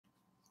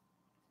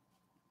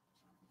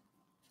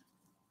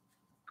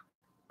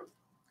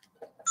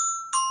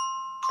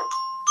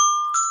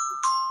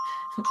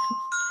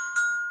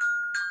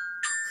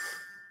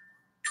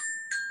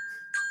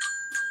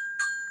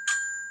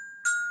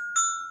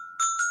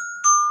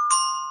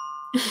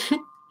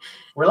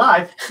We're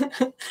live.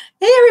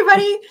 Hey,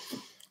 everybody.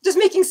 Just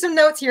making some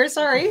notes here.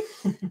 Sorry.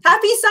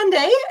 Happy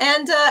Sunday.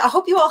 And I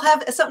hope you all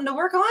have something to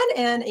work on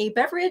and a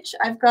beverage.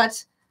 I've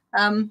got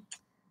a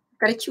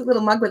cute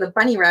little mug with a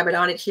bunny rabbit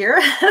on it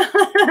here.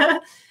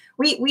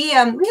 we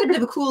had a bit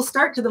of a cool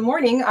start to the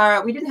morning.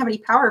 We didn't have any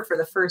power for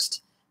the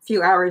first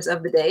few hours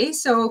of the day.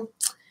 So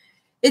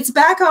it's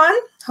back on.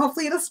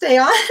 Hopefully it'll stay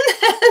on.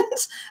 And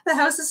the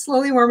house is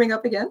slowly warming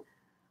up again.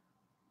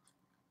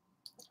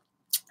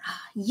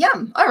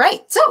 Yum. All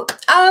right. So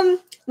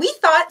we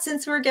thought,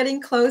 since we're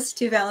getting close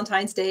to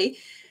Valentine's Day,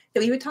 that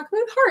we would talk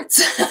about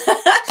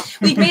hearts.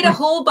 We've made a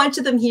whole bunch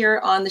of them here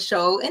on the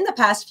show in the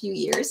past few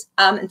years.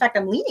 In fact,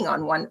 I'm leaning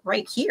on one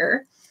right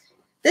here.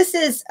 This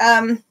is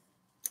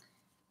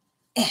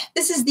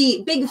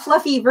the big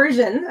fluffy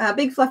version,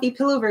 big fluffy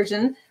pillow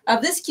version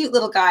of this cute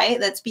little guy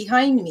that's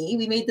behind me.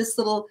 We made this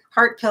little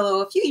heart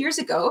pillow a few years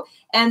ago,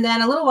 and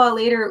then a little while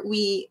later,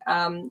 we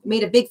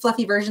made a big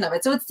fluffy version of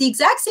it. So it's the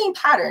exact same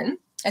pattern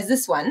as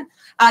this one.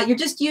 You're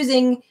just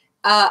using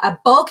a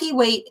bulky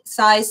weight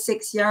size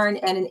 6 yarn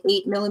and an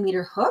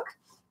 8mm hook.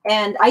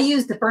 And I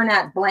used the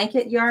Bernat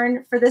blanket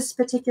yarn for this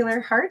particular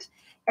heart.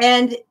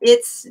 And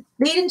it's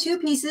made in 2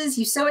 pieces.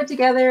 You sew it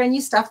together and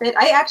you stuff it.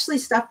 I actually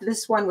stuffed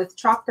this one with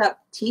chopped up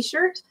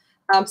t-shirt.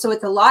 So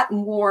it's a lot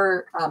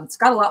more, it's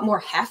got a lot more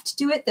heft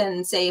to it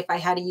than, say, if I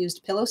had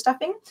used pillow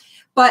stuffing.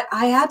 But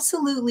I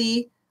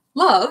absolutely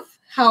love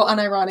how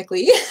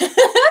unironically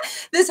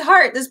this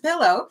heart, this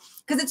pillow,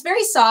 because it's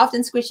very soft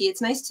and squishy.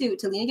 It's nice to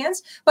lean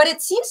against, but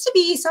it seems to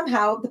be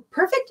somehow the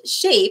perfect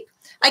shape.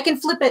 I can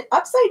flip it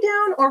upside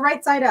down or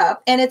right side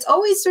up, and it's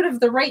always sort of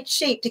the right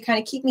shape to kind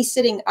of keep me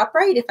sitting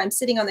upright if I'm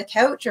sitting on the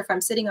couch or if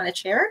I'm sitting on a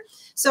chair.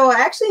 So I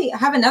actually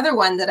have another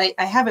one that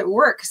I have at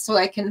work so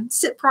I can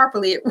sit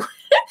properly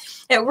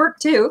at work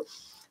too.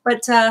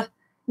 But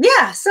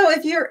yeah, so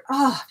if you're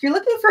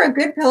looking for a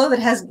good pillow that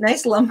has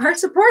nice lumbar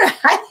support, I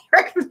highly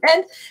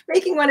recommend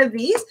making one of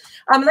these.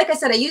 Like I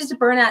said, I used a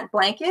Bernat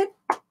blanket.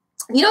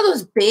 You know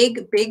those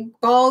big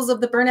balls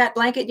of the Bernat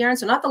blanket yarn?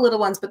 So not the little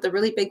ones, but the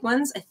really big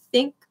ones. I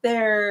think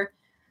they're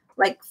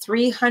like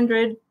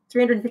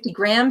 350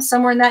 grams,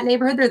 somewhere in that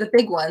neighborhood. They're the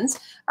big ones.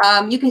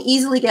 You can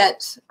easily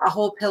get a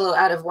whole pillow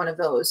out of one of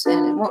those,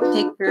 and it won't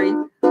take very...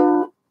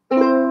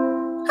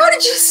 How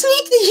did you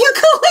sneak the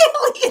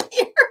ukulele in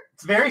here?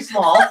 It's very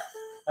small.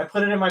 I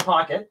put it in my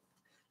pocket.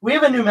 We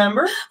have a new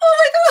member.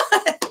 Oh my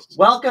gosh.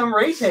 Welcome,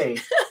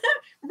 Rayte.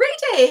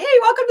 Rayte, hey,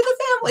 welcome to the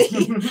family.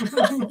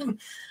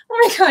 Oh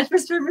my gosh,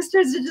 Mr.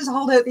 just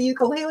hauled out the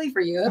ukulele for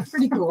you. That's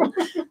pretty cool.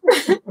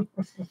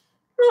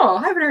 Oh,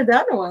 I haven't heard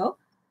that in a while.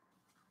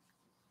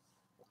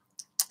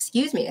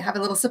 Excuse me, I have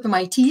a little sip of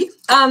my tea.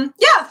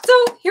 Yeah,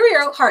 so here we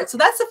are, heart. So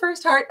that's the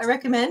first heart I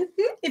recommend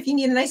if you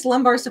need a nice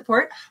lumbar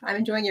support. I'm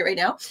enjoying it right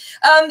now.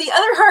 The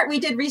other heart we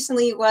did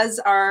recently was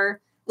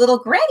our little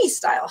granny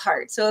style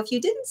heart. So if you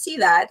didn't see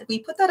that, we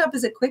put that up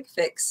as a quick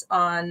fix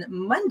on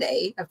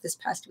Monday of this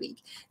past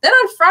week. Then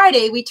on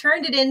Friday, we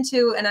turned it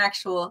into an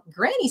actual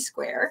granny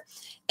square.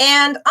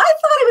 And I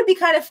thought it would be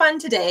kind of fun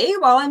today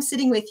while I'm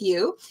sitting with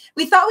you.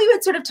 We thought we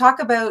would sort of talk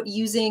about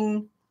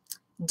using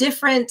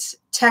different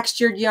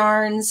textured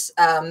yarns,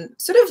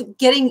 sort of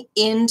getting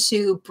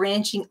into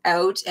branching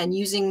out and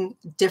using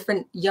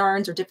different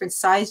yarns or different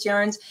sized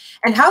yarns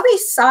and how they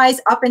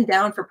size up and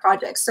down for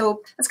projects.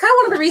 So that's kind of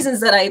one of the reasons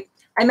that I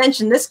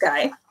mentioned this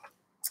guy.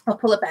 I'll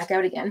pull it back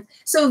out again.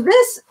 So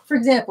this, for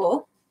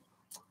example,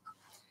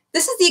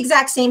 this is the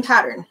exact same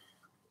pattern.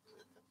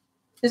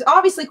 There's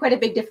obviously quite a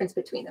big difference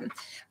between them.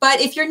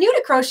 But if you're new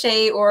to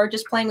crochet or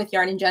just playing with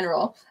yarn in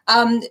general,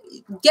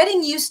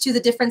 getting used to the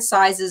different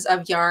sizes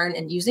of yarn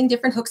and using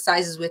different hook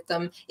sizes with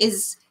them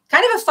is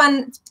kind of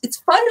it's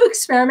fun to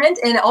experiment.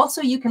 And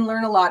also you can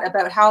learn a lot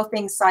about how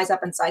things size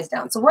up and size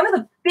down. So one of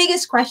the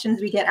biggest questions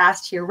we get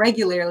asked here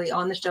regularly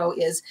on the show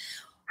is,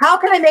 how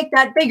can I make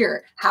that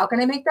bigger? How can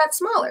I make that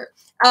smaller?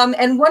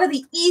 And one of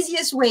the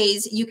easiest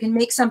ways you can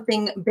make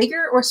something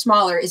bigger or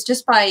smaller is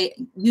just by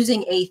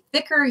using a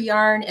thicker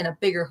yarn and a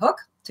bigger hook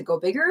to go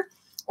bigger,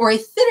 or a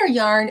thinner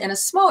yarn and a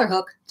smaller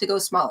hook to go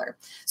smaller.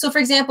 So for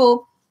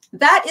example,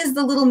 that is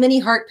the little mini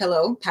heart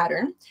pillow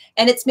pattern,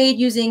 and it's made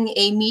using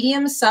a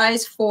medium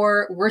size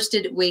 4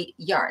 worsted weight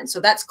yarn. So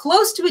that's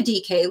close to a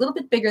DK, a little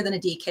bit bigger than a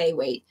DK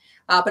weight,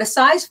 but a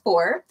size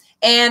 4.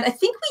 And I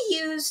think we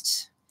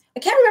used... I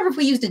can't remember if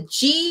we used a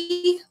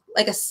G,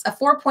 like a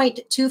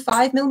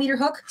 4.25mm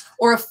hook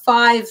or a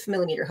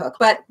 5mm hook,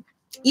 but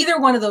either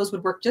one of those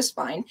would work just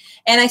fine.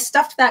 And I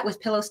stuffed that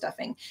with pillow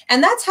stuffing.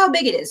 And that's how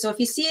big it is. So if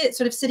you see it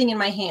sort of sitting in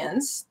my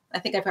hands, I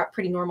think I've got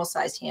pretty normal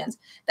sized hands.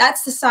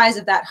 That's the size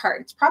of that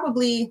heart. It's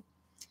probably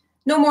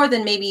no more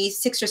than maybe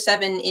 6 or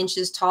 7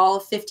 inches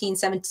tall, 17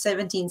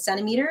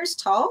 centimeters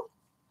tall.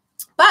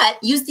 But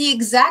use the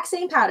exact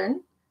same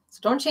pattern. So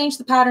don't change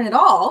the pattern at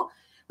all,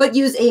 but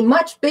use a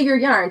much bigger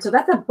yarn. So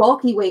that's a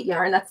bulky weight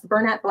yarn. That's the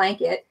Bernat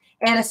blanket,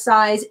 and a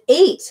size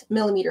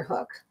 8mm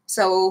hook.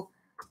 So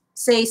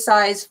say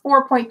size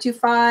 4.25,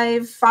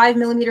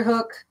 5mm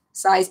hook,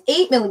 size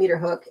 8mm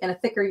hook, and a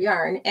thicker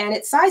yarn, and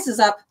it sizes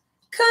up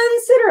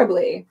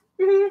considerably.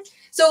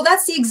 So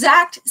that's the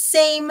exact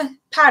same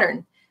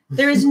pattern.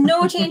 There is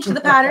no change to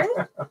the pattern,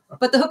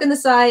 but the hook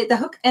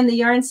and the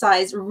yarn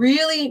size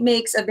really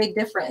makes a big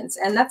difference.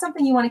 And that's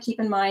something you want to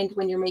keep in mind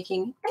when you're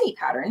making any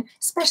pattern,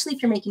 especially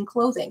if you're making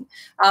clothing.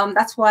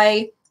 That's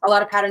why a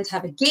lot of patterns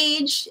have a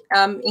gauge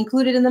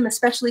included in them,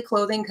 especially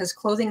clothing, because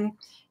clothing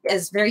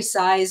is very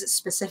size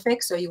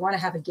specific. So you want to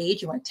have a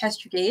gauge, you want to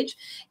test your gauge.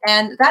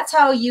 And that's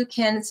how you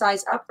can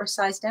size up or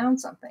size down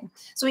something.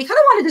 So we kind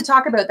of wanted to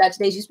talk about that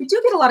today, because we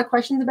do get a lot of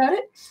questions about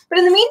it. But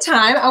in the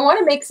meantime, I want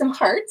to make some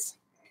hearts,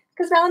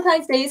 because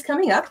Valentine's Day is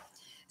coming up.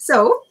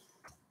 So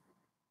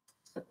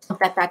put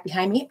that back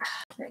behind me.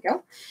 There you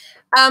go.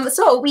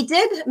 So we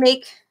did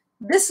make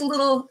this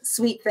little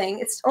sweet thing.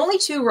 It's only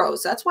 2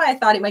 rows. So that's why I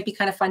thought it might be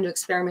kind of fun to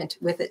experiment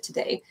with it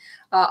today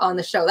on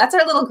the show. That's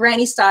our little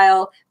granny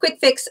style quick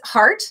fix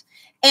heart.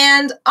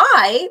 And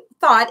I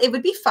thought it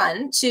would be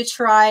fun to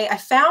try. I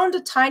found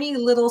a tiny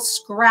little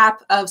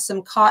scrap of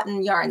some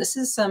cotton yarn. This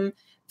is some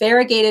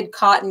variegated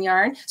cotton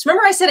yarn. So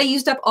remember I said I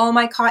used up all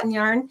my cotton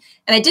yarn,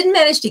 and I didn't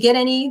manage to get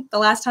any the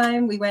last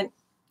time we went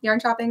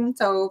yarn shopping.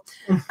 So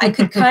I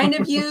could kind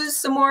of use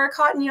some more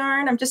cotton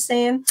yarn. I'm just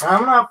saying.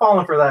 I'm not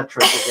falling for that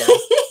trick again.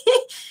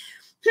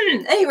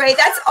 Anyway,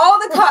 that's all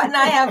the cotton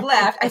I have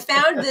left. I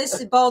found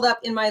this balled up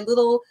in my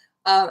little,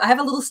 I have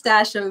a little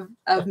stash of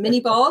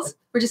mini balls.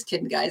 We're just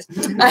kidding, guys.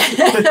 But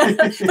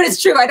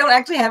it's true. I don't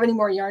actually have any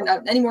more yarn,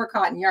 any more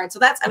cotton yarn. So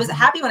I was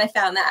happy when I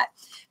found that,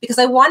 because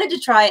I wanted to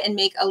try and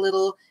make a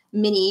little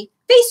mini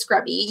face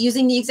scrubby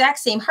using the exact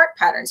same heart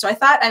pattern. So I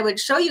thought I would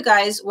show you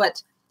guys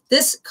what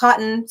this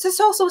cotton, so it's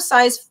also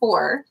size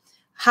 4,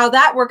 how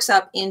that works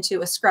up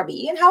into a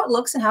scrubby and how it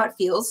looks and how it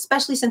feels,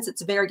 especially since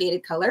it's a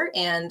variegated color.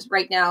 And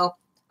right now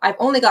I've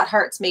only got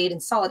hearts made in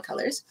solid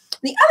colors.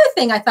 The other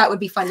thing I thought would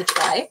be fun to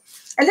try,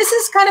 and this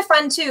is kind of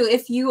fun too,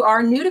 if you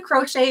are new to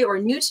crochet or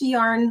new to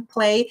yarn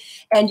play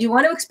and you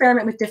want to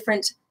experiment with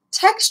different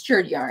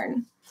textured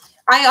yarn,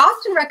 I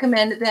often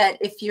recommend that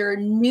if you're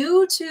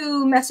new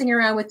to messing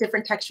around with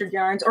different textured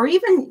yarns, or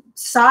even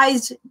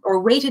sized or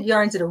weighted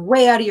yarns that are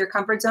way out of your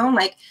comfort zone,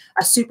 like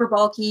a super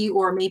bulky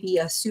or maybe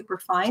a super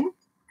fine,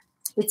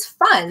 it's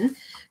fun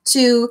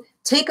to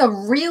take a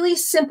really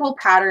simple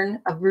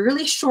pattern, a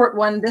really short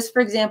one. This,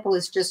 for example,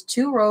 is just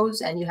 2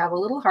 rows and you have a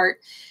little heart,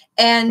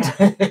 and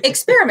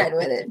experiment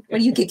with it.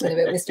 What are you giggling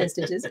about, Mr.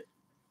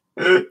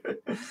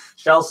 InStitches?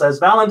 Shell says,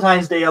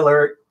 Valentine's Day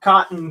alert,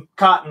 cotton,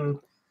 cotton.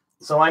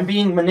 So I'm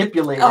being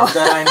manipulated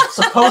that I'm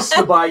supposed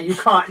to buy you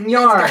cotton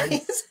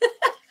yarn.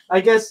 I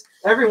guess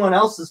everyone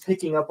else is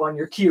picking up on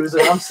your cues,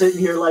 and I'm sitting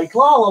here like,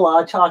 la la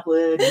la,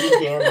 chocolate, eating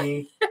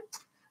candy.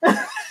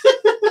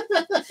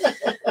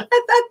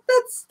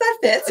 that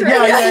fits,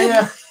 right?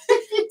 Yeah.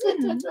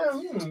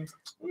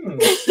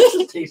 This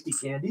is tasty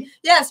candy.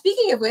 Yeah,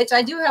 speaking of which,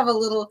 I do have a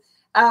little...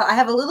 I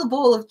have a little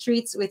bowl of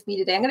treats with me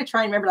today. I'm going to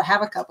try and remember to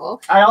have a couple.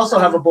 I also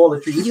have a bowl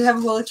of treats. You have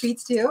a bowl of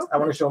treats too? I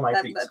want to show my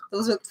treats.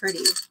 Those look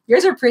pretty.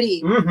 Yours are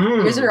pretty.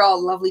 Yours are all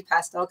lovely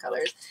pastel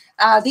colors.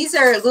 These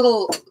are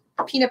little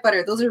peanut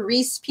butter. Those are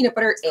Reese peanut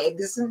butter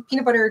eggs.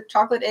 Peanut butter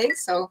chocolate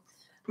eggs. So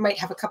I might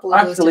have a couple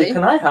of those today. Actually,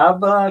 can I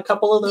have a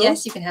couple of those?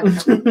 Yes, you can have a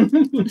couple.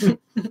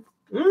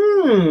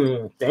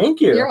 Thank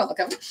you. You're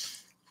welcome.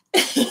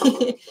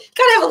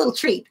 Gotta have a little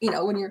treat,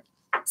 when you're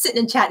sitting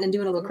and chatting and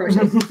doing a little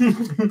crochet.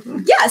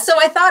 Yeah, so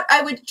I thought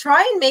I would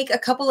try and make a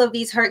couple of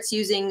these hearts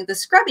using the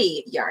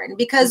scrubby yarn,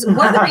 because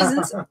one of the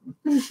reasons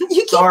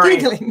you keep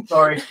giggling.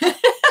 Sorry.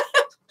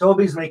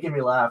 Toby's making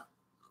me laugh.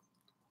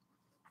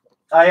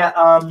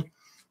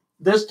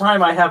 This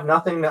time I have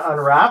nothing to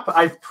unwrap.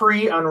 I've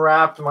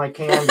pre-unwrapped my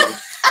candy.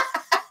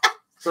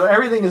 So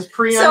everything is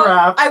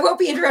pre-unwrapped. So I won't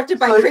be interrupted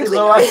by crinkling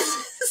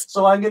noises.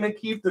 So I'm going to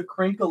keep the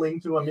crinkling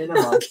to a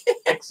minimum. Okay.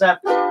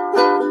 Except...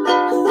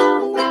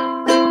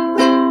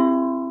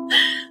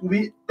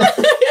 We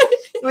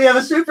have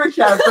a super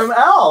chat from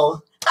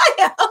Elle.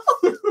 Hi,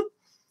 Elle.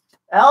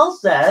 Elle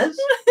says,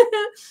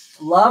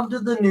 loved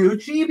the new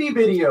Chibi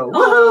video.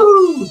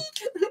 Woohoo!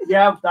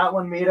 Yeah, that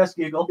one made us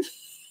giggle.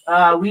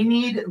 We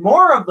need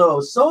more of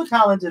those. So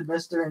talented,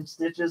 Mr.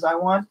 InStitches. I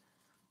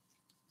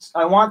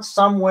want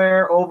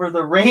somewhere over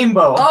the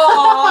rainbow.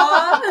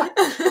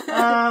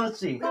 Let's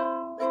see.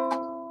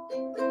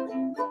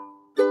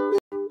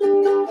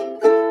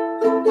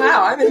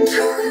 Wow, I'm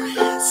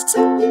impressed.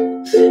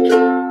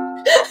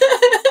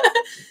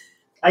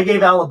 I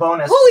gave Elle a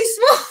bonus. Holy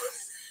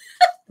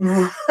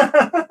smokes!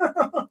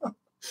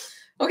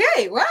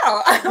 Okay,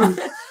 wow.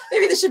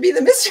 Maybe this should be the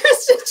Mr.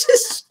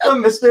 InStitches show. The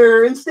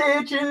Mr.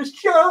 InStitches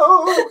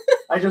show.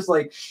 I just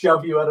like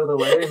shove you out of the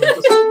way and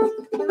just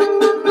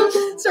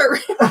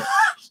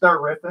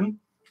start riffing.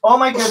 Oh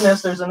my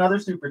goodness, there's another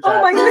super chat.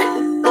 Oh my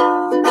goodness.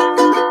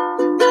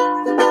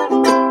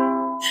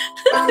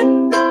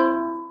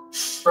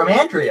 From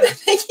Andrea.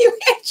 Thank you,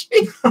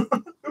 Andrea.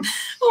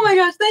 Oh my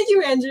gosh, thank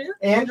you, Andrea.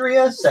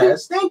 Andrea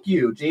says, thank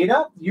you,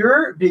 Jayda.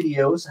 Your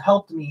videos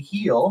helped me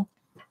heal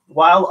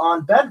while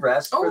on bed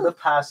rest for the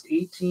past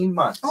 18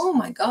 months. Oh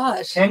my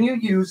gosh. Can you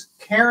use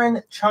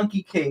Karen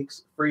Chunky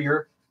Cakes for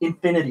your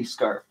infinity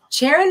scarf?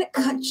 Karen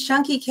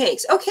Chunky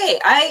Cakes. Okay,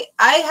 I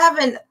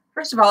haven't.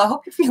 First of all, I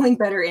hope you're feeling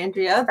better,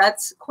 Andrea.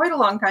 That's quite a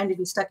long time to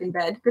be stuck in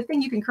bed. Good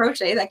thing you can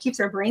crochet. That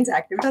keeps our brains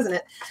active, doesn't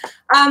it?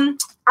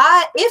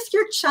 If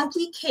your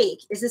chunky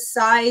cake is a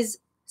size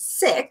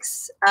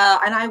 6,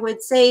 and I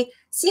would say,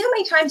 see how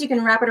many times you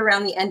can wrap it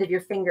around the end of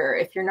your finger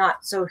if you're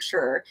not so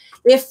sure.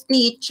 If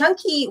the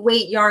chunky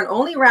weight yarn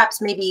only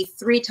wraps maybe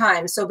 3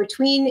 times, so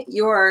between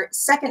your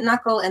second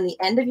knuckle and the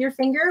end of your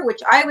finger,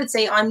 which I would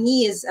say on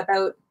me is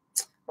about,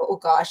 oh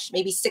gosh,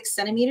 maybe 6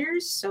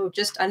 centimeters, so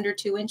just under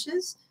 2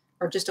 inches.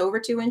 Or just over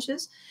 2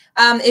 inches.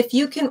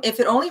 If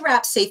it only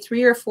wraps, say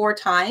 3 or 4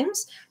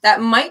 times, that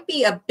might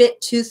be a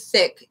bit too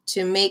thick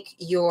to make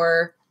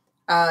your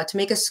to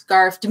make a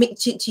scarf,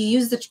 to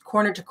use the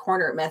corner to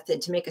corner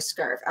method to make a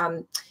scarf.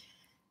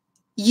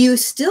 You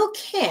still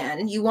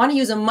can. You want to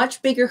use a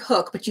much bigger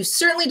hook, but you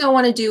certainly don't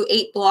want to do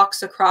 8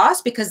 blocks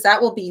across because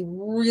that will be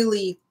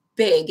really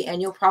big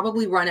and you'll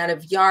probably run out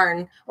of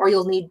yarn, or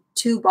you'll need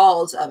 2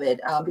 balls of it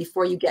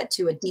before you get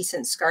to a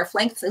decent scarf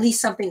length, at least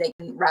something that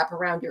can wrap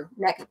around your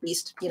neck at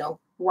least,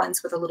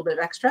 once with a little bit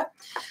of extra.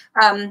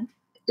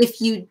 If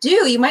you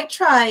do, you might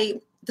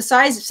try the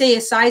size, say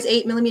a size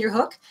 8 millimeter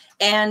hook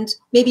and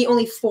maybe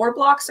only 4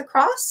 blocks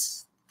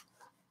across,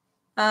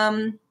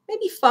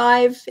 maybe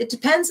 5. It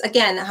depends,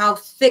 again, how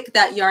thick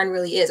that yarn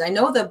really is. I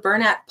know the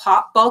Bernat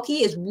Pop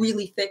Bulky is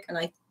really thick, and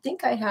I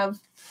think I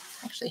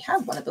actually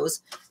have one of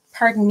those.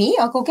 Pardon me,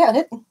 I'll go get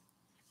it.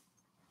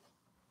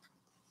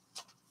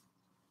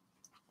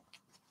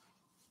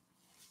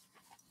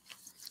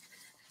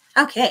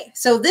 Okay,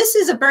 so this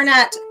is a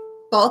Bernat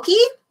Bulky,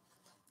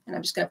 and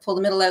I'm just going to pull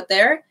the middle out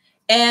there.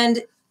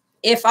 And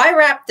if I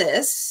wrap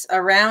this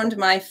around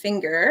my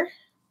finger,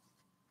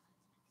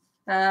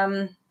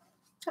 not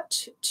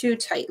too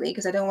tightly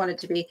because I don't want it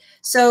to be,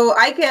 so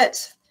I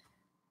get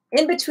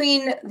in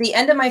between the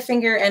end of my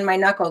finger and my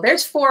knuckle,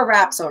 there's 4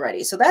 wraps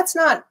already. So that's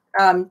not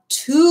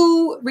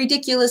too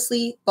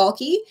ridiculously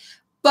bulky,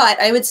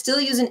 but I would still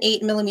use an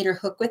 8 millimeter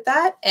hook with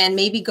that and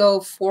maybe go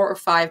 4 or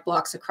 5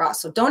 blocks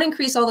across. So don't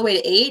increase all the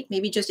way to 8,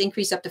 maybe just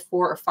increase up to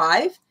 4 or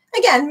 5.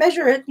 Again,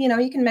 measure it,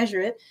 you can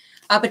measure it,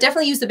 but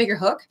definitely use the bigger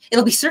hook.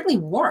 It'll be certainly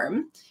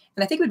warm,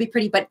 and I think it would be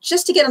pretty, but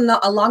just to get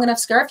a long enough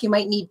scarf, you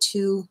might need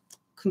 2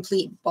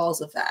 complete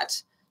balls of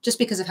that just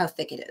because of how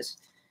thick it is.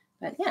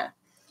 But yeah.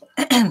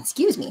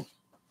 Excuse me.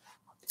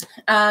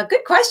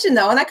 Good question,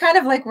 though, and that kind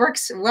of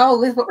works well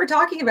with what we're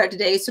talking about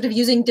today, sort of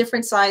using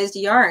different sized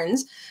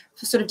yarns,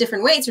 sort of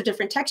different weights or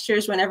different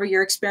textures whenever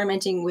you're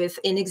experimenting with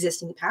an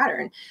existing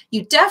pattern.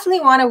 You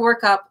definitely want to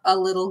work up a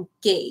little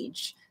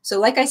gauge. So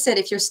like I said,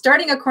 if you're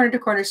starting a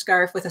corner-to-corner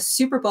scarf with a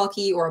super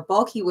bulky or a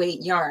bulky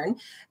weight yarn,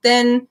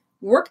 then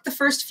work the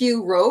first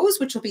few rows,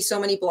 which will be so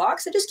many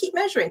blocks, and just keep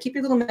measuring. Keep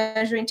your little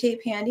measuring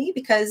tape handy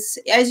because,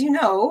 as you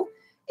know,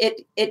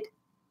 it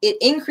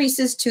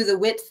increases to the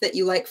width that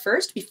you like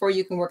first before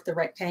you can work the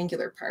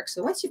rectangular part.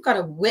 So once you've got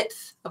a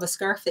width of a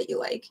scarf that you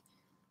like,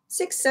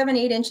 6, 7,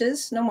 8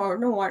 inches, no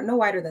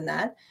wider than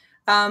that,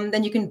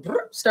 then you can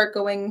start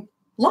going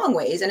long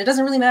ways, and it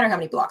doesn't really matter how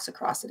many blocks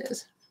across it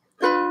is.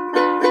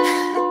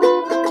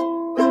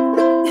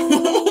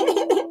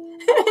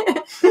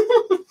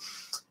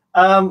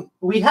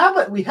 We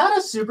had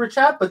a super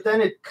chat, but then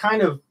it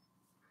kind of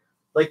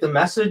the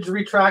message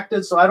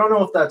retracted. So I don't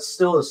know if that's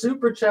still a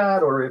super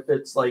chat or if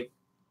it's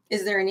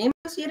Is there a name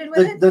associated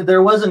with it?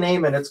 There was a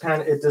name and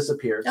it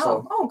disappeared.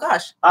 Oh, oh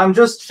gosh. I'm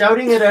just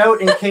shouting it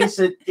out in case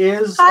it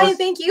is. Hi,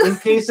 thank you. In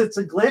case it's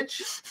a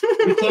glitch.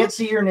 We can't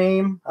see your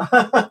name.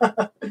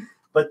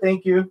 But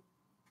thank you.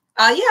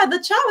 Yeah, the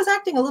chat was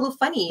acting a little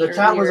funny earlier.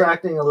 Chat was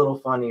acting a little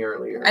funny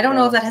earlier. I don't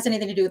know if that has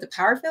anything to do with the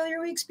power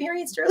failure we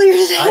experienced earlier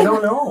today. I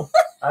don't know.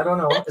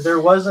 There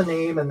was a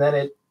name and then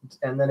it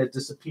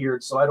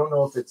disappeared. So I don't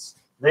know if it's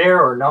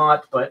there or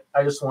not, but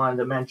I just wanted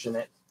to mention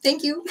it.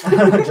 Thank you.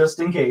 Just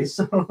in case.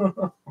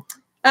 So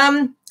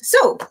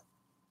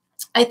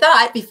I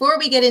thought before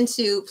we get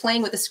into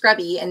playing with a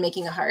scrubby and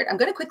making a heart, I'm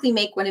going to quickly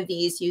make one of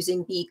these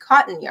using the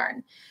cotton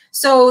yarn.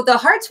 So the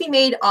hearts we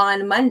made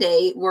on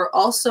Monday were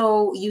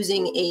also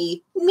using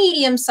a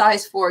medium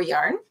size 4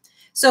 yarn.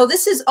 So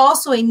this is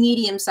also a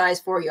medium size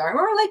 4 yarn,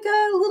 or like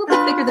a little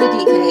bit thicker than a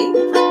DK.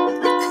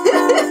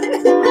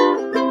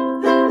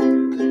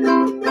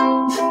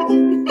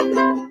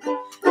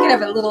 You can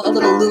have a little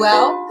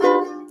luau.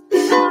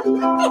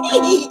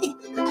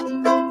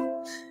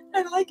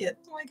 I like it.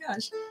 Oh my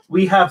gosh.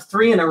 We have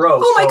 3 in a row.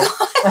 Oh my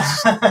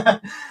gosh.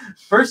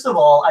 First of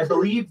all, I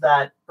believe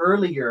that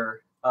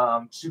earlier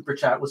super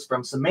chat was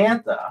from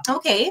Samantha.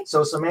 Okay.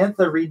 So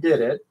Samantha redid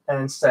it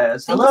and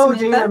says, "Hello,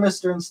 Jayda,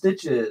 Mr.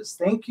 InStitches.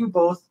 Thank you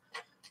both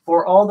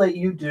for all that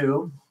you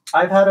do.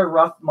 I've had a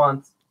rough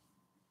month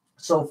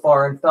so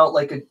far and felt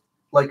like a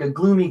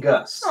gloomy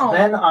gust. Oh.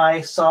 Then I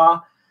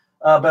saw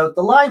about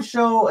the live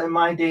show and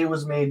my day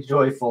was made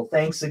joyful.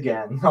 Thanks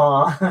again."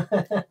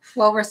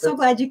 Well, we're so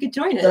glad you could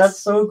join us. That's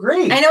so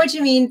great. I know what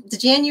you mean. The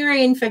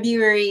January and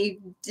February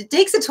it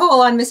takes a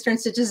toll on Mr.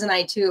 InStitches and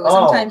I too.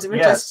 Sometimes we're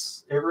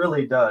just, it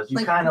really does. You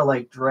like, kind of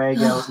like drag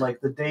out, like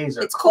the days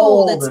are it's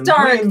cold, it's and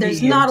dark, windy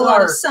there's not a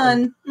lot of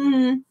sun.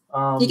 And,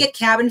 you get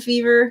cabin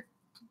fever.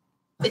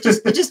 It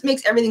just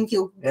makes everything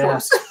feel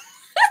gross.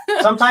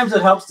 Sometimes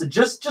it helps to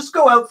just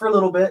go out for a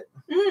little bit.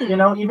 You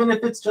know, even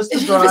if it's just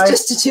a drive. If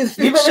it's just to do the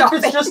food shopping.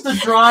 If it's just a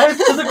drive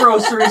to the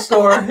grocery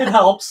store, it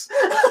helps.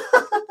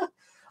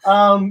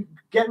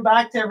 Getting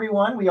back to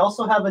everyone, we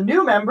also have a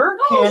new member,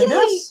 Candace.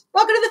 Yay.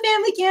 Welcome to the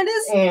family,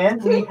 Candace.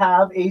 And we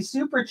have a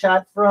super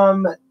chat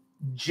from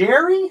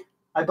Jerry.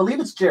 I believe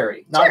it's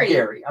Jerry, not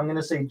Gary. I'm going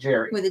to say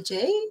Jerry. With a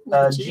J?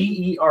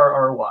 Gerry.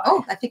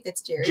 Oh, I think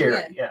that's Jerry.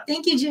 Jerry, yeah.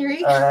 Thank you,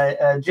 Jerry.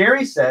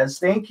 Jerry says,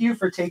 thank you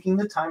for taking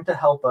the time to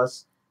help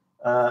us.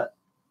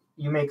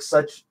 You make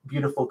such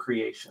beautiful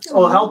creations.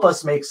 Oh, help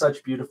us make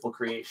such beautiful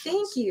creations.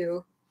 Thank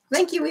you.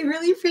 Thank you. We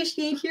really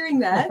appreciate hearing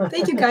that.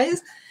 Thank you,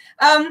 guys.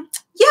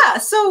 Yeah,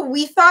 so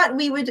we thought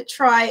we would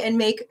try and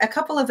make a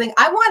couple of things.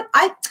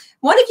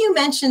 One of you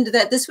mentioned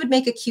that this would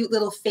make a cute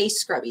little face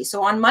scrubby.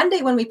 So on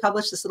Monday when we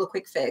published this little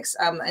quick fix,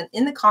 and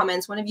in the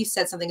comments, one of you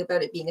said something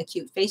about it being a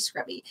cute face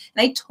scrubby.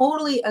 And I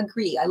totally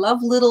agree. I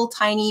love little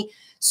tiny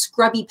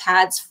scrubby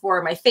pads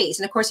for my face.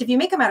 And of course, if you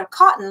make them out of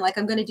cotton, like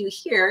I'm going to do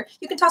here,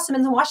 you can toss them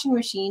in the washing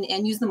machine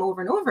and use them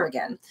over and over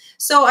again.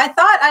 So I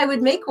thought I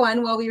would make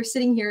one while we were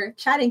sitting here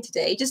chatting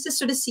today, just to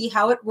sort of see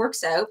how it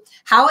works out,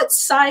 how it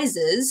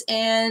sizes,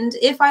 and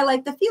if I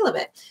like the feel of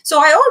it. So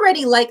I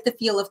already like the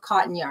feel of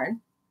cotton yarn.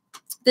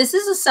 This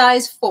is a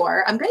size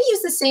 4. I'm going to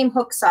use the same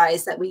hook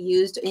size that we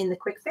used in the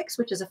quick fix,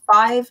 which is a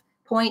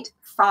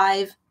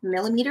 5.5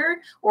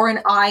 millimeter or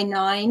an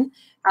I9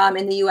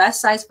 in the US,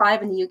 size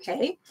 5 in the UK.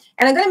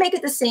 And I'm going to make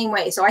it the same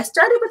way. So I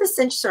started with a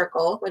cinch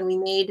circle when we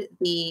made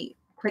the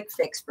quick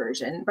fix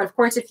version. But of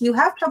course, if you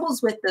have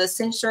troubles with the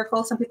cinch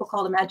circle, some people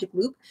call it a magic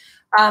loop,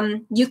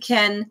 you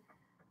can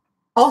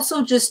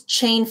also just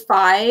chain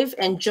 5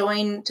 and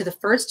join to the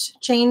first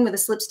chain with a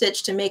slip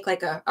stitch to make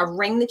like a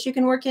ring that you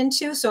can work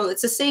into. So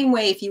it's the same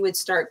way if you would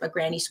start a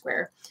granny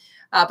square.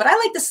 But I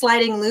like the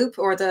sliding loop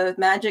or the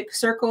magic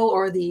circle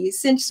or the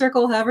cinch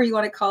circle, however you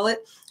want to call it,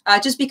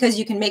 just because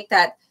you can make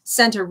that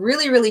center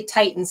really, really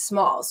tight and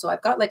small. So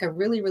I've got like a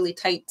really, really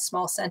tight,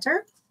 small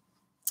center.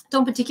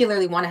 Don't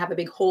particularly want to have a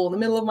big hole in the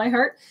middle of my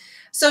heart.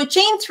 So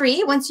chain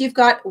 3, once you've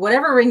got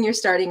whatever ring you're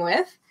starting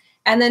with,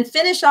 and then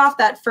finish off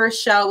that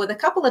first shell with a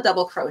couple of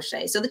double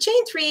crochet. So the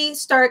chain 3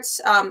 starts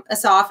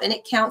us off and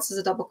it counts as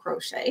a double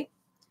crochet.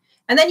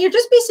 And then you're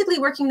just basically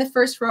working the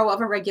first row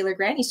of a regular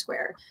granny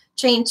square.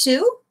 Chain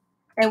 2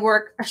 and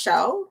work a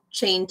shell,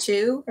 chain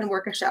 2 and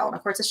work a shell. And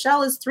of course, a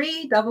shell is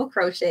 3 double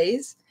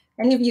crochets.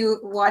 Any of you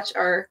watch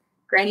our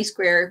granny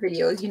square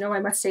videos, you know I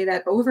must say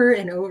that over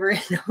and over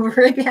and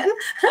over again.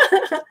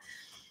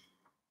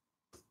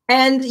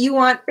 And you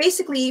want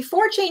basically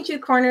 4 chain 2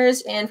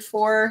 corners and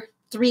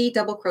 3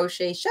 double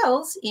crochet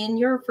shells in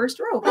your first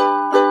row.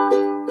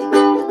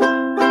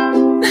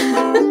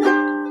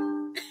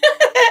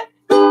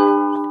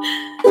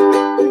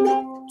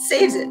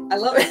 Saves it. I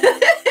love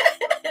it.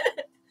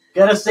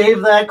 Gotta save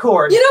that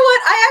cord. You know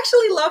what? I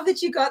actually love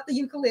that you got the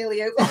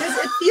ukulele out because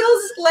it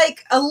feels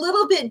like a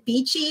little bit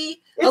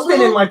beachy. It's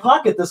been in my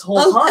pocket this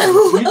whole time.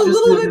 You a just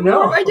little didn't bit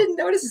know. more. I didn't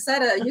notice. Is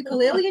that a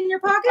ukulele in your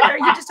pocket, or are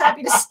you just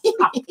happy to see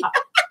me?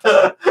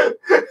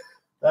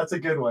 That's a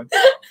good one.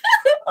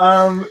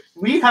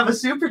 We have a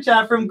super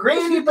chat from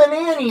Granny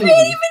Banani.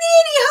 Granny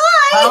Banani,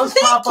 hi! How's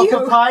Papa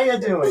Papaya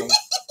doing?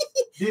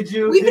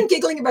 We've been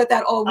giggling about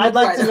that all week. I'd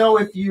like to know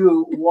if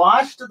you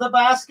washed the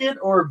basket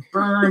or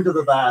burned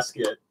the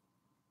basket.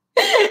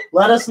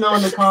 Let us know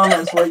in the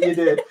comments what you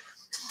did.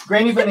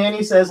 Granny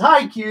Banani says,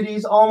 hi,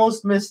 cuties.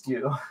 Almost missed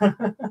you.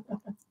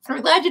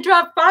 I'm glad you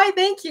dropped by.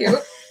 Thank you.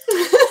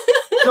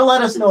 She'll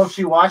let us know if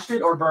she washed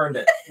it or burned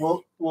it.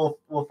 We'll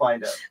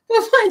find out.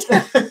 We'll find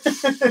out.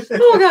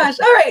 Oh gosh.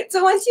 All right.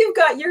 So once you've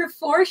got your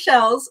 4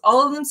 shells,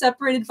 all of them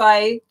separated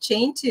by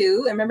chain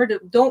 2, and remember to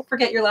don't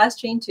forget your last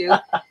chain 2.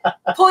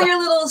 Pull your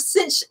little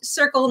cinch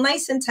circle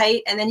nice and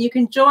tight, and then you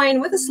can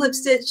join with a slip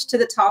stitch to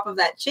the top of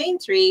that chain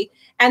 3,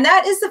 and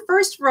that is the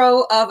first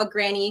row of a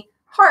granny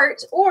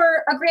heart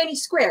or a granny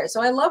square.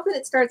 So I love that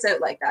it starts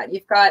out like that.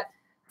 You've got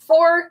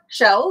 4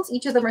 shells,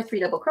 each of them are 3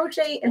 double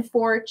crochet, and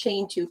 4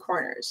 chain 2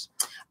 corners.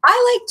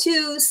 I like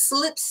to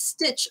slip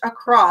stitch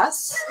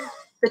across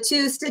the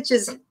 2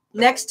 stitches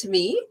next to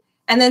me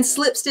and then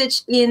slip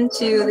stitch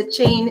into the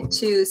chain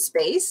 2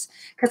 space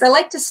because I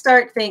like to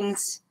start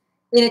things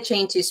in a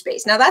chain 2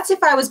 space. Now that's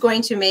if I was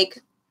going to make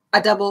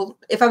a double,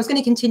 if I was going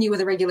to continue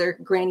with a regular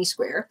granny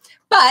square,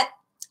 but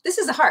this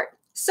is a heart.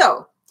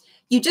 So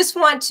you just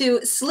want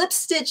to slip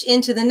stitch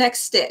into the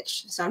next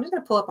stitch. So I'm just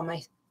going to pull up on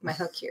my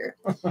hook here.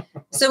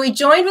 So we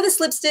joined with a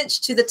slip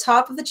stitch to the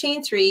top of the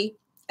chain 3,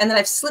 and then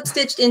I've slip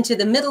stitched into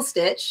the middle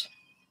stitch,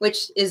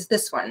 which is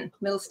this one,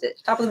 middle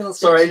stitch, top of the middle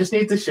stitch. Sorry, I just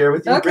need to share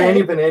with you. Okay.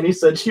 Granny Banani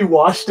said she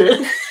washed it.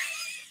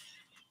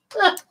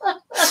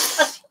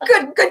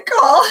 Good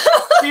call.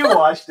 She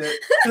washed it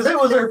because it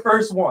was her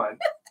first one.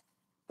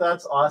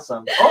 That's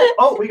awesome.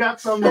 Oh, we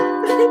got some.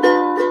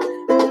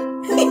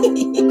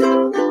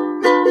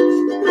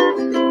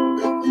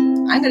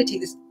 I'm going to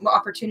take this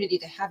opportunity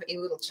to have a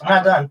little chat.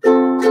 I'm not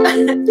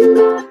done.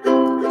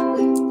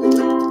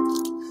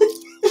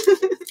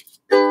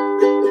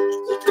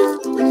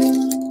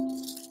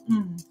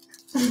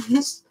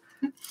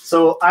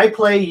 So I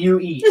play, you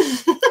eat.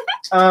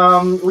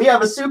 We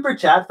have a super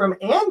chat from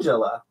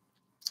Angela.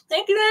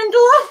 Thank you,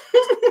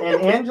 Angela.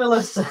 And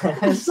Angela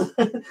says,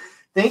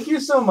 thank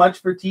you so much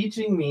for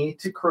teaching me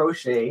to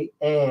crochet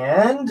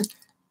and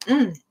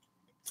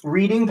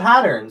reading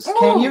patterns. Oh.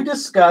 Can you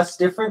discuss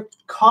different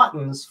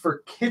cottons for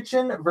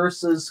kitchen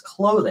versus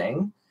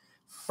clothing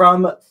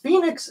from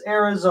Phoenix,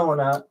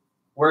 Arizona,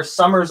 where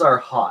summers are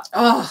hot?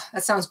 Oh,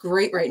 that sounds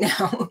great right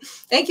now.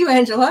 Thank you,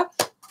 Angela.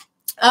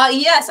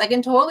 Yes, I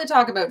can totally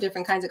talk about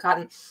different kinds of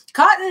cotton.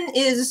 Cotton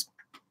is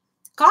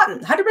cotton.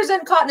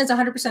 100% cotton is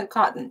 100%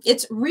 cotton.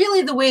 It's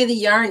really the way the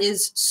yarn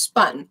is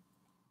spun.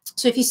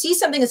 So if you see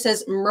something that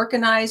says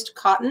mercanized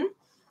cotton,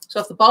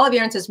 so if the ball of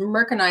yarn says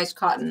mercanized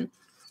cotton,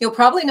 you'll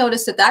probably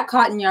notice that that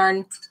cotton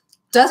yarn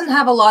doesn't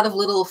have a lot of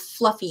little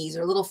fluffies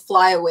or little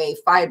flyaway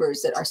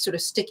fibers that are sort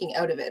of sticking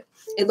out of it.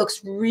 It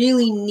looks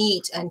really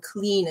neat and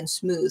clean and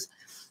smooth.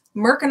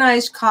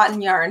 Mercanized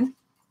cotton yarn,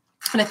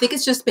 and I think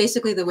it's just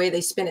basically the way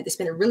they spin it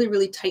really,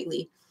 really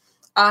tightly,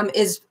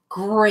 is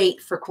great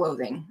for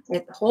clothing.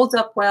 It holds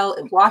up well,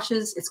 it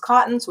washes, it's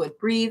cotton, so it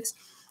breathes,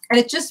 and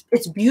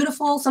it's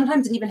beautiful.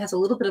 Sometimes it even has a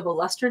little bit of a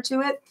luster to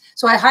it.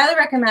 So I highly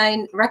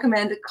recommend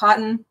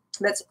cotton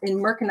that's in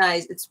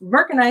mercanized. It's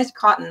mercanized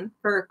cotton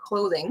for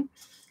clothing.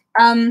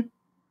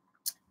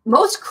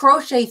 Most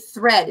crochet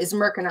thread is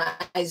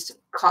mercanized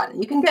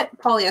cotton. You can get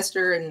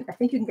polyester, and I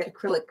think you can get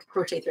acrylic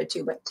crochet thread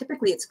too, but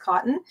typically it's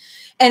cotton.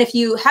 And if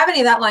you have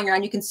any of that lying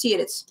around, you can see it.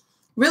 It's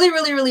really,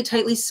 really, really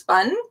tightly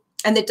spun,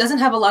 and it doesn't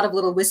have a lot of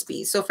little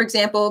wispies. So for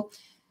example,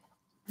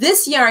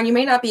 this yarn, you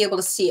may not be able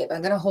to see it, but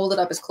I'm going to hold it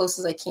up as close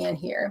as I can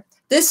here.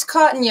 This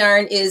cotton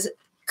yarn is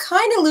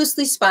kind of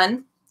loosely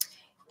spun,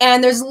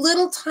 and there's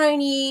little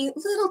tiny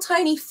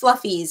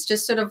fluffies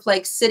just sort of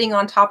like sitting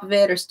on top of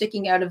it or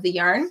sticking out of the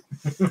yarn.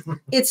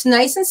 It's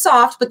nice and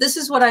soft, but this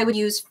is what I would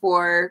use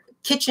for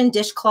kitchen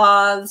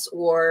dishcloths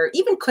or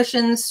even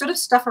cushions, sort of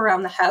stuff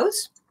around the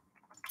house.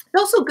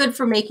 It's also good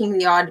for making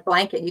the odd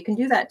blanket. You can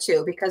do that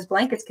too, because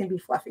blankets can be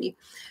fluffy.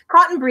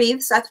 Cotton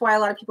breathes. That's why a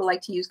lot of people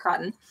like to use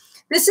cotton.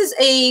 This is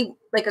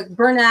like a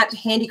Bernat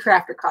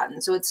handicrafter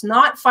cotton. So it's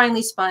not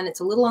finely spun. It's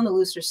a little on the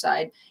looser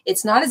side.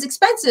 It's not as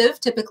expensive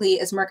typically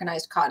as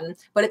mercanized cotton,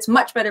 but it's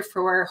much better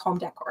for home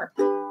decor.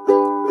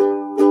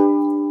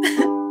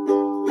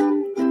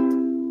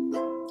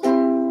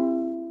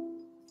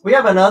 We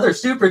have another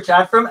super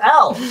chat from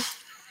Elle.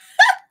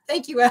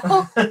 Thank you,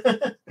 Elle.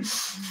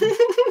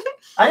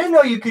 I didn't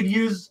know you could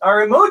use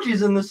our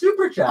emojis in the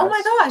super chat. Oh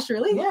my gosh,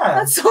 really? Yeah.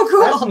 That's so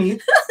cool. That's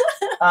neat.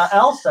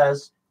 Elle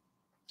says,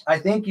 I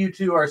think you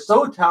two are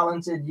so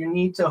talented, you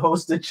need to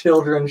host a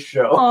children's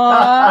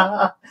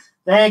show.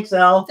 Thanks,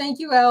 Elle. Thank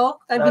you,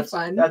 Elle. That'd be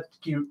fun. That's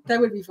cute. That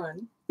would be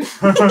fun.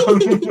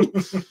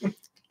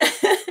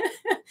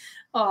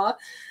 Aw.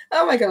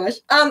 Oh my gosh.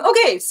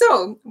 Okay,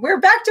 so we're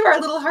back to our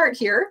little heart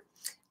here.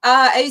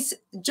 I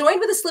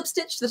joined with a slip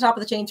stitch to the top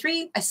of the chain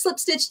 3. I slip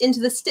stitched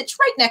into the stitch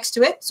right next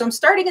to it. So I'm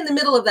starting in the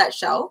middle of that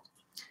shell.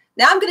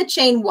 Now I'm going to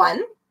chain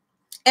 1.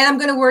 And I'm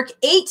going to work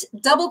 8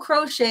 double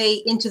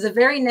crochet into the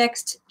very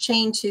next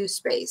chain 2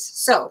 space.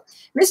 So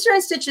Mr.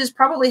 InStitches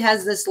probably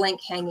has this link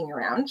hanging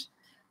around,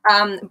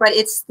 but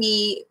it's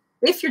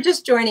if you're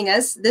just joining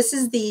us, this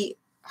is the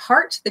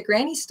heart, the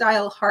granny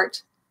style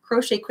heart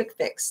crochet quick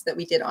fix that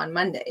we did on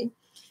Monday.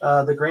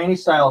 The granny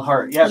style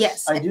heart.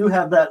 Yes, I do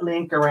have that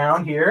link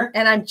around here.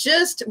 And I'm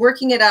just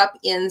working it up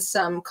in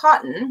some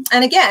cotton.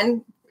 And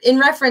again, in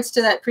reference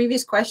to that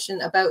previous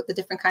question about the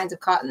different kinds of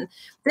cotton,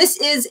 this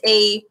is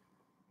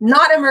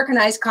not a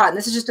mercanized cotton.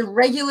 This is just a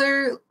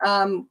regular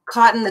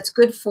cotton that's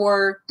good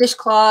for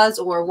dishcloths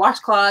or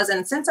washcloths.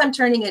 And since I'm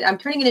turning it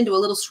into a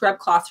little scrub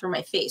cloth for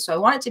my face. So I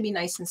want it to be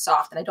nice and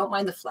soft, and I don't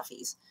mind the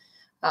fluffies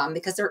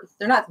because they're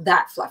not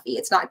that fluffy.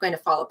 It's not going to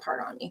fall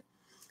apart on me.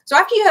 So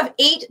after you have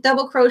 8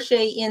 double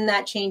crochet in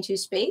that chain 2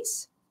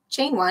 space,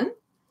 chain 1,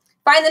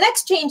 find the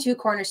next chain 2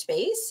 corner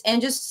space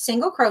and just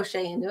single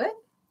crochet into it.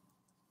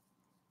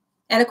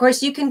 And of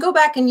course, you can go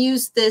back and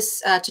use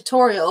this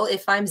tutorial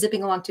if I'm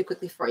zipping along too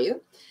quickly for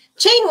you.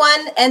 Chain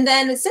 1, and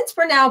then since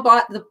we're now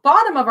the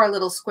bottom of our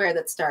little square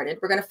that started,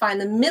 we're going to find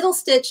the middle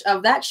stitch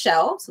of that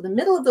shell, so the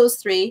middle of those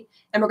 3,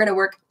 and we're going to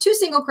work 2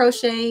 single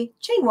crochet,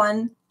 chain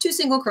 1, 2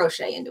 single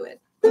crochet into it.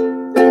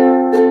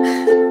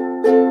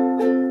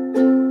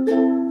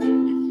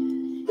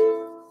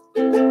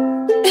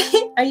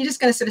 Are you just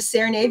going to sort of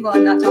serenade while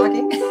I'm not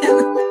talking?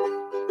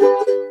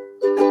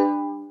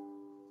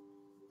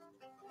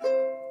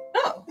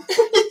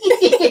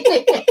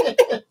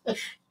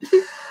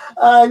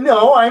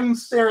 No, I'm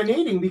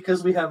serenading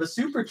because we have a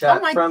super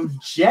chat from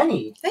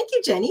Jenny. Thank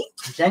you, Jenny.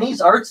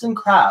 Jenny's Arts and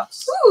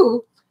Crafts.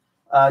 Ooh.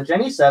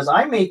 Jenny says,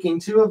 I'm making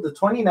 2 of the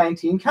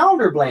 2019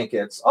 calendar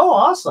blankets. Oh,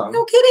 awesome.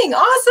 No kidding.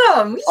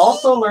 Awesome.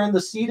 Also learned the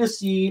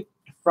C2C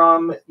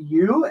from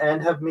you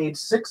and have made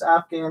 6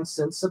 afghans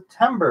since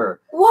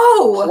September.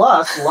 Whoa!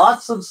 Plus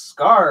lots of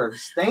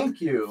scarves.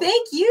 Thank you.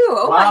 Thank you.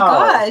 Oh Wow.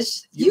 my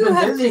gosh. You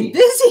have been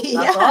busy.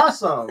 That's yeah.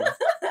 awesome.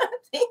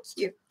 Thank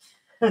you.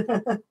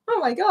 Oh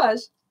my gosh.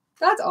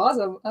 That's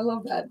awesome. I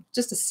love that.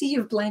 Just a sea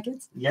of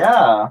blankets.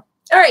 Yeah.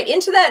 All right,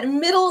 into that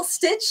middle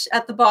stitch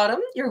at the bottom,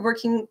 you're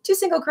working 2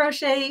 single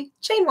crochet,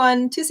 chain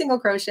 1, 2 single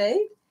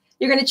crochet.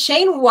 You're going to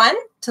chain 1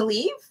 to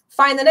leave,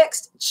 find the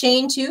next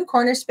chain 2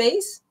 corner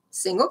space,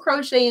 single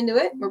crochet into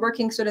it. We're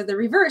working sort of the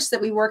reverse that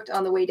we worked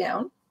on the way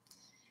down.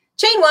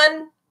 Chain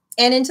 1,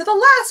 and into the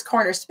last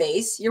corner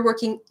space, you're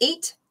working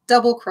 8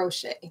 double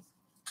crochet.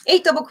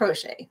 8 double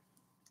crochet.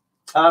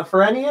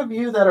 For any of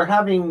you that are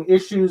having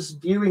issues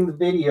viewing the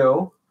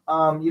video,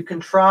 you can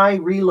try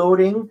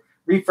reloading,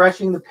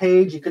 refreshing the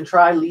page. You can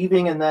try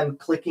leaving and then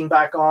clicking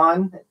back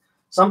on.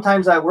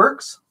 Sometimes that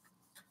works.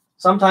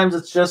 Sometimes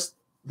it's just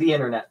the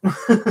internet.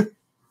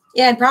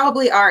 Yeah, and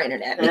probably our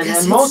internet.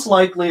 And most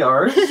likely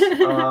ours.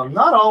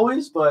 Not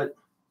always, but...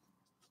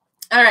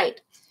 All right.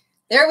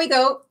 There we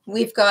go.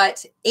 We've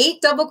got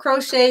 8 double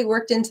crochet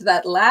worked into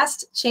that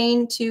last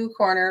chain 2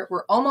 corner.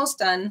 We're almost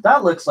done.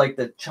 That looks like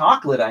the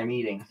chocolate I'm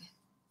eating.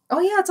 Oh,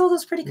 yeah, it's all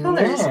those pretty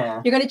colors.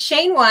 Yeah. You're going to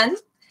chain 1,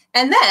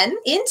 and then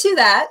into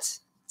that,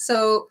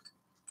 so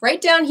right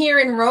down here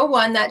in row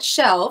 1, that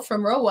shell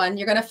from row 1,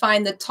 you're going to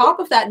find the top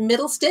of that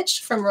middle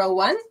stitch from row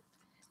 1,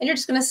 and you're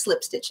just going to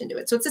slip stitch into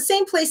it. So it's the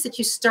same place that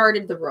you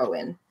started the row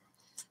in.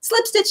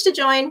 Slip stitch to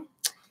join,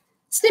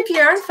 snip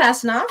your yarn,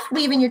 fasten off,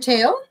 weave in your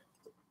tail.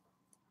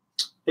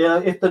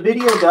 If the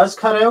video does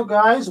cut out,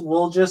 guys,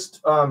 we'll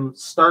just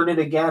start it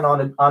again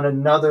on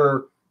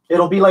another.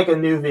 It'll be like a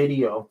new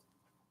video.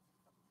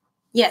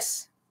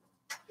 Yes,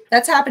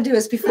 that's happened to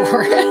us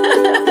before.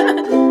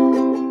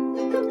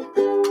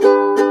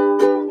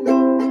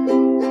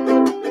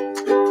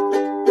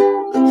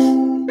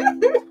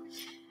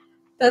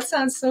 That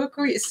sounds so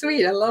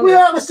sweet. I love it. We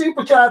have a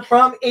super chat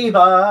from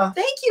Ava.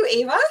 Thank you,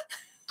 Ava.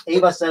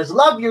 Ava says,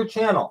 "Love your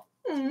channel."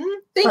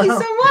 Thank you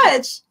so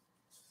much.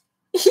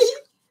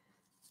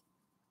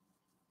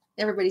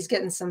 Everybody's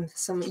getting some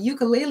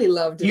ukulele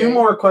love today. Few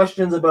more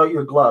questions about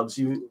your gloves.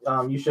 You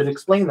should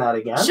explain that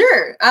again.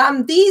 Sure.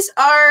 These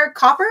are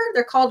copper.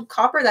 They're called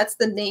copper. That's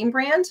the name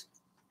brand.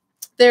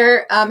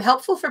 They're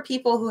helpful for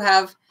people who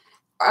have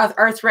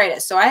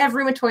arthritis. So I have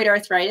rheumatoid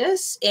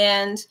arthritis,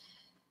 and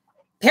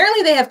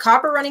apparently they have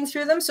copper running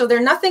through them. So they're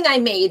nothing I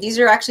made. These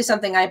are actually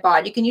something I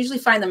bought. You can usually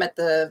find them at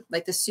the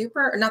not the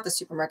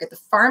supermarket, the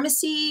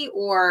pharmacy,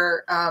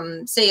 or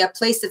say a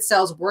place that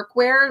sells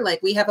workwear.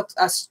 Like we have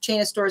a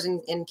chain of stores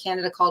in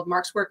Canada called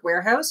Mark's Work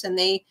Warehouse, and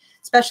they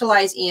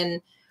specialize in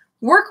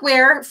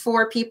workwear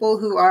for people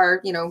who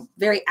are,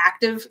 very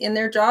active in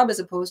their job as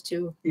opposed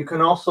to. You can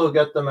also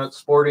get them at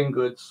sporting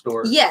goods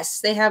stores.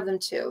 Yes, they have them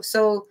too.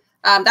 So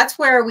that's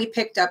where we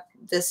picked up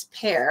this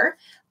pair.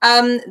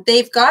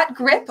 They've got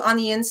grip on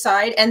the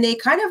inside, and they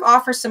kind of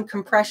offer some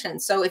compression.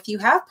 So if you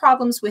have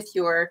problems with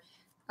your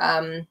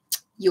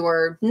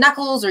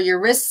knuckles or your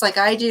wrists like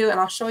I do, and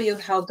I'll show you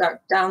how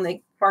far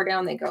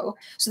down they go.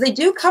 So they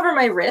do cover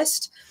my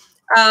wrist.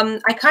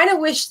 I kind of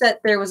wish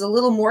that there was a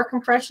little more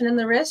compression in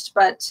the wrist,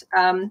 but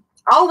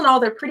all in all,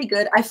 they're pretty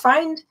good. I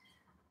find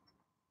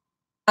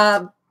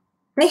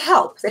they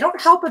help. They don't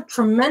help a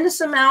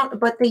tremendous amount,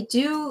 but they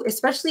do,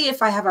 especially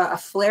if I have a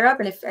flare-up.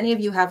 And if any of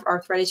you have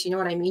arthritis, you know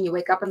what I mean. You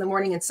wake up in the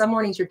morning, and some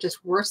mornings you're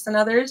just worse than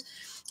others,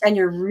 and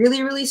you're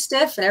really, really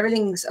stiff, and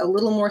everything's a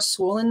little more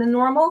swollen than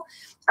normal.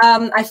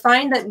 I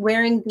find that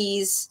wearing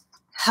these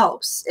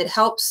helps. It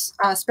helps,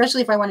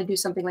 especially if I want to do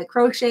something like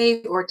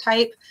crochet or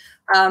type.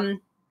 And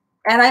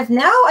I've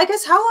now, I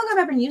guess, how long have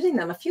I been using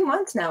them? A few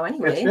months now,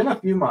 anyway. It's been a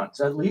few months,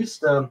 at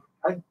least.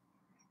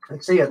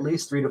 I'd say at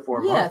least 3 to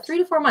 4 months. Yeah, 3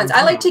 to 4 months.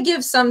 I like to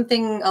give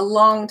something a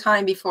long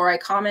time before I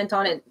comment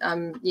on it,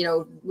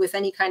 with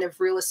any kind of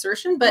real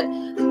assertion, but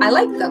I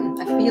like them.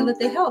 I feel that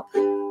they help.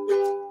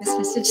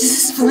 Mr.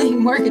 Stitches is playing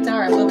more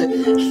guitar. I love it.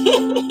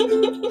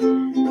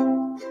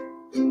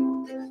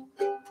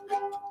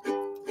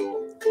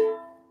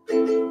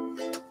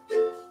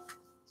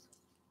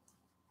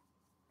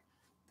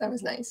 That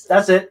was nice.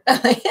 That's it.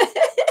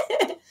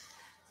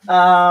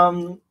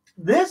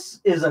 This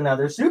is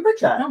another super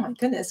chat. Oh my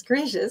goodness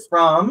gracious.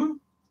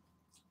 From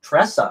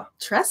Tressa.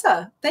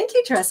 Tressa. Thank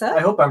you, Tressa. I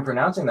hope I'm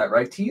pronouncing that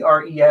right.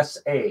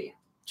 Tresa.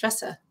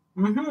 Tressa.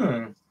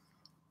 Mm-hmm.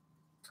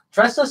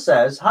 Tressa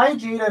says, "Hi,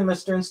 Jayda and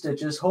Mr.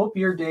 InStitches. Hope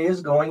your day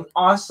is going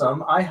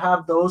awesome. I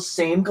have those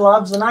same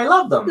gloves and I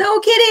love them." No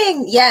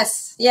kidding.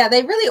 Yes. Yeah,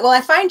 they really, well,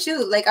 I find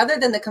too, like other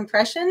than the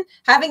compression,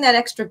 having that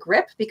extra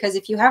grip, because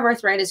if you have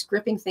arthritis,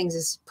 gripping things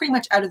is pretty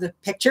much out of the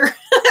picture.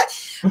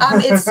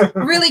 It's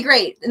really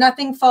great.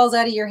 Nothing falls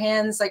out of your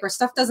hands, or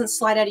stuff doesn't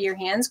slide out of your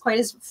hands quite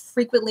as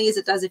frequently as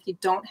it does if you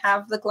don't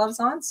have the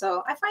gloves on.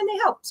 So I find they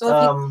help.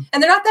 So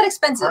and they're not that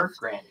expensive.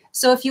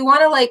 So if you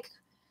want to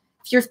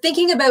if you're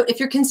thinking about, if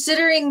you're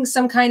considering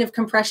some kind of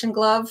compression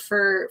glove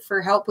for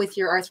help with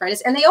your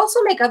arthritis, and they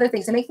also make other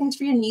things. They make things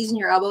for your knees and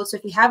your elbows. So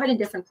if you have it in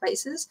different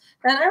places,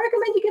 then I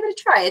recommend you give it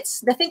a try.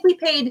 I think we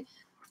paid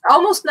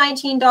almost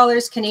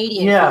 $19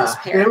 Canadian for this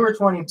pair. They were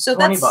 20. So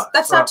 20 bucks.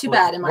 That's not too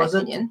bad in my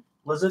opinion.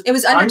 Was it? It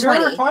was under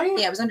 20.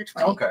 20? Yeah, it was under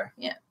 20. Okay.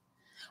 Yeah.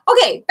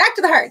 Okay, back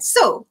to the hearts.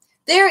 So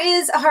there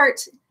is a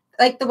heart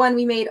like the one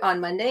we made on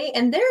Monday,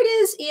 and there it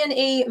is in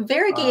a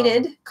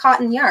variegated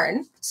cotton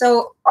yarn.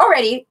 So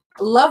already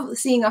love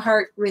seeing a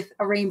heart with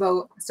a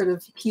rainbow sort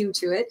of hue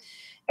to it.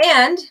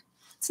 And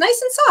it's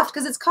nice and soft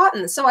because it's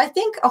cotton. So I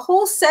think a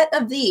whole set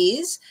of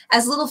these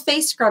as little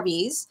face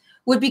scrubbies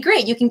would be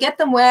great. You can get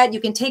them wet.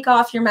 You can take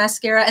off your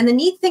mascara. And the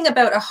neat thing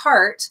about a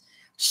heart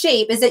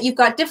shape is that you've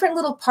got different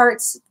little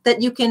parts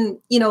that you can,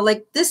 you know,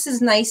 like this is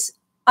nice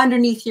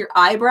underneath your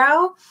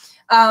eyebrow.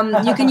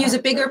 You can use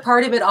a bigger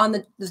part of it on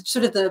the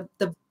sort of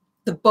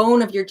the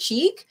bone of your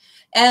cheek,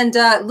 and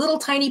little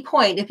tiny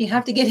point if you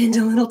have to get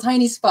into little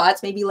tiny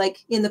spots, maybe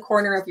like in the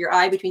corner of your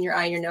eye, between your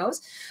eye and your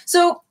nose.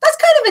 So that's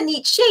kind of a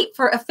neat shape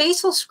for a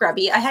facial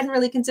scrubby. I hadn't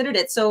really considered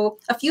it. So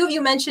a few of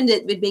you mentioned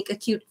it would make a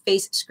cute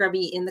face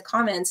scrubby in the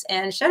comments,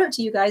 and shout out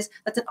to you guys.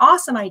 That's an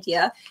awesome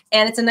idea.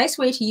 And it's a nice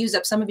way to use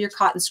up some of your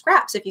cotton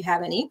scraps if you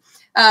have any.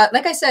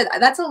 Like I said,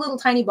 that's a little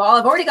tiny ball.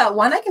 I've already got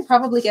one. I can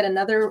probably get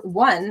another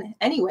one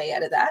anyway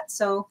out of that.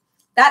 So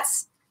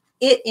that's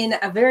it in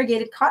a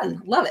variegated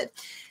cotton. Love it.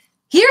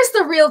 Here's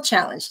the real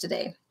challenge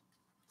today.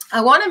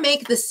 I want to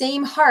make the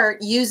same heart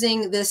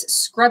using this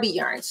scrubby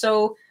yarn.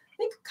 So I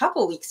think a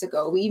couple weeks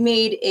ago, we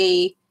did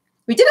a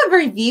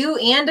review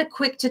and a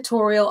quick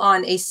tutorial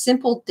on a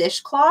simple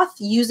dishcloth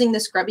using the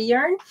scrubby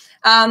yarn.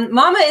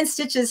 Mama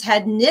InStitches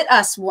had knit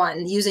us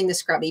one using the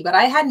scrubby, but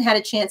I hadn't had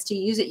a chance to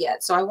use it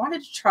yet. So I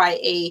wanted to try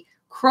a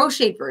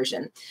crochet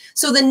version.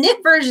 So the knit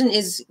version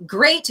is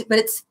great, but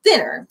it's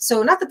thinner.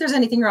 So not that there's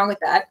anything wrong with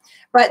that,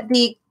 but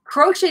the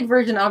crocheted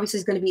version obviously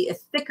is going to be a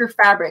thicker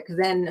fabric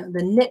than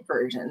the knit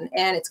version,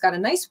 and it's got a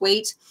nice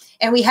weight.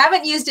 And we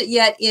haven't used it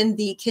yet in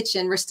the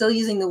kitchen. We're still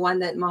using the one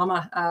that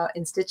Mama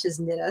InStitches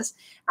knit us,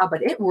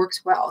 but it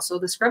works well. So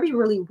the scrubby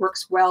really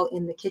works well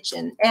in the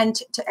kitchen. And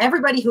to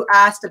everybody who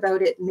asked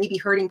about it maybe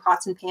hurting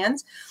pots and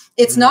pans,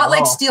 it's not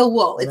like steel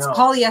wool. It's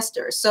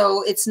polyester,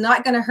 so it's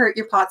not going to hurt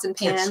your pots and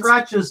pans. It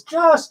scratches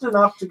just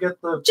enough to get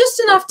the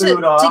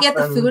to get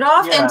the food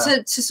off, and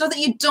to so that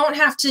you don't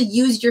have to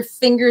use your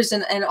fingers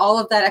and all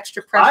of that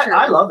extra pressure.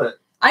 I love it.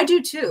 I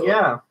do too.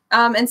 Yeah.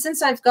 And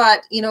since I've got,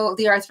 you know,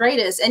 the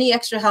arthritis, any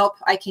extra help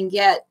I can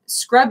get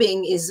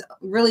scrubbing is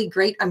really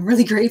great. I'm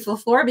really grateful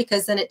for,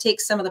 because then it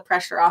takes some of the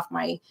pressure off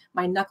my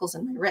knuckles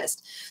and my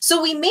wrist.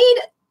 So we made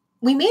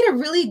a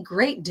really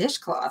great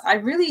dishcloth. I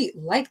really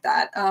like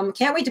that.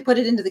 Can't wait to put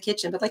it into the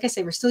kitchen. But like I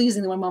say, we're still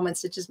using the one Mama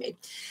InStitches made.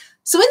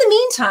 So in the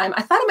meantime,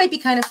 I thought it might be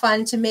kind of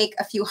fun to make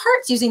a few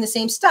hearts using the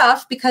same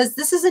stuff, because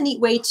this is a neat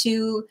way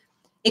to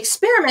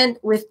experiment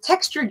with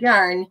textured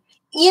yarn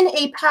in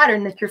a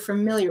pattern that you're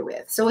familiar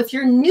with. So if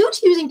you're new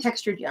to using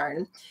textured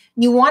yarn,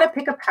 you want to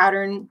pick a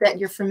pattern that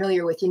you're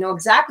familiar with. You know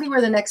exactly where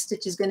the next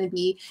stitch is going to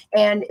be,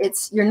 and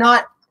you're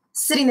not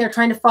sitting there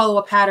trying to follow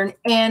a pattern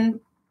and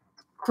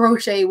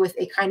crochet with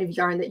a kind of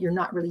yarn that you're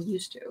not really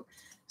used to.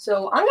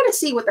 So I'm going to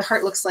see what the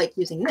heart looks like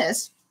using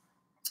this.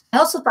 I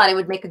also thought it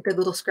would make a good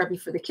little scrubby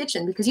for the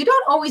kitchen, because you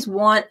don't always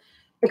want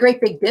a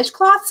great big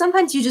dishcloth.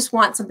 Sometimes you just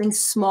want something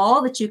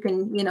small that you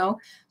can, you know,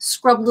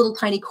 scrub little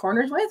tiny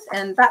corners with,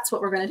 and that's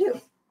what we're going to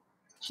do.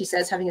 She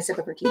says, having a sip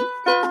of her tea.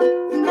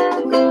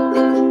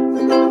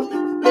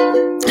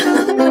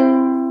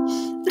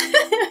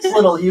 This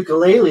little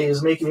ukulele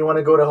is making me want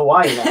to go to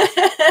Hawaii now.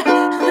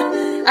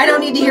 I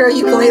don't need to hear a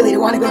ukulele to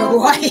want to go to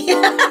Hawaii.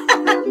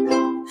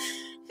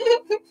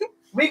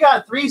 We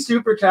got 3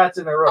 super chats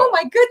in a row. Oh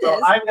my goodness.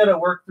 So I'm going to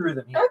work through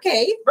them here.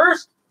 Okay.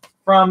 First,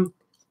 from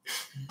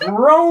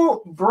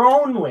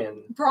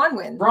Bronwyn.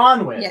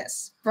 Bronwyn.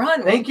 Yes.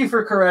 Bronwyn. Thank you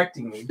for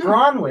correcting me.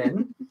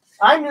 Bronwyn.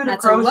 I'm new to crochet.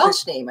 That's a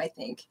Welsh name, I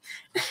think.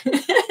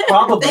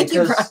 Probably,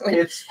 because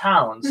it's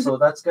pounds, so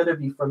that's going to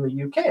be from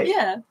the UK.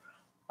 Yeah.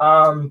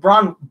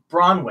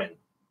 Bronwyn.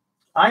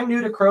 I'm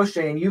new to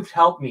crochet, and you've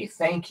helped me.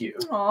 Thank you.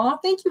 Aw,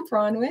 thank you,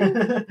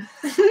 Bronwyn.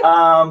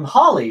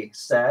 Holly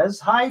says,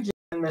 hi, Jen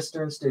and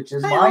Mr.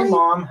 InStitches. My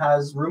mom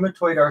has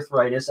rheumatoid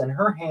arthritis in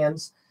her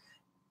hands,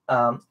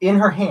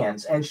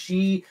 and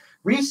she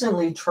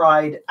recently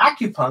tried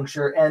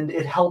acupuncture, and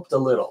it helped a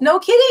little. No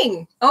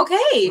kidding.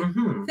 Okay.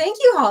 Thank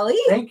you, Holly.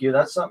 Thank you.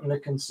 That's something to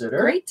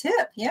consider. Great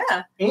tip.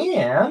 Yeah.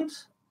 And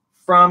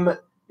from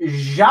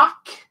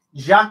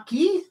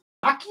Jackie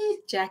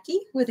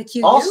with a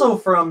QU. Also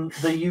from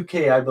the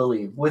UK, I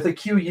believe, with a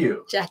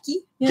QU.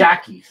 Jackie. Yeah.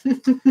 Jackie.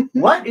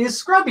 What is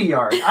scrubby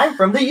yarn? I'm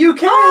from the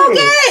UK.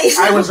 Okay.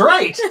 I was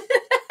right.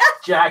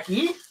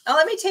 Jackie. Oh,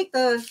 let me take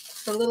the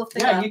little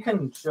thing. Yeah, out. You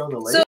can show the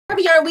label. So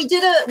scrubby yarn, we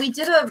did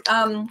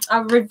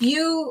a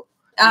review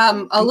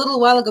a little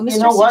while ago. Mr. You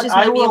know what? InStitches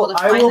might be able to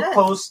find I will that.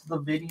 Post the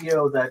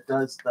video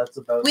that's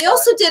about. We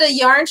also did a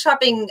yarn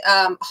shopping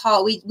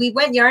haul. We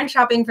went yarn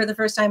shopping for the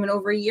first time in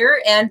over a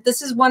year, and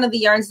this is one of the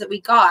yarns that we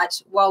got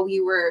while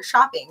we were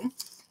shopping.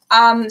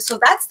 So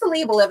that's the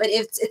label of it.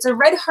 It's a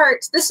Red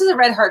Heart. This is a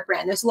Red Heart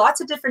brand. There's lots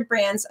of different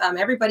brands.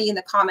 Everybody in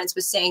the comments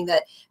was saying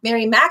that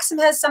Mary Maxim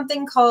has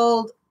something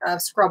called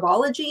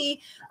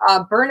Scrubology.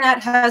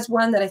 Bernat has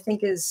one that I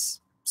think is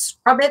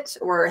scrub it,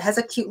 or has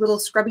a cute little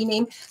scrubby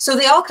name. So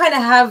they all kind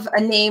of have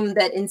a name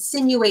that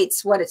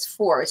insinuates what it's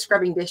for,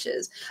 scrubbing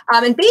dishes.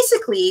 And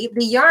basically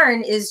the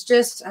yarn is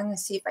just, I'm going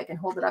to see if I can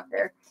hold it up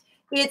there.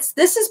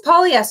 This is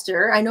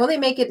polyester. I know they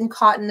make it in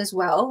cotton as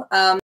well,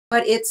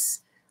 but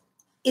it's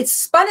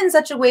spun in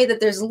such a way that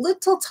there's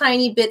little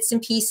tiny bits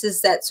and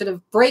pieces that sort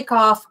of break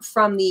off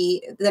from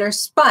that are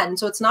spun.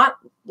 So it's not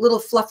little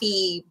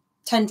fluffy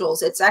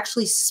tendrils. It's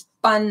actually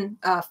spun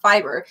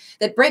fiber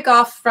that break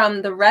off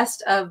from the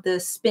rest of the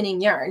spinning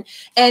yarn.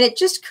 And it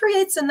just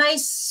creates a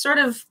nice sort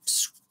of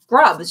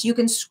scrub. You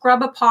can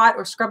scrub a pot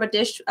or scrub a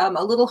dish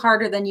a little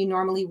harder than you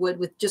normally would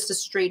with just a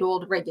straight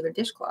old regular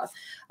dishcloth.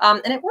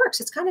 And it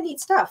works. It's kind of neat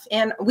stuff.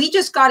 And we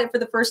just got it for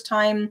the first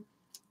time,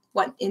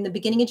 in the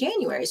beginning of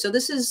January. So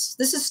this is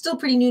still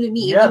pretty new to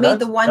me. Yeah, we made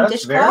the one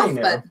dishcloth,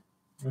 but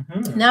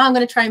now I'm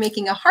going to try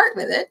making a heart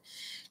with it.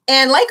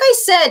 And like I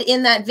said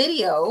in that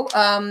video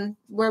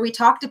where we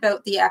talked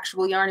about the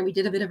actual yarn and we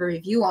did a bit of a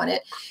review on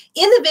it,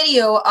 in the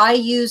video I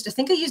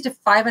think I used a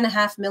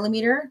 5.5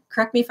 millimeter.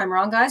 Correct me if I'm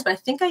wrong, guys, but I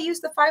think I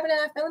used the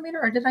 5.5 millimeter,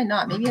 or did I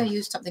not? Maybe I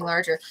used something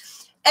larger.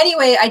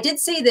 Anyway, I did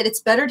say that it's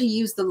better to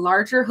use the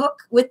larger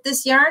hook with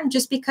this yarn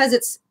just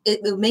because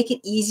it will make it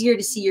easier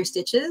to see your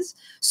stitches.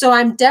 So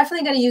I'm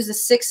definitely going to use the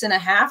 6.5.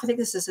 I think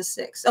this is a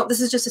 6. Oh,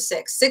 this is just a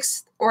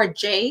 6 or a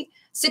J,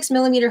 6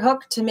 millimeter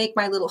hook to make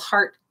my little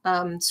heart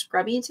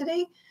scrubby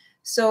today.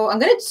 So I'm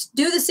going to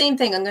do the same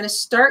thing. I'm going to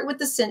start with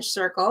the cinch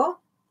circle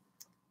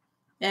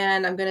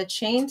and I'm going to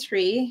chain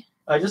 3.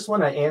 I just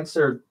want to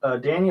answer,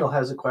 Daniel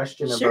has a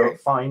question about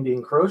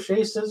finding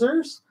crochet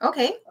scissors.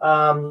 Okay.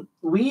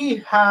 We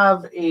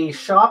have a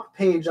shop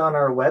page on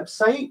our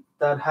website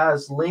that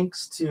has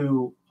links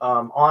to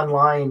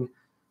online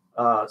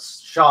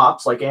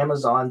shops like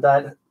Amazon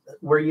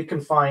where you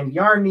can find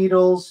yarn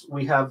needles.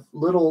 We have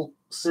little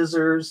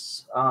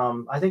scissors.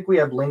 I think we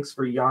have links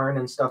for yarn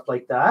and stuff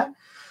like that.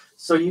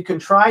 So you can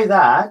try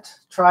that.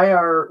 Try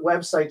our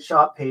website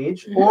shop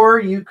page, or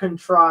you can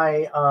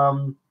try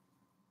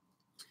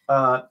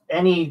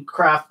any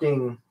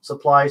crafting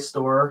supply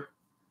store.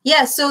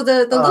 Yeah, so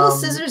the little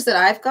scissors that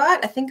I've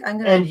got, I think I'm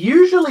gonna. And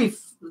usually,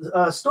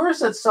 stores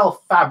that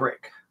sell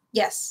fabric.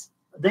 Yes.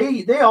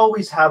 They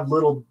always have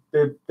little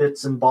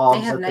bits and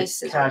bobs at nice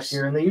the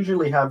cashier, and they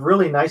usually have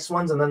really nice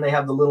ones, and then they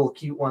have the little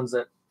cute ones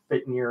that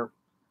fit in your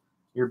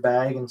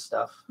bag and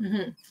stuff.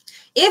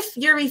 If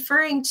you're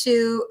referring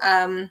to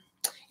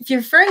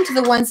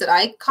the ones that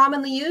I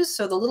commonly use,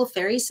 so the little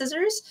fairy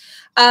scissors,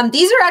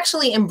 these are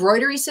actually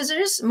embroidery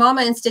scissors.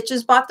 Mama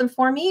InStitches bought them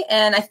for me,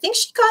 and I think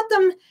she got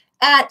them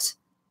at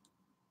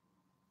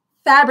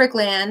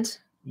Fabricland.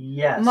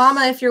 Yes.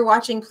 Mama, if you're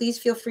watching, please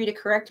feel free to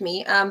correct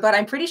me. But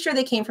I'm pretty sure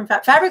they came from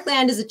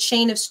Fabricland is a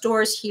chain of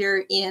stores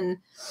here in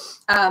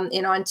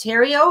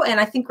Ontario, and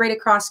I think right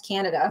across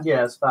Canada.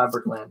 Yes,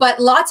 Fabricland. But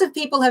lots of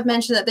people have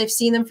mentioned that they've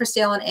seen them for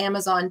sale on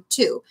Amazon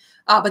too.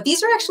 But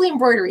these are actually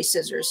embroidery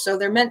scissors, so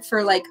they're meant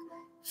for like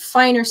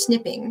finer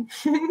snipping.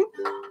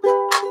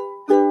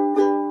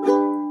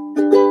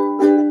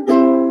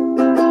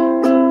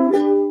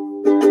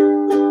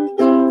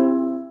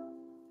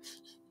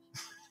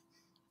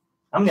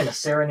 I'm going to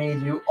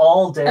serenade you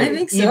all day. I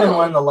think so. Even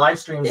when the live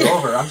stream's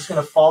over. I'm just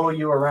going to follow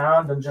you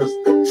around and just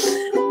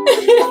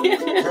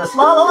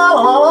la la la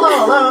la la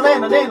la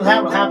la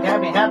la,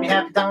 happy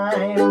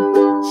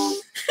time.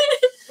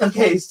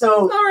 Okay,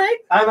 so all right.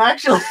 I'm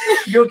actually,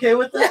 you okay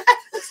with that?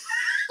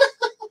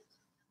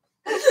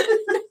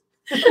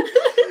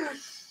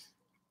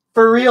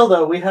 For real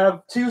though, we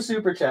have 2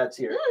 super chats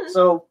here.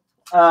 So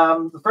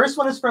the first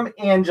one is from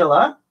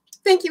Angela.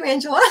 Thank you,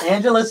 Angela.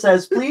 Angela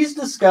says, please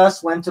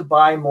discuss when to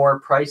buy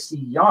more pricey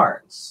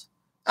yarns.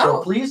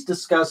 So please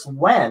discuss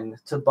when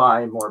to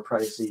buy more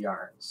pricey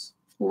yarns.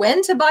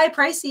 When to buy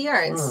pricey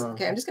yarns.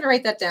 Okay, I'm just going to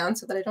write that down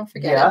so that I don't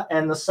forget it.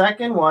 And the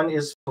second one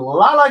is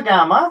Lala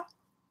Gamma.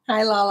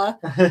 Hi, Lala.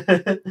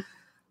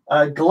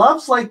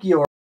 Gloves like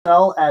yours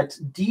sell at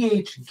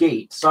DH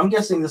Gate. So I'm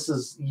guessing this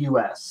is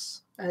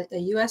U.S. A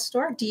U.S.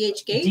 store?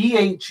 DH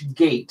Gate? DH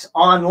Gate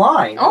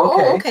online.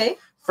 Oh, okay.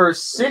 For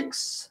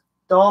 $6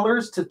 to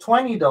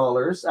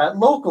 $20 at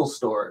local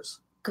stores.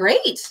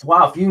 Great.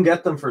 Wow, if you can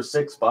get them for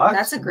 $6.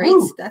 That's a great,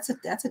 that's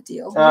a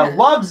deal.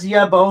 Loves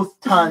ya both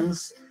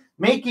tons.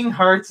 Making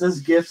hearts as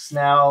gifts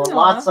now. Aww.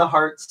 Lots of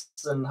hearts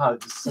and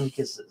hugs and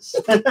kisses.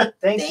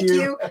 Thank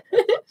you.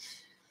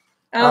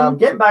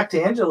 Getting back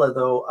to Angela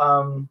though,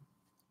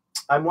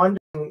 I'm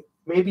wondering,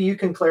 maybe you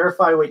can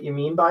clarify what you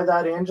mean by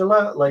that,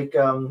 Angela. Like,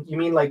 you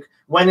mean like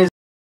when is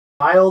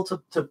style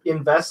to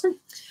invest in?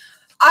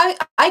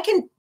 I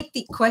can take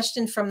the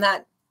question from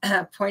that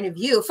point of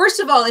view. First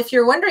of all, if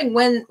you're wondering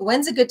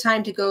when's a good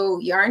time to go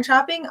yarn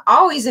shopping,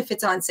 always if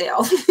it's on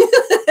sale.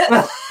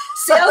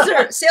 Sales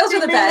are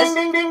the best.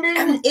 Ding, ding, ding,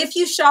 ding. If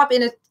you shop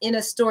in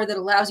a store that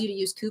allows you to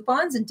use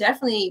coupons, and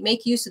definitely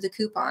make use of the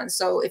coupons.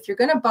 So if you're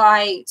going to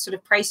buy sort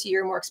of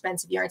pricier, more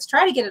expensive yarns,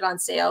 try to get it on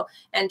sale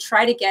and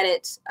try to get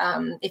it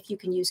if you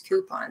can use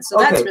coupons. So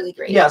that's really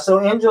great. Yeah. So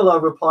Angela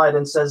replied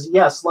and says,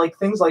 yes, like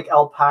things like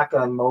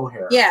alpaca and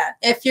mohair. Yeah.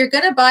 If you're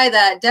going to buy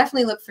that,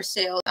 definitely look for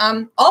sale.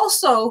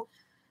 Also,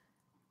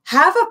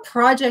 have a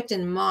project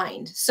in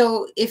mind.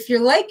 So if you're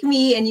like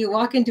me and you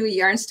walk into a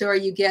yarn store,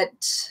 you get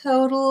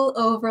total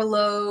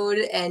overload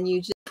and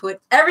you just put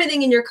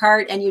everything in your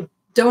cart and you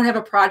don't have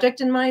a project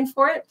in mind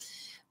for it.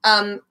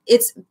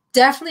 It's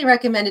definitely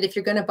recommended if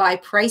you're going to buy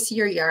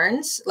pricier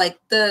yarns, like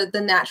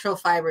the natural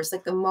fibers,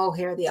 like the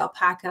mohair, the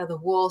alpaca, the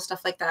wool,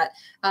 stuff like that,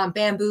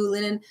 bamboo,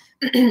 linen,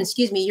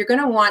 excuse me, you're going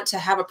to want to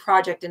have a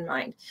project in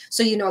mind.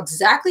 So you know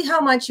exactly how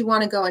much you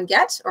want to go and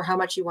get or how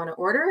much you want to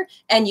order,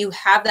 and you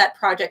have that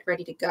project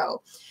ready to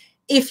go.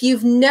 If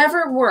you've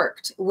never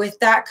worked with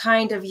that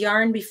kind of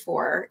yarn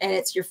before and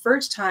it's your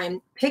first time,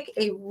 pick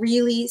a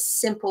really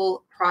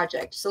simple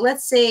project. So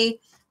let's say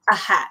a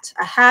hat.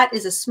 A hat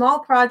is a small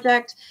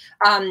project.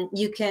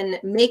 You can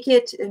make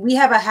it. We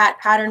have a hat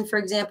pattern, for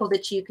example,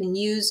 that you can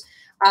use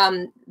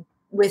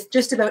with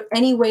just about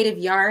any weight of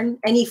yarn,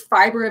 any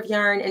fiber of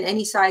yarn, and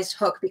any sized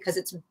hook, because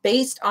it's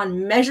based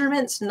on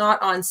measurements,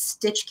 not on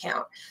stitch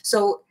count.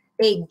 So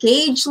a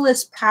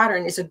gaugeless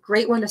pattern is a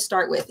great one to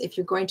start with if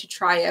you're going to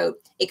try out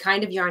a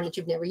kind of yarn that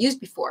you've never used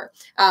before.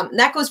 And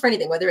that goes for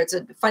anything, whether it's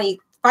a funny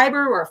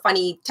fiber or a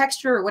funny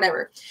texture or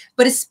whatever,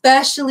 but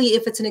especially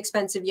if it's an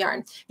expensive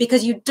yarn,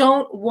 because you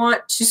don't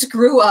want to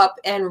screw up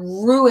and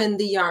ruin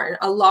the yarn.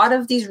 A lot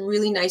of these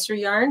really nicer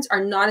yarns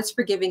are not as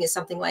forgiving as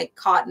something like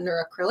cotton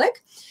or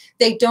acrylic.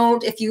 They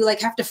don't, if you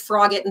like have to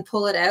frog it and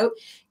pull it out,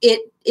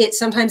 it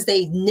sometimes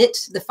they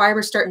knit, the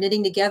fibers start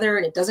knitting together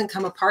and it doesn't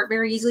come apart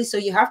very easily. So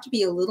you have to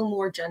be a little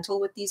more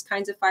gentle with these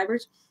kinds of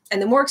fibers. And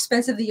the more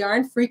expensive the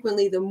yarn,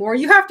 frequently, the more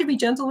you have to be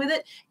gentle with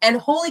it. And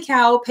holy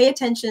cow, pay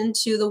attention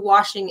to the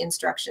washing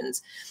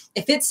instructions.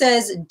 If it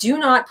says, do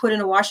not put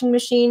in a washing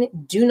machine,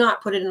 do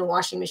not put it in a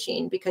washing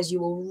machine, because you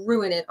will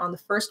ruin it on the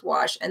first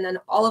wash. And then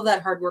all of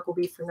that hard work will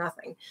be for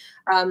nothing.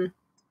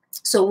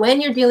 So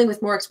when you're dealing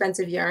with more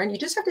expensive yarn, you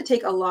just have to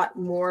take a lot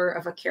more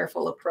of a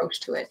careful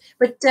approach to it,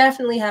 but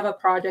definitely have a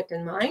project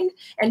in mind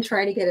and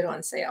try to get it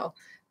on sale.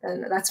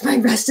 And that's my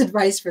best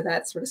advice for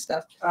that sort of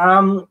stuff.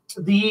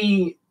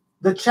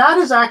 The chat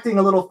is acting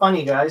a little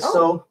funny, guys. Oh,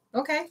 so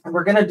okay,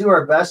 we're going to do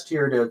our best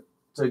here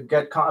to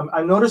get,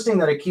 I'm noticing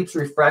that it keeps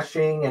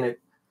refreshing and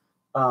it,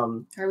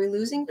 are we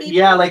losing people?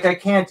 Yeah, like I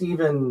can't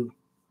even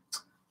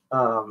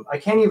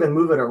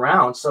move it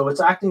around. So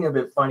it's acting a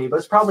bit funny, but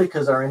it's probably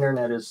because our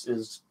internet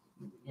is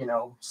you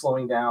know,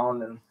 slowing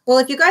down. And well,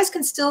 if you guys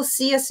can still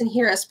see us and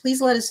hear us,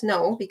 please let us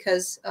know,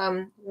 because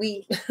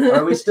we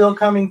are we still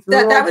coming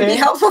through? That would be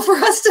helpful for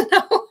us to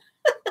know.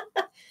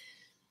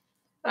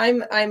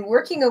 I'm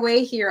working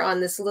away here on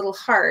this little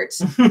heart.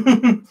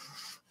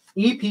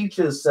 E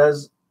Peaches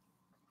says,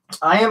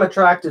 I am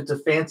attracted to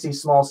fancy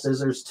small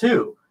scissors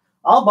too.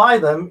 I'll buy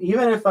them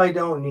even if I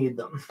don't need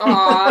them.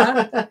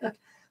 Aww.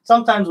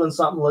 Sometimes when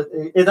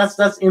something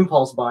that's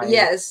impulse buying.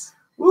 Yes.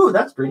 Ooh,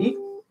 that's pretty.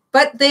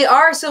 But they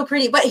are so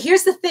pretty. But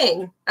here's the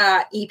thing,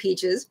 E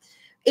Peaches.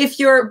 If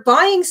you're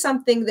buying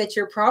something that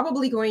you're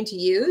probably going to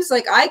use,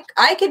 like I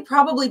could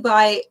probably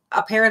buy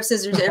a pair of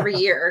scissors every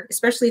year,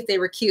 especially if they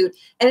were cute.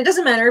 And it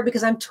doesn't matter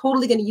because I'm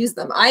totally going to use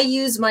them. I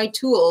use my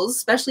tools,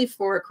 especially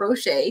for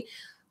crochet,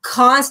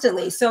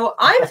 constantly. So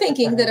I'm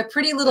thinking that a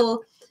pretty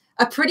little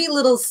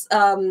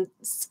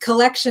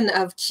collection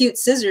of cute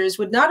scissors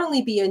would not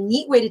only be a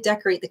neat way to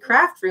decorate the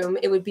craft room,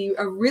 it would be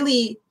a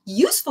really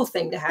useful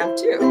thing to have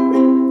too.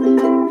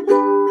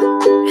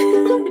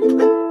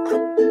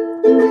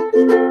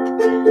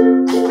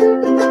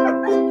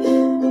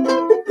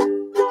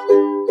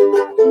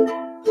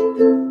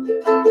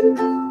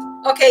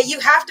 Okay, you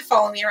have to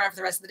follow me around for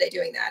the rest of the day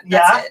doing that.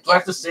 That's it. Do I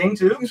have to sing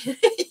too?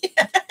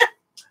 Yeah.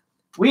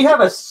 We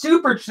have a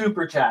super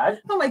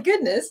chat. Oh my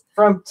goodness.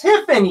 From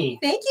Tiffany.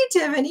 Thank you,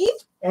 Tiffany.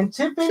 And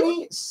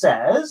Tiffany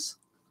says,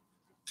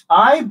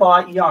 I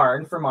bought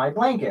yarn for my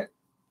blanket.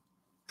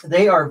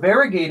 They are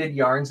variegated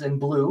yarns in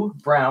blue,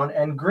 brown,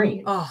 and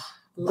green. Oh,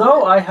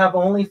 though I have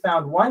only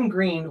found one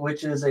green,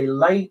 which is a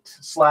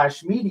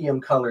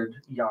light/medium colored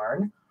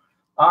yarn,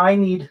 I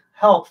need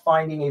help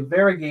finding a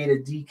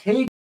variegated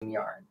DK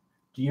yarn.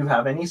 Do you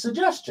have any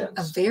suggestions?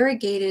 A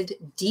variegated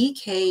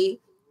DK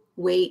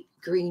weight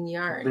green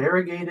yarn.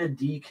 Variegated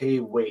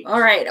DK weight. All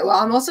right. Well,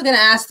 I'm also going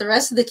to ask the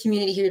rest of the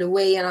community here to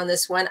weigh in on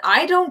this one.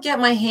 I don't get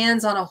my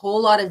hands on a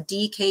whole lot of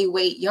DK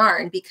weight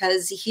yarn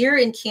because here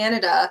in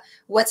Canada,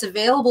 what's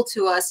available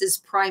to us is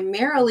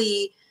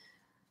primarily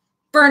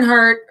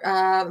Bernhardt,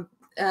 Bernat,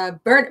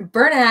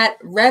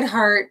 Red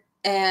Heart,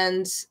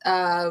 and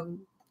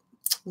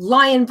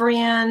Lion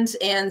Brand,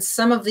 and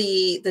some of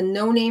the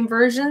no-name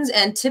versions.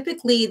 And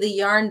typically the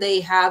yarn they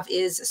have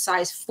is a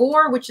size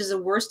 4, which is a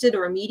worsted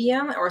or a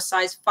medium, or a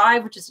size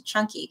 5, which is a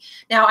chunky.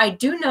 Now, I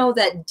do know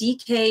that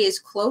DK is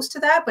close to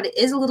that, but it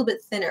is a little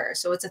bit thinner.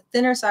 So it's a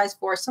thinner size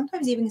 4,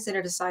 sometimes even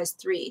considered a size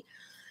 3.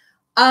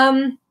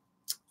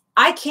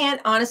 I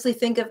can't honestly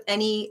think of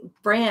any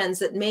brands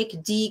that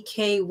make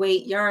DK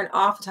weight yarn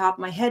off the top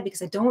of my head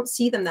because I don't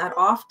see them that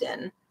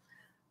often.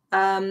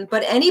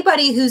 But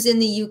anybody who's in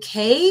the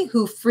UK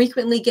who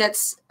frequently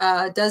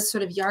does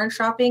sort of yarn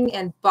shopping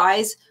and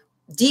buys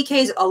DK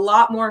is a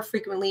lot more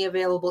frequently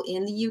available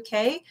in the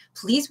UK.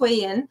 Please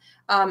weigh in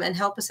and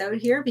help us out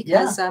here,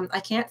 because I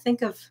can't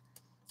think of.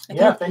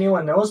 If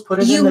anyone knows, put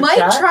it in the chat. You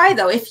might try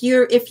though, if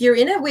you're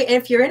in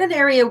an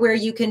area where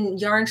you can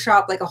yarn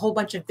shop like a whole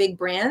bunch of big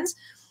brands.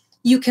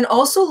 You can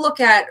also look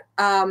at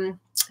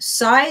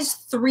size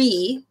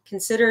 3,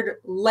 considered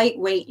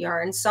lightweight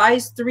yarn,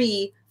 size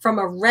 3 from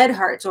a Red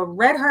Heart. So a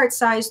Red Heart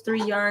size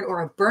 3 yarn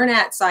or a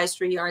Bernat size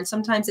 3 yarn.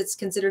 Sometimes it's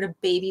considered a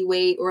baby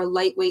weight or a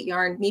lightweight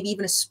yarn, maybe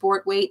even a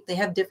sport weight. They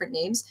have different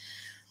names.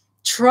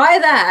 Try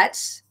that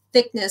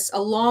thickness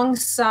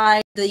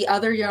alongside the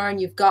other yarn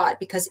you've got,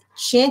 because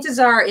chances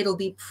are it'll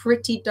be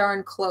pretty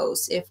darn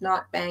close, if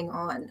not bang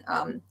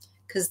on.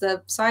 Because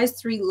the size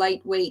 3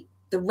 lightweight,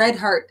 the Red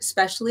Heart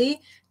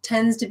especially,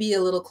 tends to be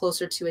a little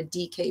closer to a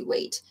DK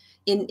weight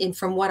in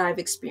from what I've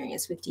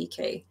experienced with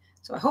DK.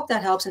 So I hope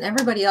that helps. And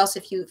everybody else,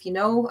 if you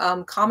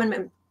know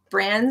common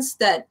brands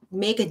that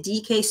make a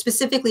DK,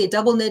 specifically a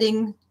double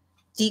knitting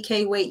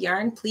DK weight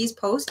yarn, please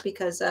post,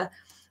 because that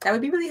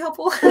would be really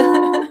helpful.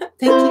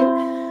 Thank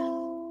you.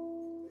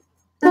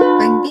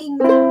 Bing, bing.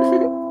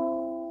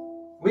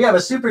 We have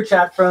a super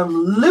chat from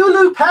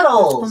Lulu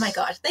Petals. Oh my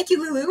gosh. Thank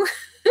you, Lulu.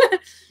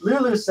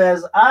 Lulu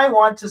says, I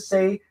want to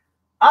say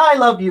I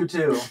love you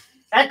too.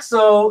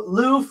 XO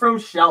Lou from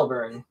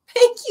Shelburne.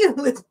 Thank you,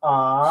 Lou.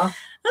 Aw.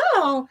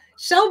 Oh,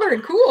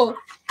 Shelburne, cool.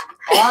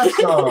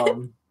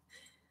 Awesome.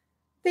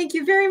 Thank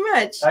you very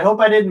much. I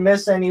hope I didn't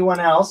miss anyone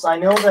else. I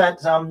know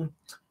that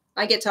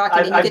I get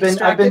talking.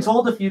 I've been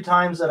told a few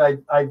times that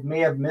I may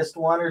have missed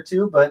one or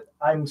two, but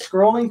I'm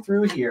scrolling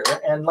through here,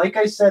 and like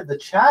I said, the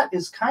chat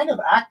is kind of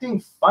acting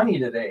funny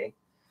today.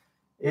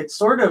 It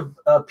sort of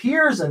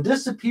appears and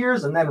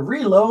disappears and then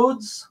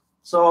reloads.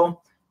 So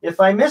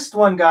if I missed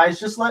one, guys,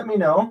 just let me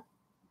know.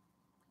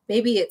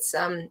 Maybe it's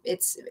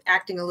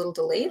acting a little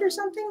delayed or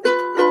something.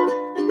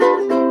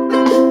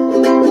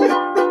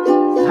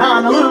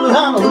 Honolulu,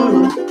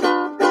 Honolulu,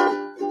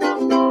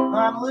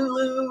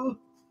 Honolulu.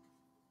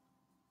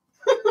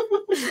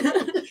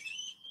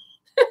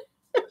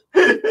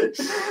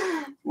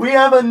 We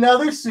have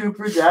another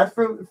super chat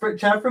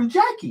from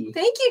Jackie.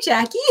 Thank you,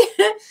 Jackie.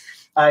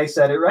 I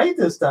said it right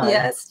this time.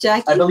 Yes,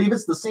 Jackie. I believe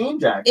it's the same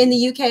Jackie. In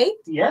the UK?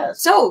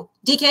 Yes. So,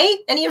 DK,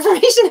 any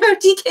information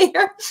about DK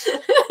here?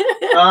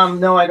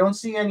 No, I don't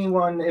see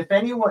anyone. If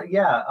anyone,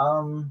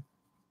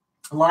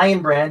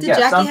 Lion Brand. Did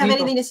Jackie have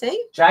anything to say?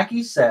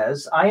 Jackie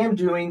says, I am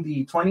doing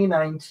the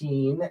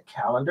 2019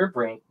 calendar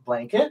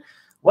blanket.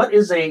 What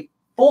is a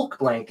folk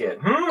blanket?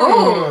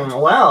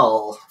 Oh.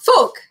 Well.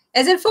 Folk,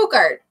 as in folk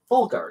art.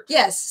 Folk art.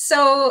 Yes.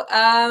 So,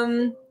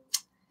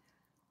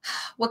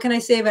 what can I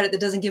say about it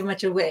that doesn't give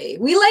much away?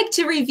 We like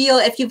to reveal,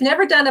 if you've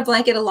never done a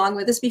blanket along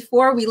with us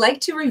before, we like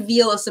to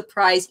reveal a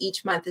surprise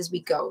each month as we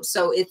go.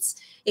 So it's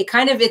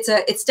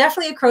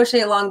definitely a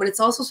crochet along, but it's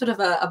also sort of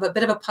a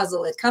bit of a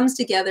puzzle. It comes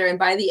together, and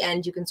by the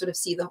end, you can sort of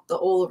see the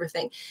all over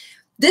thing.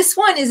 This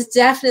one is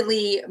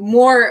definitely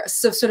more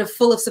sort of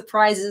full of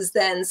surprises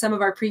than some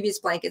of our previous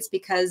blankets,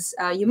 because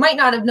you might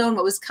not have known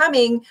what was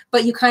coming,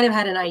 but you kind of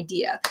had an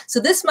idea. So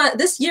this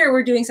year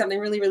we're doing something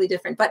really, really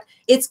different, but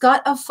it's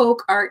got a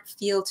folk art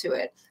feel to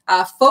it.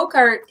 Folk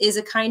art is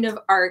a kind of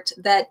art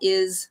that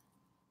is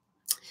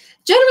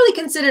generally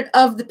considered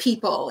of the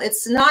people.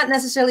 It's not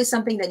necessarily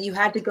something that you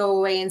had to go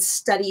away and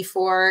study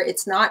for.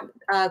 It's not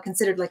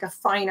considered like a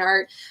fine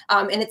art.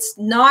 And it's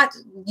not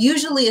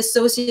usually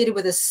associated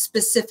with a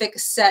specific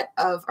set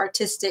of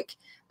artistic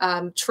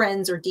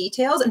trends or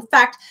details. In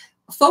fact,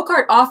 folk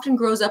art often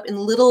grows up in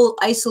little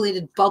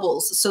isolated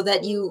bubbles, so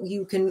that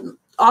you can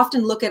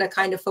often look at a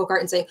kind of folk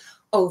art and say,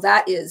 oh,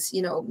 that is,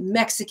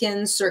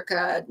 Mexican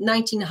circa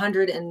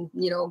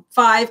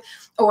 1905,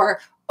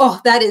 or oh,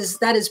 that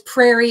is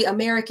Prairie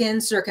American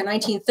circa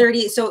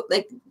 1930. So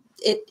like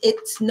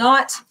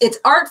it's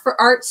art for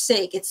art's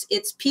sake.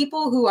 It's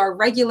people who are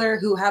regular,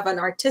 who have an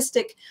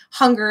artistic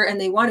hunger,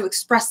 and they want to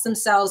express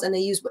themselves, and they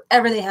use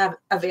whatever they have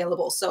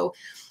available. So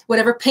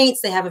whatever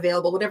paints they have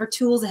available, whatever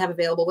tools they have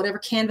available, whatever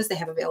canvas they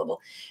have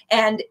available.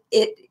 And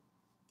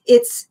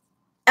it's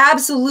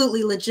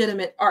absolutely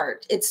legitimate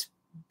art. It's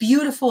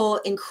beautiful,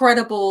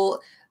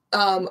 incredible,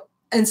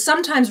 and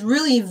sometimes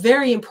really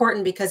very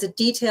important, because it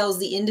details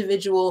the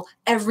individual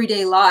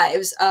everyday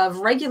lives of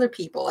regular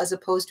people, as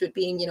opposed to it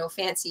being,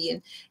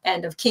 fancy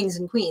and of kings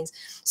and queens.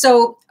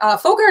 So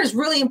folk art is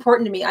really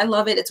important to me. I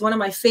love it. It's one of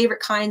my favorite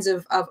kinds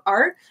of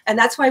art. And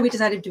that's why we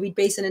decided we'd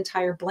base an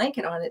entire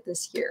blanket on it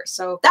this year.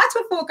 So that's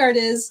what folk art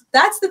is.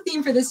 That's the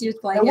theme for this year's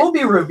blanket. And we'll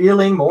be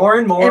revealing more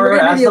and more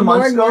as the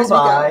months go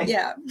by.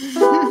 Yeah.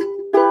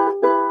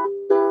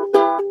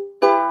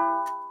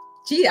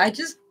 Gee,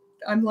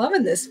 I'm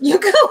loving this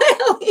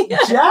ukulele.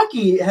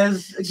 Jackie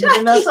has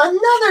given us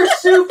another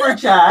super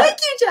chat. Thank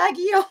you,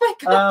 Jackie. Oh my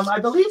gosh. I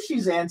believe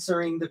she's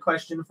answering the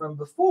question from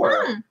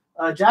before.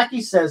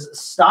 Jackie says,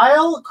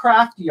 style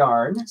craft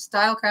yarn.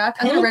 Style craft.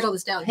 I'm going to write all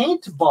this down.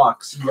 Paint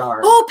box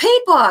yarn. Oh,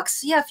 paint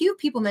box. Yeah, a few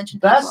people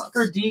mentioned paint box. Best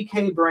for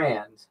DK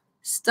brand.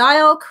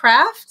 Style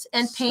craft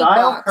and paint box.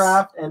 Style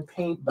craft and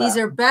paint box. These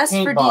are best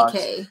for box.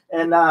 DK.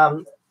 And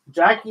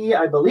Jackie,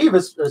 I believe,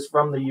 is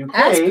from the UK.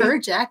 As per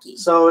Jackie.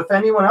 So if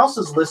anyone else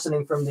is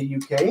listening from the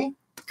UK.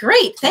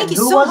 Great. Thank you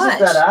so much. Who was it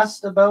that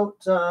asked about...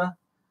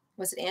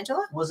 was it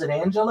Angela? Was it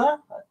Angela?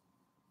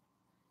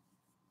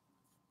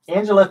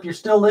 Angela, if you're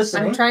still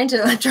listening. I'm trying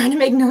to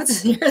make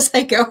notes here as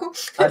I go.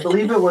 I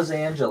believe it was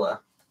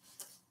Angela.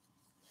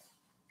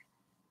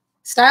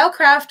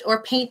 Stylecraft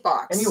or paint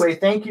box. Anyway,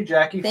 thank you,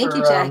 Jackie. Thank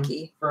you,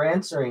 Jackie, for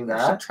answering that.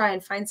 I should try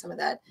and find some of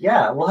that.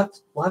 Yeah, we'll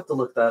have to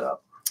look that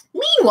up.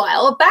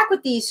 Meanwhile, back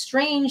with the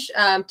strange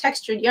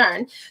textured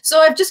yarn. So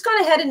I've just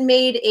gone ahead and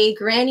made a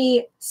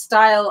granny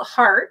style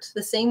heart,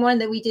 the same one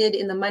that we did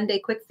in the Monday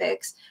quick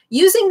fix,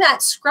 using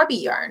that scrubby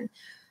yarn.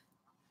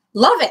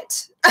 Love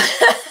it.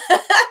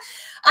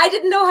 I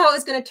didn't know how it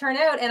was going to turn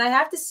out. And I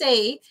have to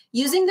say,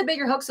 using the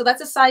bigger hook, so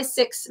that's a size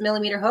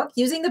 6mm hook,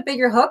 using the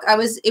bigger hook,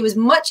 it was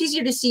much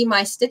easier to see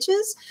my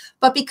stitches.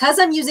 But because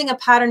I'm using a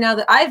pattern now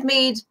that I've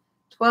made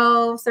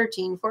 12,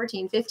 13,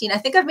 14, 15, I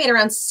think I've made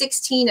around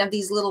 16 of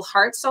these little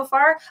hearts so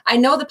far. I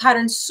know the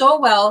pattern so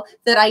well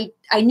that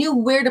I knew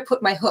where to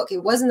put my hook.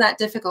 It wasn't that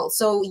difficult.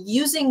 So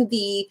using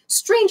the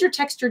stranger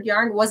textured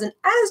yarn wasn't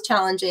as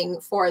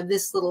challenging for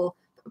this little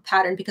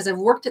pattern because I've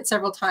worked it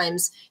several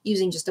times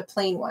using just a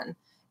plain one.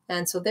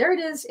 And so there it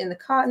is in the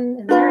cotton,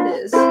 and there it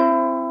is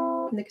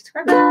in the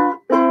scrubby.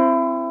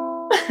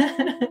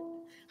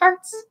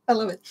 Hearts. I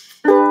love it.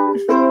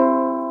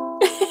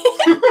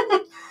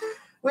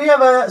 We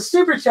have a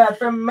super chat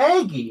from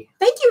Maggie.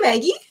 Thank you,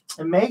 Maggie.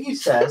 And Maggie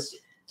says,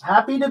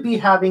 happy to be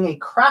having a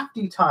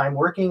crafty time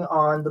working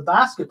on the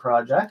basket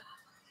project.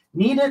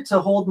 Needed to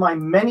hold my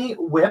many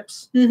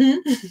whips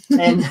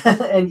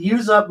and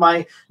use up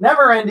my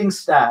never-ending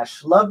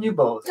stash. Love you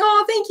both.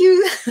 Oh, thank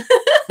you.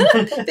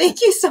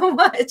 Thank you so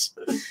much.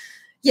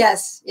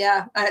 Yes,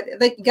 yeah.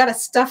 Like you got to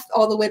stuff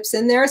all the whips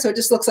in there, so it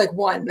just looks like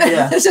one.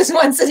 Yeah. There's just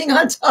one sitting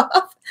on top.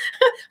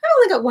 I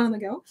only got one on the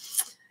go.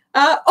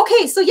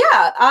 Okay, so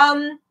yeah.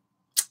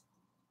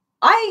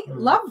 I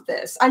love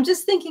this. I'm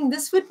just thinking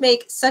this would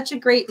make such a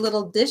great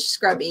little dish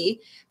scrubby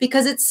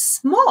because it's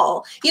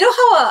small. You know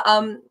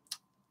how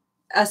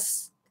a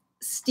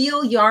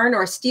steel yarn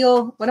or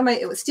steel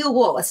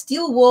wool. A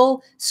steel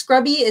wool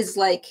scrubby is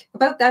like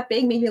about that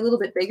big, maybe a little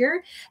bit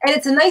bigger. And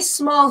it's a nice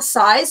small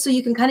size so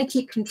you can kind of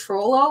keep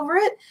control over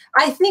it.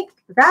 I think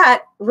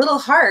that little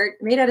heart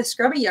made out of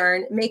scrubby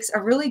yarn makes a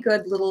really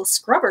good little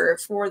scrubber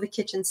for the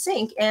kitchen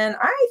sink. And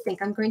I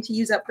think I'm going to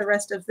use up the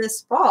rest of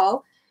this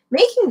fall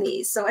making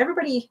these. So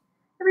everybody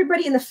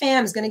in the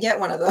fam is going to get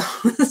one of those.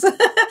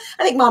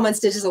 I think Mama and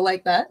Stitches will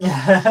like that.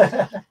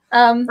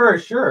 For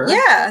sure.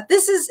 Yeah,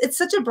 it's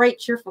such a bright,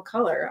 cheerful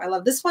color. I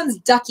love this one's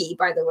Ducky,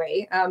 by the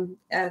way.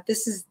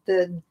 This is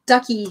the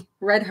Ducky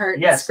Red Heart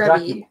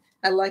Scrubby. Ducky.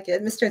 I like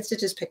it. Mr. and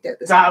Stitches picked out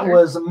this That color.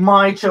 was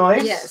my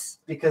choice. Yes.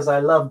 Because I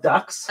love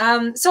ducks.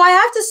 So I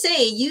have to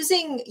say,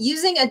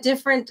 using a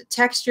different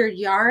textured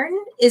yarn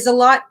is a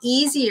lot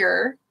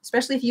easier,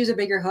 especially if you use a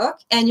bigger hook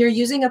and you're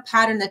using a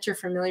pattern that you're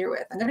familiar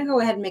with. I'm going to go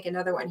ahead and make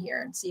another one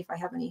here and see if I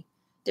have any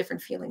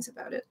different feelings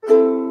about it.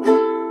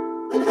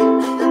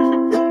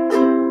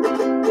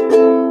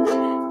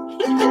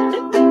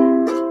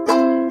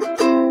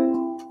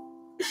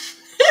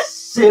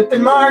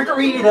 Sipping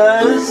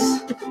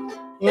margaritas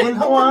in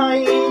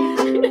Hawaii.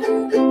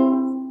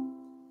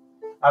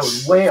 I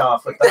was way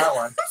off with that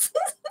one.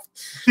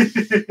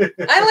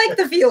 I like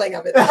the feeling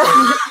of it.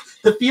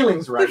 The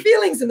feeling's right. The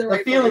feeling's in the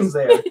right place. The feeling's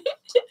there.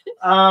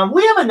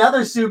 We have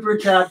another super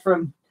chat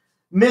from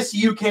Miss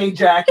UK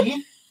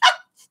Jackie.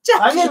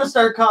 I'm going to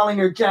start calling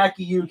her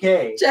Jackie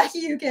UK.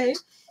 Jackie UK.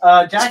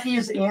 Jackie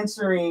is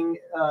answering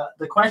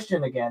the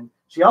question again.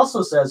 She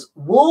also says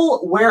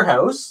Wool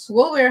Warehouse.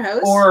 Wool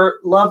Warehouse. Or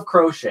Love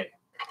Crochet.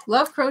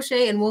 Love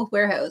Crochet and Wool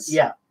Warehouse.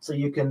 Yeah, so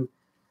you can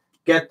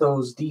get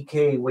those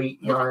DK weight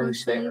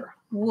yarns there.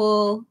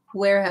 Wool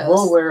Warehouse.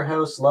 Wool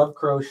Warehouse, Love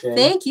Crochet.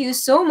 Thank you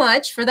so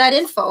much for that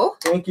info.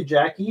 Thank you,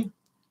 Jackie.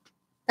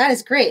 That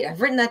is great.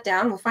 I've written that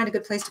down. We'll find a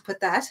good place to put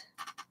that.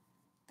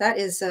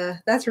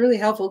 That's really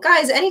helpful.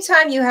 Guys,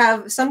 anytime you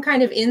have some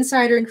kind of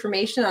insider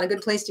information on a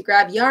good place to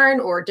grab yarn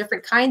or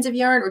different kinds of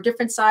yarn or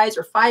different size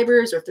or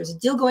fibers, or if there's a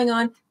deal going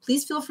on,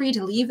 please feel free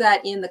to leave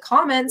that in the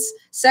comments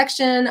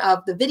section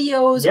of the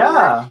videos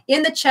or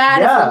in the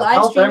chat if you're live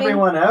help streaming.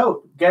 Everyone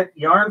out. Get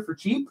yarn for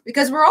cheap.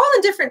 Because we're all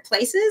in different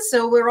places,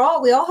 so we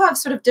all have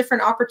sort of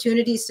different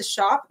opportunities to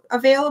shop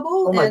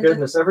available. Oh my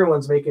goodness,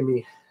 everyone's making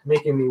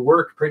me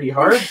work pretty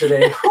hard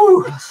today.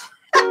 Whew.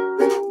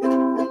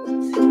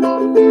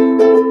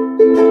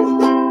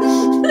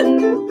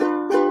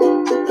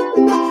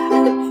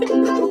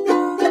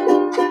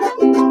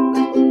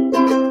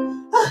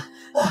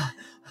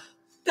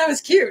 That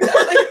was cute.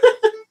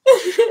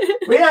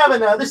 We have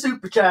another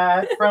super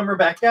chat from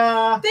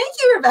Rebecca. Thank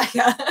you,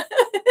 Rebecca.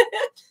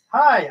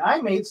 Hi,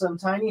 I made some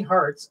tiny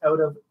hearts out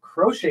of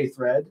crochet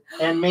thread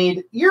and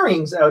made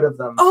earrings out of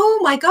them. Oh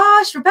my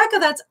gosh, Rebecca,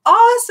 that's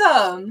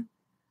awesome.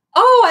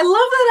 Oh, I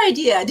love that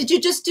idea. Did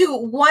you just do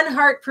one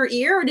heart per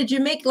ear, or did you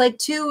make like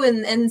two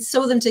and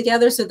sew them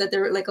together so that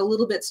they're like a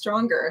little bit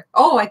stronger?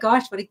 Oh my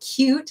gosh, what a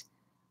cute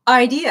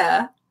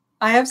idea.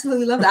 I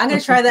absolutely love that. I'm going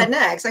to try that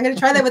next. I'm going to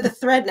try that with the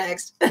thread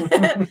next.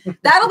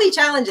 That'll be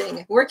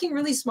challenging. Working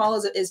really small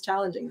is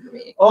challenging for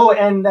me. Oh,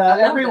 and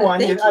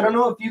everyone, I don't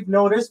know if you've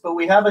noticed, but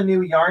we have a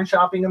new yarn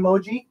shopping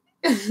emoji.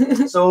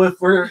 So if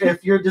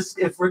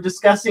we're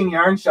discussing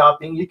yarn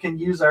shopping, you can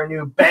use our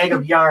new bag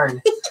of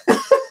yarn.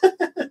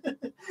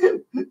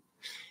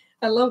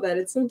 I love that.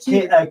 It's so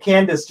cute.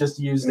 Candace just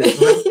used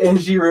it, and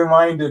she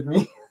reminded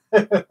me.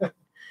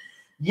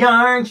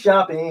 Yarn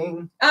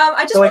shopping.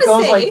 I just so it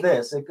goes say, like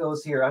this. It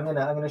goes here. I'm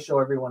gonna show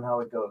everyone how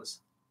it goes.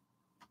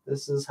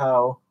 This is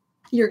how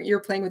you're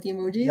playing with the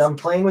emojis. Yeah, I'm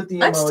playing with the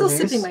emojis. I'm still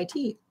sipping my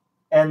tea.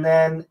 And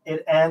then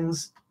it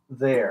ends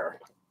there.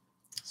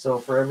 So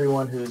for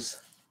everyone who's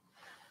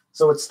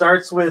it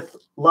starts with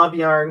love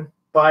yarn,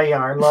 buy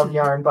yarn, love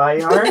yarn, buy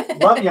yarn,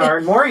 love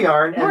yarn, more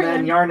yarn, and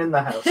then yarn in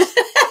the house.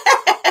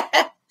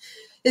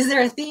 Is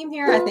there a theme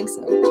here? I think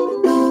so.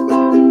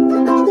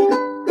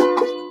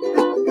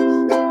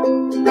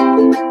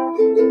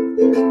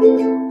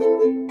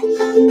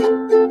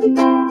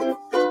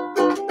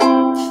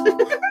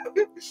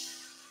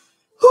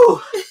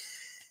 Whew.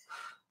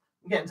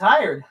 I'm getting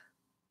tired.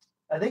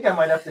 I think I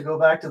might have to go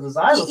back to the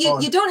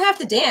xylophone. You don't have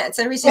to dance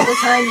every single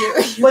time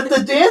you. But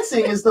the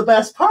dancing is the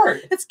best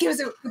part. It gives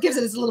it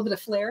a little bit of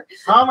flair.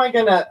 How am I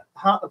gonna?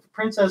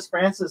 Princess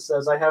Frances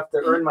says I have to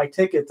earn my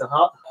ticket to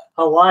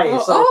Hawaii.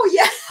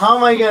 Yeah. How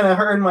am I gonna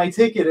earn my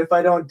ticket if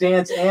I don't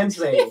dance and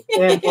sing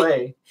and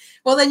play?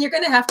 Well, then you're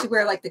gonna have to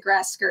wear like the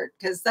grass skirt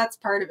because that's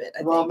part of it.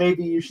 I think.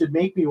 Maybe you should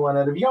make me one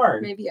out of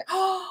yarn. Maybe. I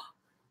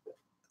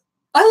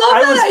love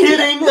that. I was idea.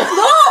 kidding. No,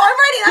 I'm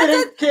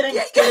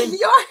ready.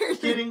 Yarn.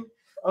 Kidding.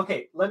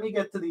 Okay, let me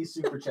get to these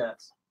super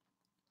chats.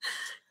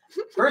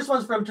 First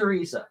one's from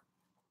Teresa.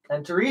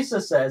 And Teresa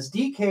says,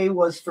 DK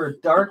was for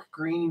dark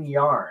green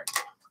yarn.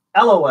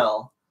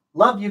 LOL.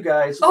 Love you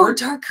guys. Oh,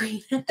 dark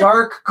green.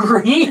 Dark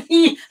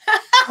green.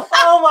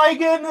 Oh my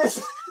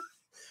goodness.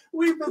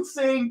 We've been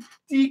saying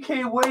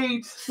DK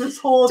wait this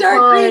whole dark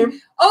time.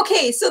 Green.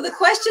 Okay, so the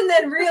question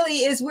then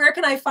really is where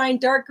can I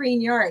find dark green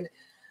yarn?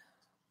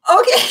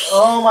 Okay.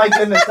 Oh my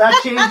goodness, that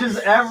changes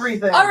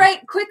everything. All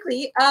right,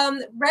 quickly.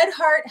 Red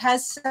Heart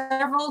has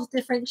several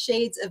different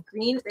shades of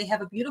green. They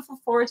have a beautiful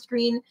forest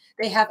green.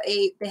 They have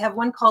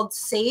one called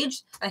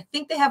Sage. I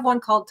think they have one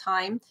called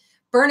Thyme.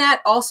 Bernat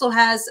also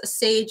has a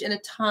Sage and a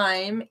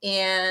Thyme.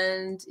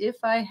 And if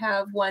I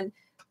have one,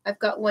 I've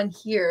got one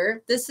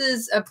here. This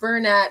is a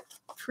Bernat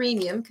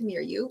Premium. Come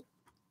here, you.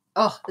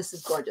 Oh, this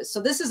is gorgeous. So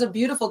this is a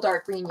beautiful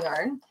dark green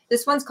yarn.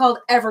 This one's called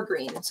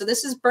Evergreen. So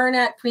this is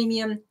Bernat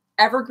Premium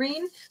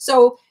Evergreen.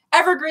 So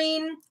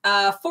evergreen,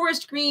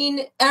 forest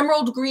green,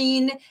 emerald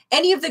green,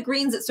 any of the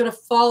greens that sort of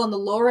fall on the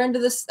lower end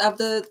of this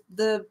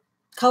the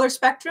color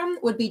spectrum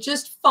would be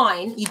just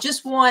fine. You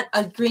just want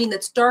a green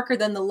that's darker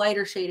than the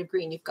lighter shade of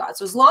green you've got.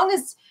 So as long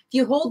as if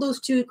you hold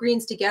those two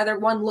greens together,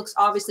 one looks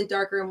obviously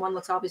darker and one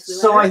looks obviously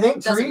lighter. So I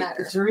think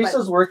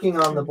Teresa's working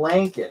on the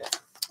blanket.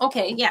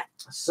 Okay, yeah.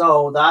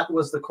 So that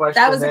was the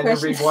question. That was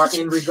the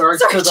question. In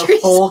regards Sorry, to the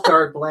Teresa. folk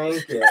art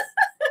blanket.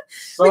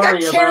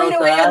 Sorry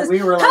about that.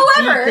 We were like,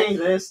 however, DK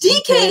this,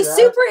 DK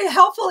super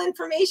helpful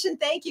information.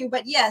 Thank you.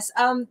 But yes,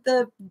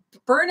 the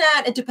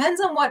Bernat, it depends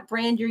on what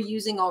brand you're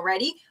using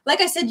already. Like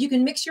I said, you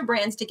can mix your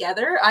brands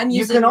together.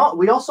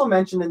 We also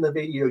mentioned in the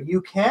video,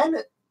 you can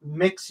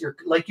mix you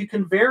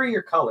can vary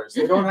your colors.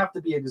 They don't have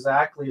to be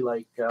exactly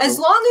like as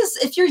long as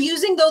if you're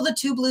using the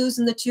two blues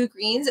and the two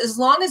greens, as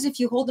long as if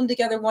you hold them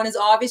together, one is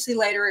obviously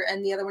lighter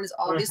and the other one is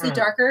obviously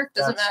darker,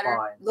 doesn't matter.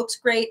 Fine. Looks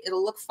great,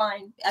 it'll look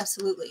fine.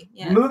 Absolutely.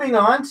 Yeah. Moving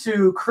on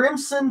to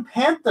Crimson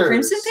Panthers.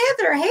 Crimson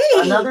Panther, hey,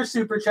 another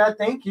super chat.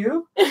 Thank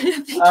you.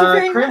 Thank you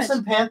very much.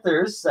 Crimson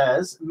Panthers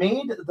says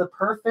made the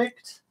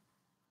perfect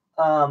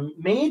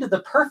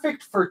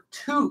for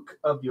toque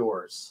of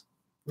yours.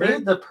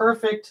 Made the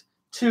perfect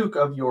toque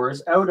of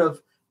yours out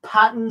of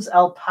Patton's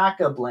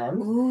alpaca blend.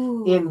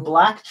 Ooh. In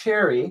black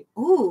cherry.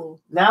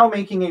 Ooh. Now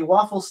making a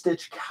waffle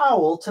stitch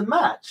cowl to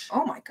match.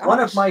 Oh my gosh. One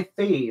of my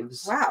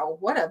faves. Wow,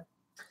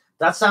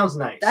 that sounds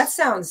nice. That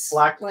sounds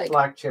black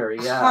cherry,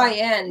 yeah. High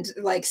end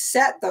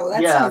set though.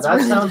 That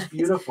sounds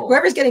beautiful.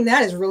 Whoever's getting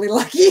that is really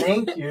lucky.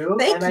 Thank you.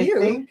 I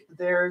think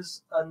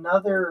there's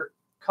another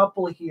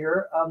couple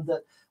here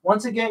that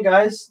once again,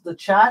 guys, the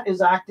chat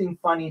is acting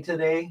funny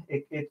today.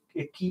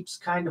 It keeps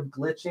kind of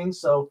glitching,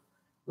 so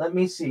let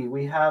me see.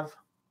 We have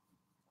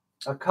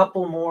a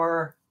couple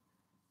more.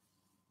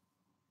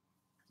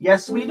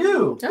 Yes, we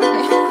do.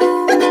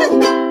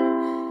 Okay.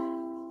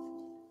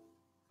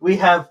 We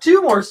have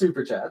two more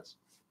super chats.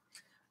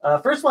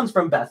 First one's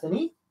from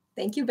Bethany.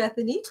 Thank you,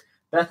 Bethany.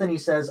 Bethany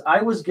says,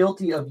 I was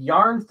guilty of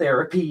yarn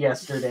therapy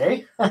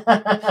yesterday.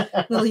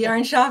 Little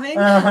yarn shopping.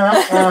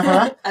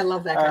 I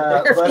love that kind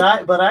of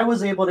therapy. But I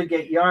was able to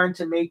get yarn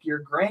to make your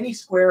granny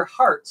square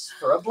hearts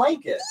for a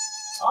blanket.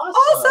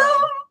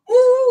 Awesome.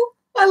 Ooh.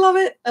 I love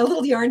it. A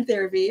little yarn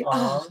therapy.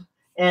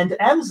 And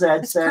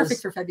MZ says,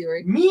 perfect for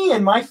February. Me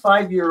and my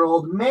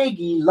 5-year-old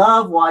Maggie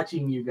love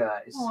watching you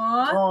guys.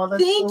 Aww,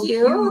 that's thank so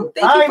you. Cute.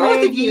 Thank you, both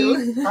Maggie. of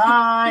you.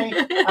 Hi.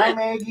 Hi,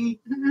 Maggie.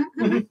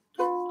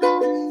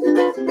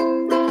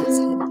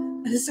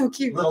 That is so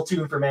cute. Little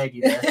tune for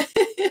Maggie there.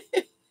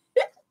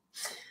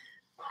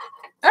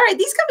 All right,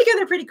 these come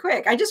together pretty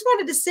quick. I just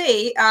wanted to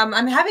say,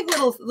 I'm having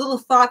little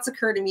thoughts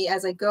occur to me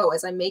as I go,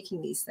 as I'm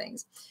making these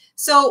things.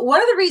 So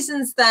one of the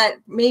reasons that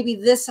maybe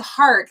this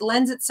heart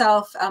lends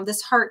itself,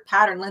 this heart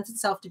pattern lends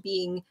itself to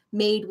being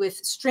made with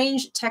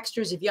strange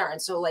textures of yarn,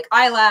 so like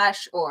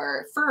eyelash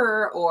or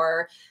fur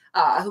or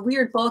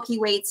weird bulky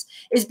weights,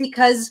 is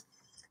because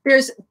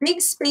there's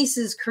big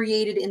spaces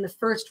created in the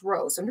first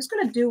row. So I'm just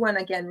going to do one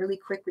again really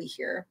quickly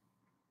here.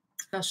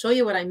 I'll show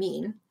you what I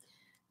mean.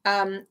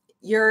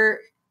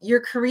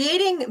 You're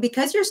creating,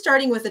 because you're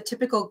starting with a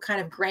typical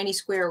kind of granny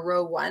square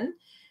row 1,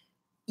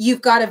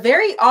 you've got a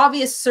very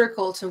obvious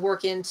circle to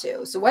work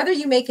into. So whether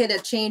you make it a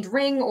chained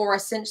ring or a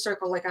cinch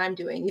circle like I'm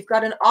doing, you've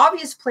got an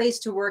obvious place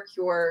to work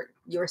your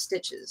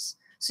stitches.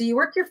 So you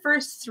work your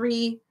first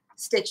 3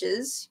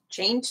 stitches,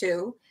 chain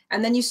 2,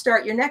 and then you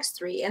start your next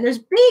 3. And there's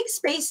big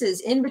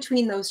spaces in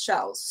between those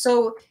shells.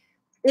 So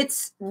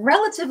it's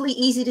relatively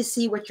easy to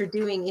see what you're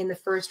doing in the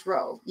first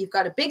row. You've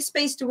got a big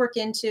space to work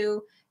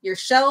into. Your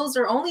shells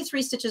are only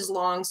 3 stitches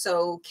long,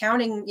 so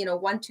counting,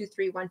 1, 2,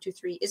 3, 1, 2,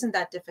 3 isn't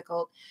that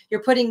difficult.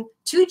 You're putting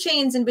 2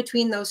 chains in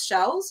between those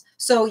shells,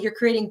 so you're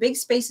creating big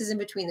spaces in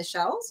between the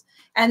shells.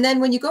 And then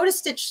when you go to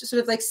stitch, sort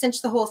of like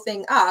cinch the whole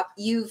thing up,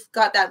 you've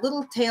got that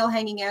little tail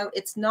hanging out.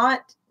 It's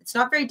not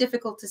very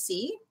difficult to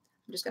see.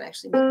 I'm just going to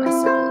actually make my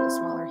circle a little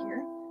smaller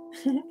here.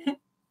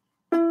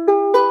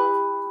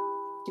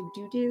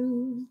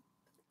 Do.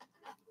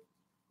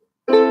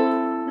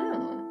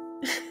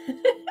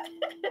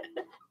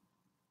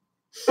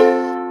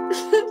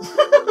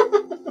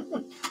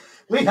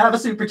 We have a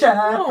super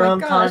chat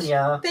from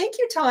Tanya. Thank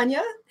you,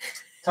 Tanya.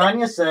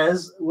 Tanya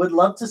says, would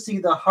love to see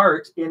the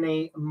heart in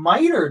a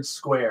mitered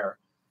square.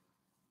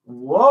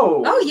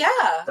 Whoa. Oh,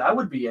 yeah. That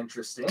would be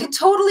interesting. Could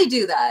totally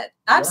do that.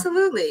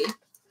 Absolutely. Yeah.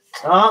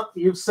 Oh,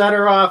 you've set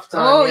her off,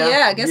 Tanya. Oh,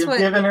 yeah. Guess You've what?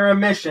 given her a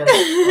mission.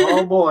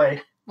 Oh,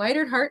 boy.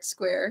 Mitered heart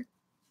square.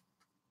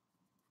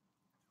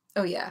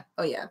 Oh yeah.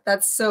 Oh yeah. That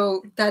is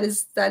so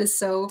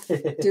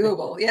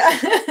doable. Yeah.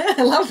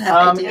 I love that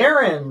idea.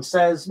 Erin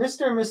says,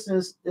 Mr. and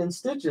Mrs.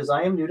 InStitches,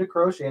 I am new to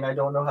crochet and I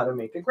don't know how to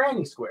make a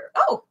granny square.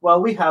 Oh.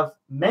 Well, we have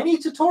many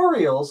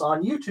tutorials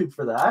on YouTube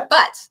for that.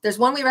 But there's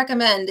one we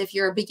recommend if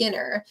you're a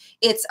beginner.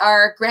 It's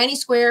our Granny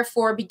Square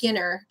for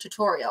Beginner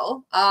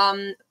tutorial.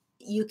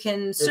 You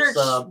can search.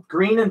 It's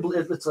green and blue.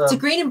 It's a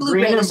green and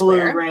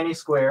blue granny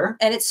square.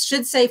 And it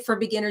should say for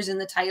beginners in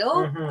the title.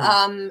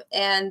 Mm-hmm.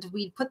 And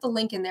we put the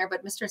link in there,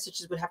 but Mr.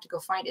 InStitches would have to go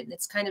find it. And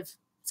it's kind of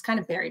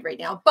buried right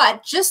now.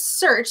 But just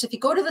search, if you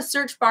go to the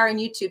search bar in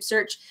YouTube,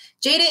 search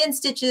Jayda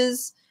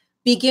InStitches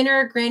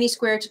beginner granny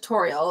square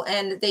tutorial,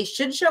 and they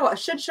should show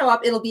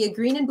up. It'll be a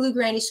green and blue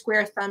granny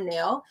square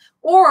thumbnail,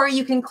 or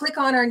you can click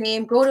on our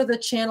name, go to the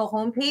channel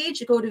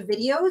homepage, go to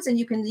videos, and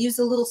you can use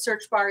the little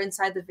search bar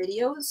inside the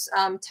videos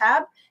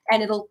tab,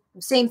 and it'll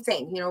same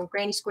thing,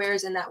 granny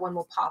squares, and that one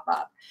will pop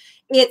up.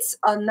 It's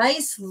a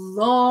nice,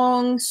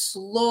 long,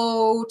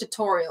 slow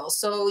tutorial.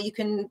 So you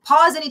can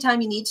pause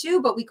anytime you need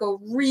to, but we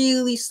go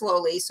really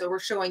slowly. So we're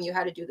showing you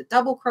how to do the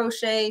double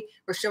crochet.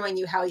 We're showing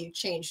you how you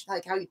change,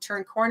 like how you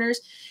turn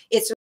corners.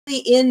 It's a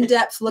really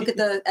in-depth look at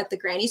the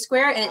granny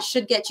square, and it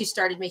should get you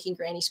started making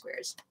granny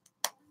squares.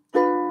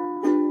 I'm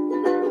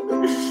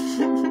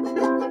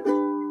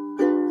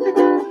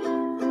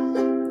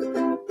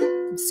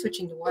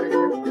switching to water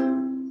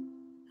here.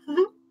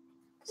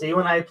 See,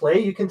 when I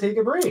play, you can take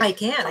a break. I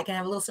can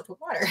have a little sip of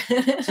water.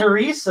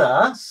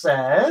 Teresa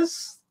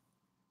says,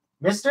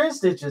 Mr.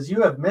 InStitches,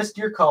 you have missed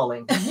your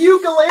calling.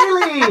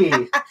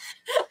 Ukulele!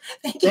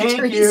 Thank you,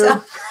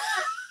 Teresa.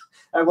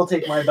 I will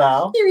take my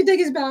bow. You can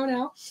take his bow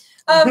now.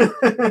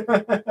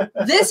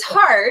 This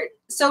heart,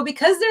 so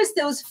because there's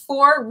those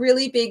 4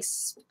 really big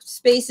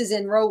spaces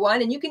in row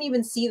 1, and you can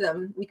even see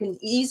them, you can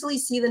easily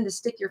see them to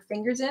stick your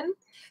fingers in.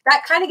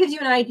 That kind of gives you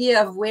an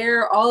idea of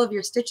where all of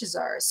your stitches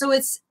are. So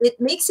it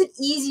makes it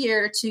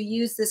easier to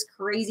use this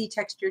crazy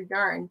textured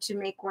yarn to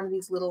make one of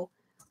these little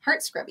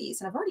heart scrubbies.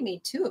 And I've already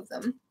made 2 of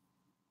them.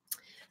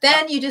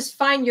 Then you just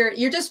find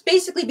you're just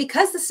basically,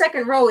 because the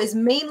second row is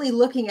mainly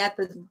looking at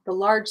the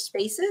large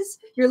spaces,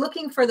 you're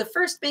looking for the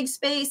first big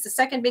space, the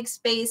second big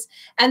space,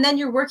 and then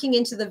you're working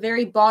into the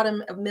very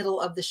bottom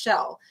middle of the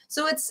shell.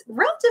 So it's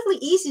relatively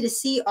easy to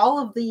see all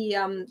of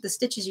the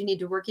stitches you need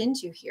to work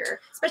into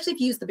here, especially if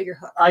you use the bigger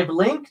hook. I've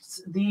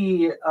linked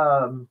the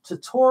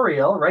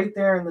tutorial right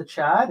there in the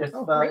chat. If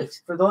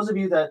for those of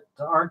you that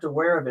aren't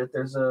aware of it,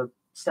 there's a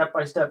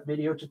step-by-step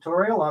video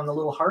tutorial on the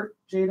little heart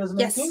Jayda's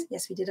making.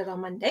 Yes, we did it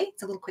on Monday.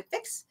 It's a little quick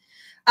fix.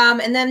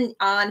 And then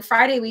on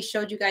Friday, we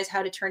showed you guys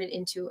how to turn it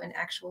into an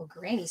actual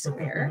granny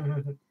square.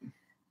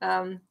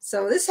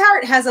 So this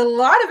heart has a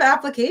lot of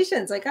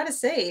applications, I gotta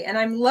say, and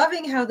I'm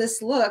loving how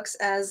this looks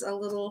as a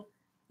little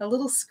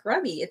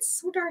scrubby. It's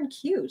so darn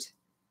cute.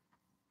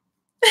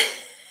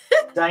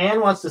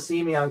 Diane wants to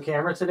see me on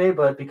camera today,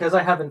 but because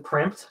I haven't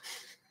primped,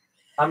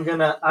 I'm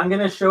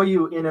gonna show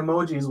you in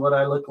emojis what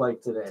I look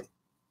like today.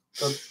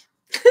 So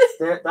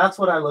that's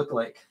what I look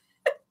like.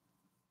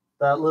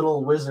 That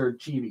little wizard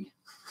chibi.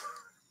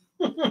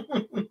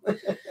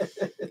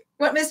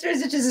 What Mr.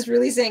 InStitches is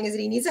really saying is that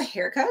he needs a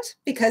haircut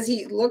because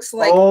he looks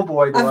like oh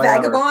boy, a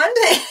vagabond.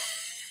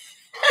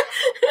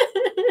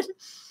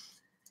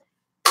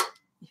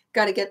 We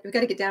gotta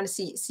get down to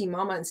see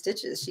Mama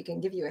InStitches. She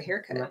can give you a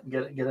haircut.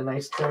 Get a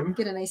nice trim.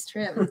 Get a nice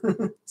trim.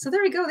 So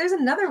there we go. There's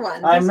another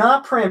one. I'm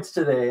not Prince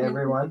today,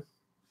 everyone.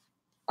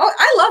 Oh,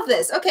 I love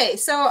this. Okay,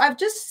 so I've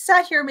just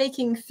sat here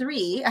making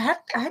 3. I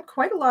had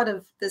quite a lot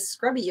of this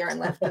scrubby yarn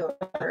left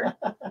over.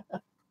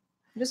 I'm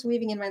just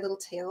weaving in my little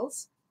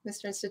tails.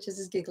 Mr. InStitches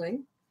is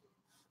giggling.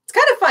 It's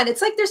kind of fun.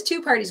 It's like there's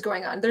 2 parties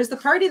going on. There's the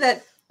party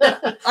that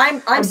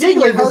I'm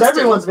giggling because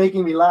everyone's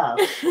making me laugh.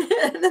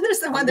 And then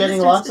there's the one I'm that getting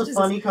Mr. lots InStitches of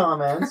funny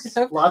comments,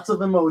 lots of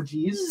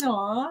emojis.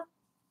 Aww.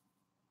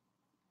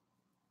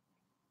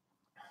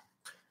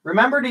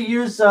 Remember to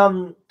use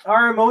our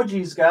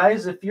emojis,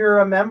 guys. If you're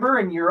a member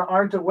and you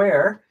aren't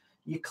aware,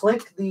 you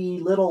click the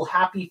little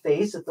happy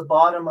face at the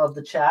bottom of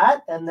the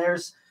chat, and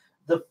there's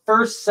the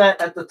first set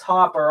at the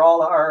top are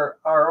all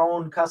our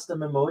own custom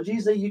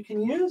emojis that you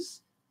can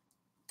use.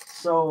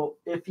 So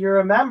if you're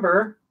a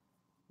member,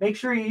 make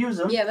sure you use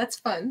them. Yeah, that's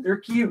fun. They're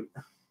cute.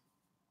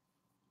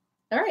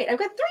 All right, I've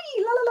got 3.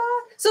 La la la.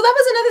 So that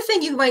was another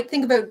thing you might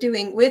think about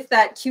doing with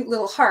that cute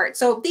little heart.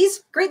 So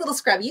these great little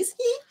scrubbies.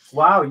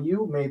 Wow,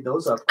 you made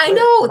those up quick. I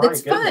know, My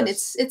that's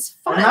goodness. fun. It's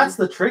fun. And that's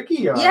the tricky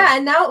yarn. Yeah,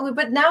 and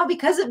now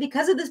because of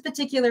this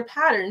particular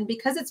pattern,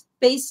 because it's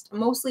based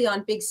mostly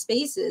on big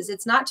spaces,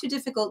 it's not too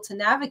difficult to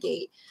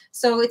navigate.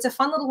 So it's a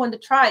fun little one to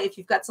try if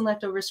you've got some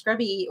leftover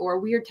scrubby or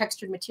weird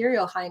textured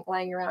material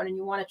lying around and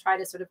you want to try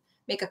to sort of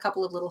make a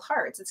couple of little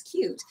hearts. It's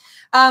cute.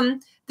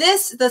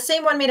 The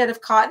same one made out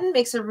of cotton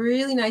makes a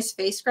really nice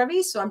face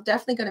scrubby, so I'm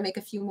definitely going to make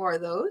a few more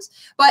of those.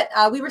 But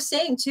we were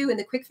saying too in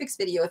the quick fix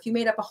video, if you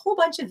made up a whole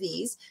bunch of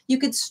these, you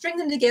could string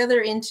them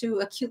together into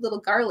a cute little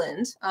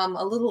garland,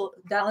 a little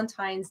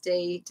Valentine's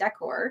Day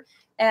decor,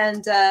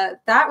 and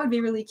that would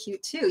be really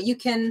cute too. You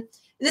can.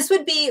 This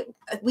would be,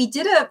 we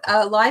did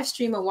a live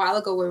stream a while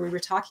ago where we were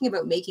talking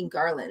about making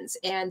garlands,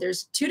 and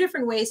there's 2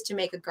 different ways to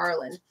make a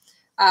garland.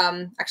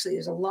 Actually,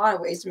 there's a lot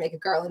of ways to make a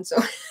garland. So,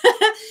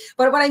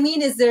 but what I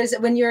mean is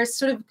when you're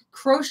sort of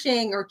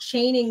crocheting or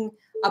chaining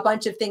a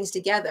bunch of things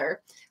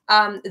together,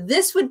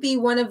 this would be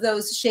one of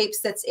those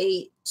shapes that's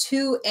a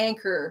 2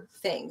 anchor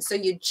thing. So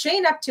you'd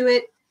chain up to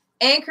it,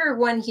 anchor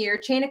one here,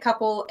 chain a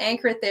couple,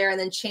 anchor it there, and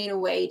then chain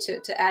away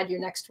to add your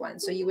next one.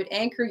 So you would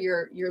anchor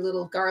your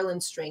little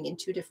garland string in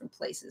 2 different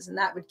places. And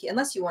that would,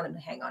 unless you want them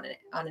to hang on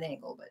an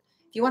angle, but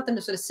if you want them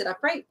to sort of sit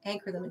upright,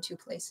 anchor them in 2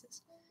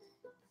 places.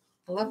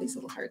 I love these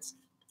little hearts.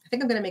 I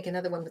think I'm going to make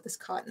another one with this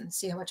cotton.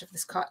 See how much of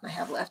this cotton I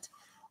have left.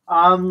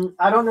 I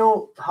don't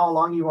know how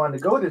long you want to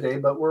go today,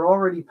 but we're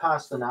already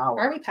past an hour.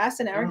 Are we past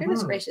an hour?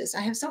 Goodness gracious.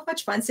 I have so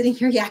much fun sitting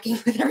here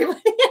yakking with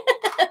everybody.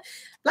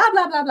 Blah,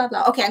 blah, blah, blah,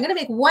 blah. Okay, I'm going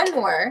to make one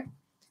more.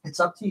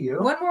 It's up to you.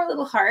 One more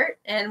little heart,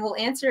 and we'll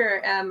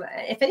answer.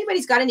 If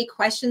anybody's got any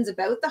questions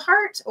about the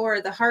heart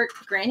or the heart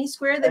granny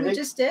square that we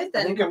just did,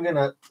 then I think I'm going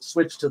to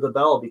switch to the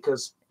bell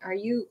because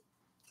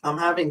I'm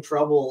having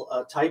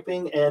trouble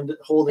typing and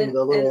holding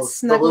the little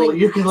snuggling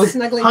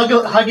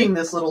hugging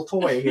this little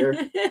toy here.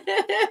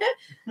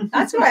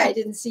 That's why I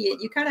didn't see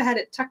it. You kind of had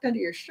it tucked under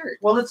your shirt.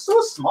 Well, it's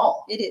so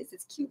small. It is.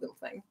 It's a cute little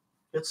thing.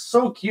 It's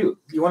so cute.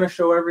 You want to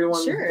show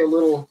everyone the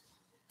little?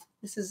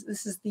 This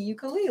is the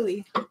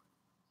ukulele.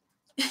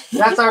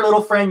 That's our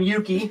little friend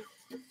Yuki.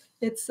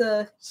 It's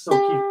so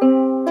cute.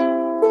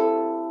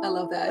 I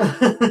love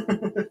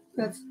that.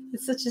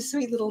 It's such a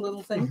sweet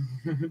little thing.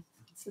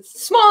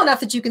 It's small enough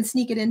that you can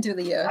sneak it into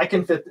the. I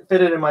can fit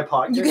it in my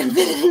pocket. You can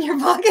fit it in your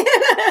pocket.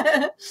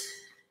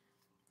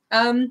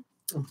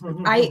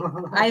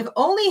 I've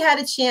only had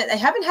a chance. I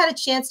haven't had a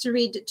chance to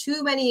read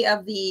too many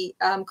of the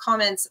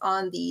comments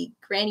on the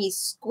Granny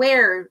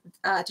Square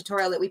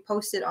tutorial that we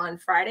posted on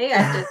Friday. I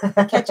have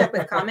to catch up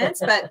with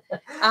comments. But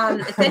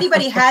if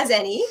anybody has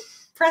any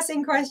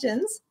pressing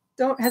questions,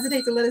 don't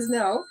hesitate to let us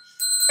know.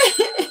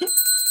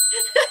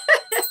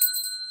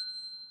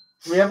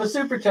 We have a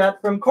super chat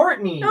from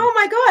Courtney. Oh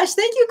my gosh.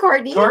 Thank you,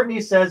 Courtney.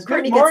 Courtney says,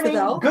 good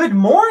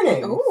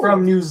morning Ooh.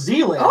 From New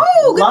Zealand.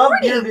 Oh, good Love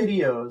morning. your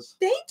videos.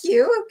 Thank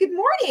you. Good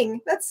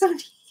morning. That's so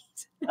neat.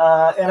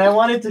 And I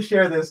wanted to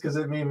share this because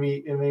it made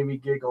me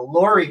giggle.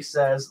 Lori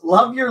says,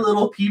 love your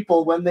little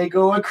people when they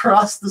go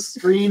across the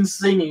screen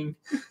singing.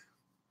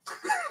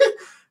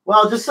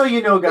 Well, just so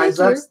you know, guys,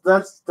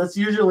 that's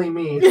usually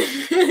me.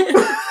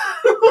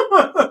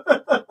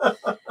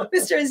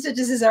 Mr.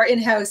 InStitches is our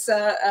in-house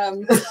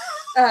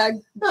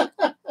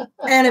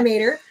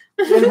animator.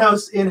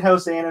 In-house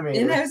animator.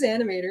 In-house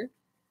animator.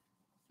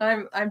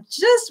 I'm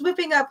just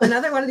whipping up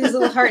another one of these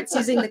little hearts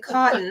using the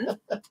cotton.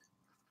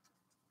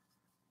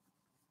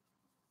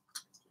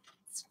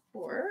 It's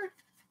 4.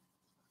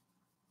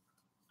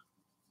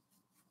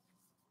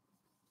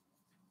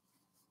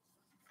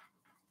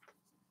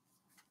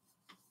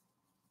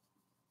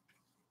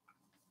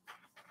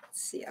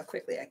 Let's see how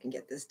quickly I can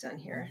get this done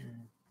here.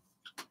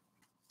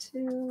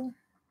 2.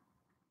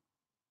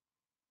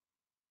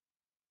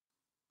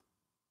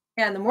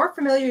 Yeah, and the more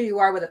familiar you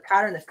are with a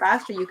pattern, the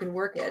faster you can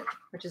work it,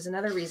 which is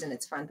another reason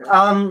it's fun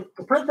for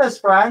Princess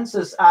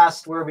Francis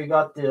asked where we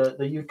got the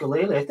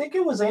ukulele. I think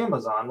it was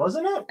Amazon,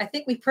 wasn't it? I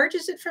think we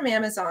purchased it from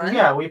Amazon.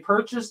 Yeah, we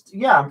purchased.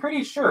 Yeah, I'm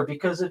pretty sure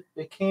because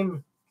it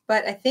came.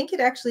 But I think it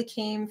actually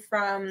came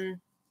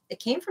from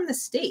the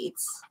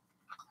States.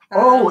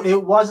 Oh,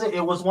 it wasn't.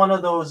 It was one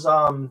of those.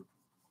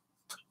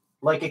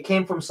 Like it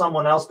came from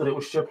someone else, but it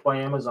was shipped by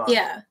Amazon.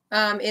 Yeah.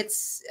 It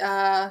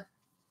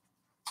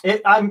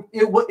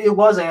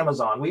was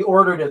Amazon. We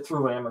ordered it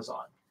through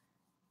Amazon.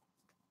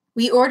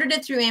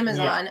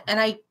 Yeah. And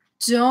I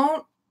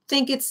don't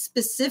think it's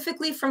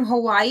specifically from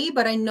Hawaii,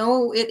 but I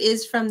know it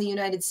is from the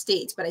United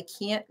States, but I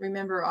can't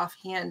remember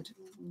offhand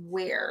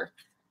where.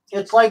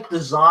 It's like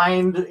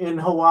designed in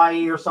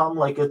Hawaii or something,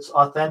 like it's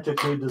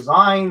authentically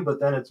designed, but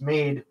then it's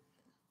made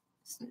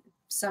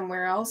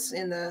somewhere else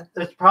in the...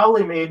 It's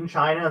probably made in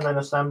China and then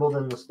assembled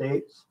in the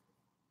States.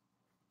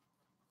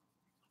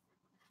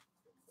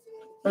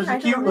 It's a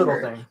cute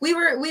little thing. We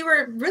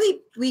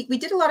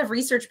did a lot of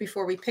research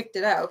before we picked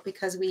it out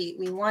because we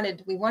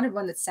wanted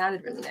one that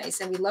sounded really nice,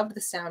 and we loved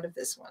the sound of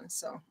this one.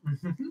 So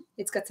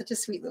it's got such a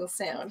sweet little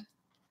sound.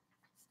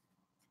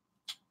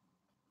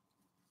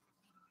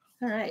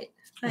 All right.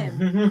 I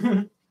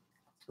am.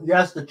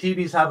 Yes, the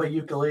Chibis have a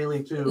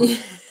ukulele too.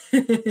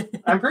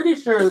 I'm pretty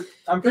sure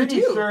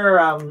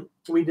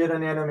we did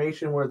an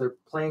animation where they're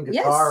playing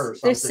guitar or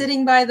something. They're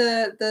sitting by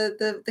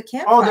the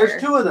campfire. Oh,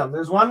 there's two of them.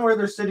 There's one where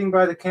they're sitting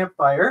by the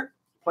campfire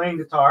playing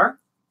guitar,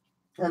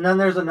 and then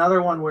there's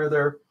another one where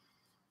they're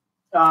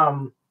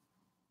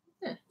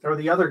or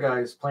the other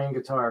guy's playing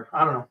guitar.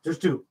 I don't know. There's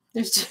two.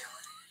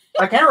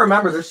 I can't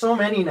remember. There's so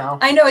many now.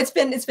 I know it's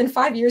been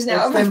 5 years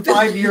now. It's been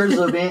 5 years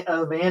of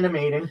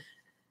animating.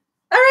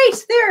 All right,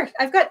 there.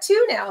 I've got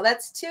two now.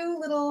 That's two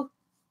little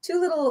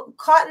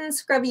cotton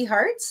scrubby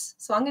hearts.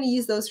 So I'm going to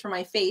use those for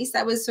my face.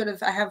 That was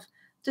I have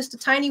just a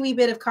tiny wee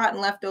bit of cotton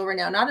left over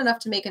now, not enough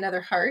to make another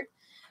heart.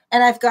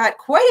 And I've got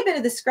quite a bit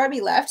of the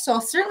scrubby left, so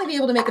I'll certainly be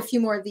able to make a few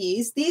more of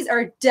these. These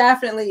are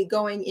definitely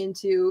going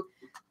into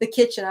the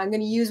kitchen. I'm going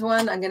to use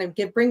one. I'm going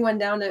to bring one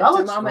down to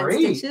Mama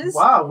InStitches.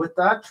 Wow, with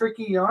that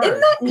tricky yarn. Isn't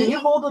that neat? Can you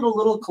hold it a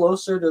little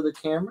closer to the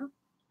camera?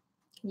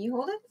 Can you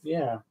hold it?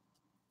 Yeah.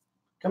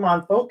 Come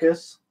on,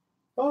 focus.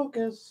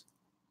 Focus.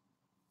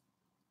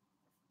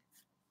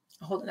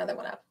 I'll hold another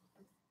one up.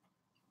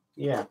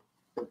 Yeah.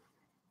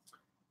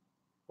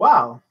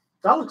 Wow,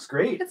 that looks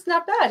great. It's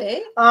not bad,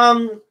 eh?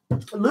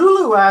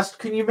 Lulu asked,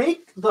 can you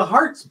make the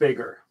hearts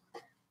bigger?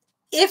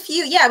 We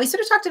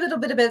sort of talked a little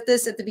bit about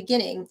this at the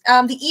beginning.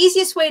 The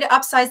easiest way to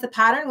upsize the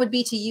pattern would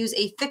be to use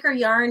a thicker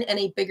yarn and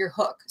a bigger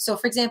hook. So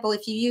for example,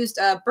 if you used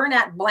a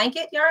Bernat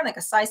blanket yarn, like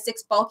a size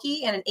 6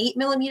 bulky and an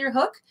 8mm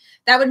hook,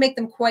 that would make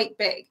them quite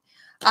big.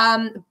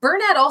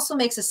 Bernat also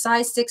makes a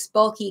size 6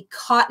 bulky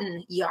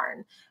cotton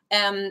yarn.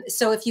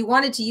 So if you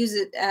wanted to use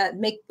it,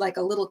 make like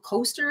a little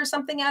coaster or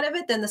something out of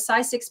it, then the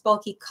size 6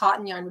 bulky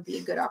cotton yarn would be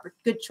a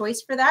good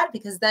choice for that,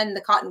 because then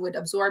the cotton would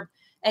absorb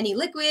any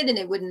liquid and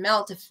it wouldn't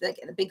melt if like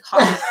a big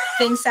hot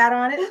thing sat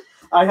on it.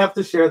 I have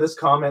to share this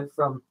comment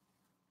from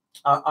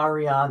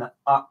Ariane.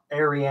 I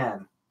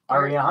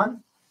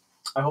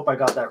hope I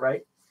got that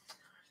right.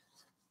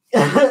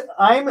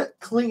 I'm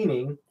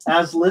cleaning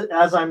as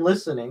I'm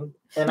listening,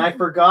 and I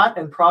forgot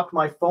and propped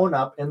my phone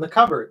up in the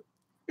cupboard.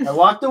 I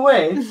walked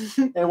away,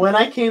 and when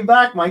I came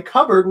back, my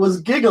cupboard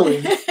was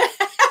giggling. Ha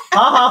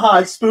ha ha,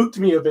 it spooked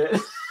me a bit.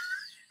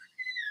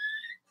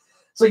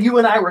 So you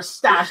and I were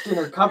stashed in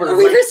her cupboard.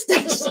 We were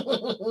stashed.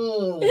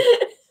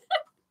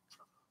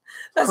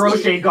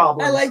 Crochet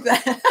goblins. I like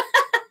that.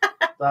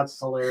 That's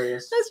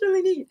hilarious. That's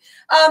really neat.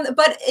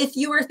 But if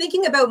you were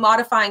thinking about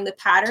modifying the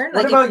pattern,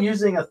 what about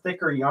using a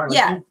thicker yarn?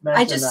 Yeah,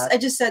 I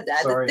just said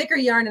that. Sorry. The thicker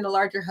yarn and a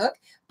larger hook.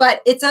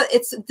 But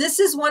this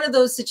is one of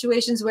those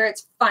situations where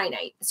it's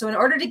finite. So in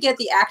order to get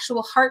the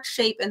actual heart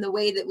shape and the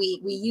way that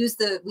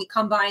we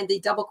combine the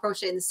double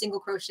crochet and the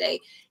single crochet,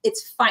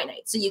 it's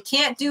finite. So you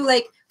can't do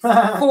like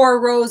 4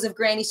 rows of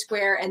granny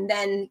square and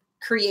then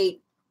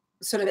create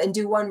and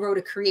do 1 row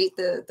to create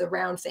the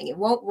round thing. It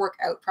won't work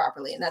out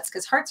properly. And that's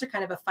because hearts are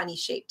kind of a funny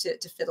shape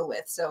to fiddle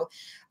with. So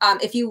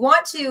if you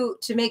want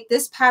to make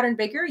this pattern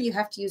bigger, you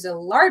have to use a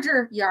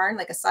larger yarn,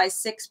 like a size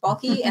 6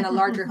 bulky and a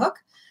larger hook.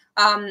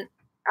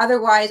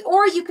 Otherwise,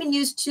 or you can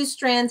use 2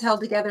 strands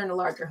held together in a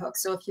larger hook.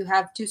 So if you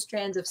have 2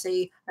 strands of,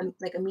 say,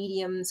 like a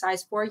medium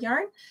size 4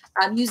 yarn,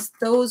 use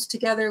those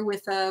together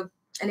with an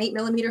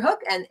 8mm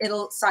hook and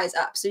it'll size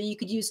up. So you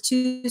could use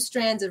 2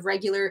 strands of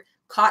regular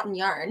cotton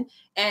yarn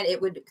and it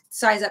would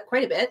size up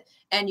quite a bit,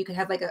 and you could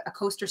have like a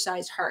coaster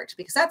sized heart,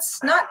 because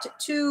that's not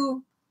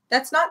too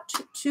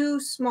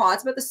small.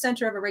 It's about the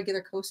center of a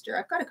regular coaster.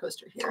 I've got a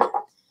coaster here.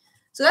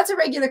 So that's a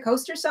regular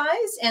coaster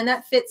size, and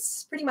that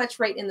fits pretty much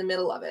right in the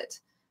middle of it.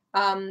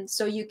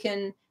 So you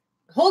can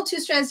hold 2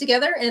 strands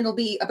together and it'll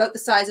be about the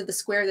size of the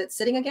square that's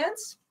sitting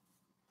against.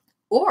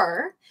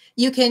 Or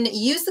you can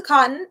use the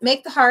cotton,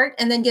 make the heart,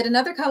 and then get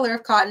another color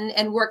of cotton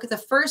and work the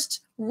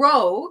first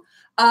row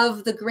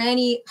of the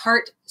granny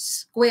heart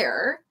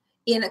square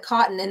in a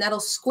cotton, and that'll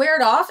square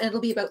it off and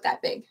it'll be about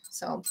that big.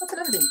 So that's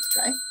another thing you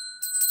can try.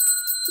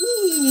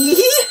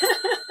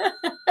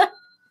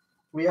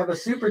 We have a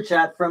super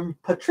chat from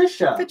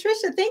Patricia.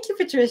 Patricia, thank you,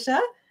 Patricia.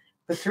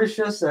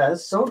 Patricia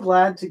says, so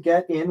glad to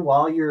get in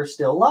while you're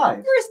still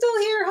live. You're still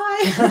here.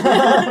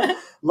 Hi.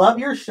 Love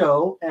your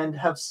show and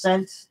have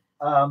sent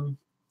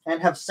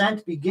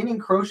beginning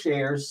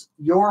crocheters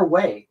your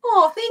way.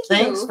 Oh, thank you.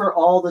 Thanks for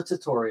all the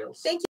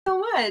tutorials. Thank you so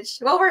much.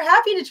 Well, we're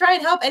happy to try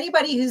and help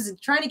anybody who's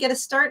trying to get a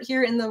start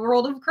here in the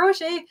world of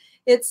crochet.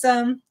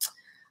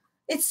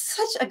 It's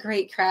such a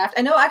great craft.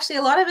 I know actually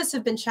a lot of us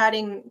have been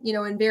chatting, you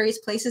know, in various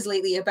places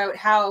lately about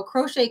how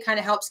crochet kind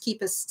of helps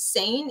keep us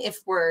sane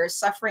if we're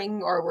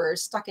suffering or we're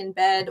stuck in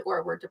bed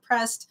or we're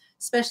depressed,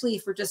 especially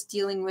if we're just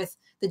dealing with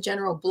the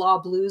general blah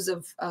blues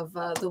of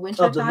the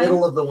winter of the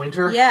middle of the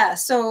winter. Yeah.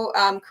 So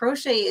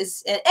crochet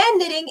is, and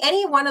knitting,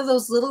 any one of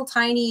those little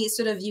tiny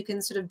sort of, you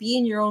can sort of be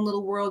in your own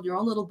little world, your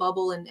own little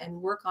bubble and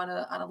work on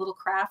a little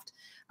craft.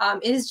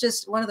 It is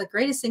just one of the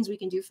greatest things we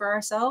can do for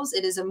ourselves.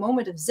 It is a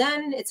moment of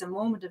zen. It's a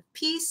moment of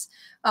peace.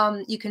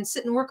 You can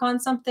sit and work on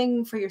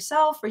something for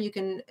yourself, or you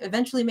can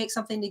eventually make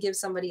something to give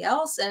somebody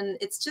else. And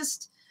it's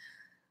just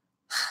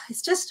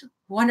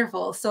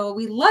wonderful. So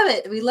we love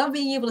it. We love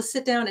being able to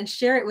sit down and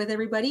share it with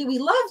everybody. We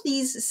love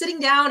these sitting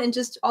down and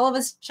just all of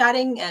us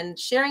chatting and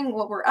sharing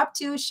what we're up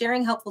to,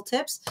 sharing helpful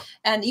tips.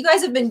 And you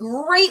guys have been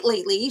great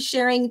lately,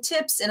 sharing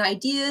tips and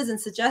ideas and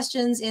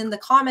suggestions in the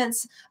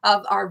comments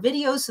of our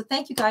videos. So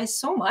thank you guys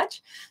so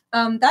much.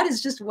 That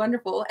is just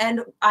wonderful.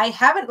 And I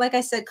haven't, like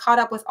I said, caught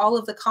up with all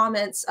of the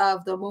comments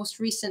of the most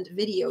recent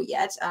video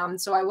yet.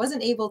 So I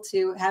wasn't able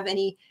to have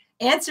any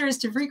answers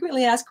to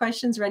frequently asked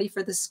questions ready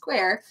for the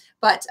square.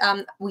 But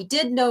we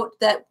did note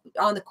that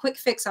on the quick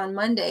fix on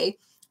Monday,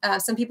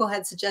 some people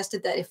had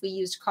suggested that if we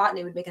used cotton,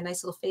 it would make a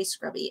nice little face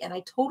scrubby. And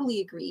I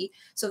totally agree.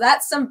 So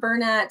that's some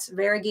Bernat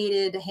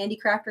variegated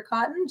handicrafter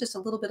cotton, just a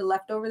little bit of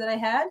leftover that I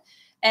had.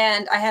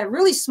 And I had a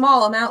really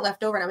small amount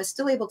left over and I was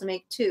still able to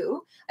make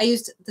two. I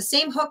used the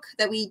same hook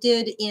that we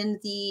did in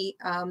the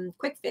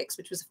quick fix,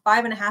 which was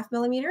 5.5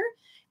 millimeter.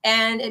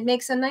 And it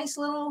makes a nice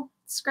little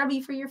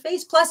scrubby for your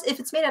face. Plus, if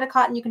it's made out of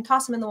cotton, you can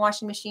toss them in the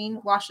washing machine,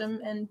 wash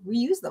them, and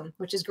reuse them,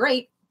 which is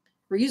great.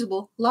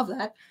 Reusable. Love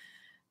that.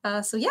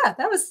 So yeah,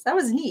 that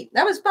was neat.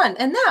 That was fun.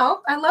 And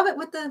now I love it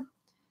with the,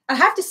 I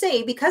have to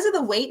say, because of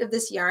the weight of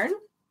this yarn,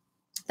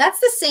 that's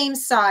the same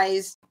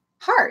size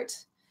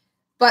heart.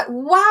 But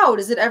wow,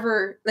 does it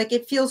ever, like,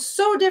 it feels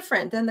so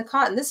different than the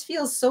cotton. This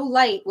feels so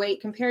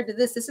lightweight compared to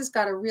this. This has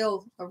got a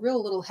real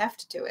little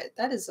heft to it.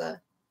 That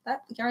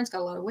yarn's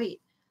got a lot of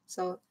weight.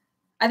 So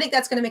I think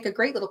that's going to make a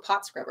great little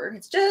pot scrubber.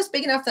 It's just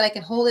big enough that I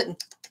can hold it and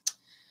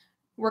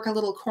work a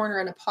little corner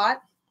in a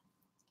pot,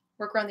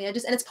 work around the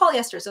edges. And it's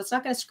polyester, so it's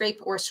not going to scrape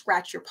or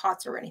scratch your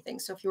pots or anything.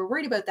 So if you were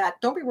worried about that,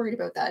 don't be worried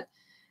about that.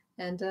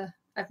 And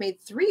I've made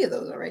 3 of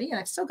those already, and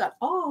I've still got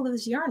all of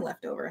this yarn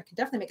left over. I could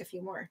definitely make a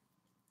few more.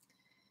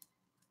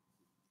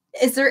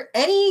 Is there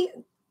any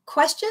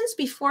questions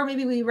before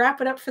maybe we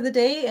wrap it up for the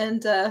day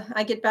and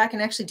I get back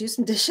and actually do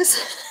some dishes?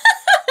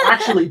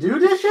 Actually do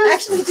dishes?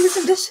 Actually do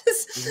some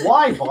dishes.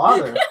 Why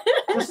bother?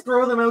 Just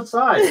throw them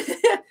outside.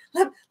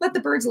 Let the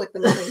birds lick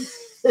them.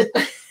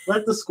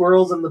 Let the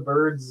squirrels and the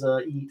birds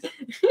eat.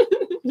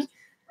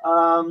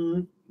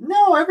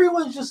 No,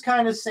 everyone's just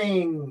kind of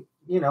saying,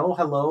 you know,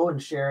 hello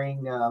and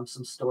sharing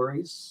some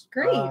stories.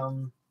 Great.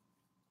 All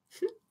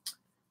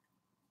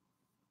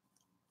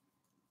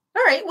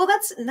right. Well,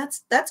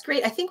 that's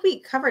great. I think we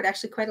covered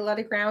actually quite a lot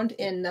of ground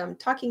in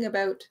talking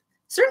about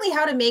certainly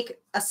how to make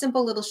a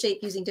simple little shape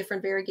using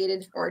different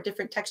variegated or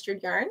different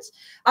textured yarns.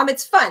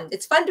 It's fun.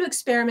 It's fun to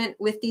experiment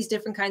with these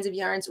different kinds of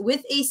yarns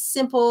with a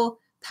simple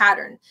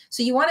pattern.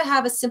 So you want to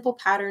have a simple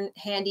pattern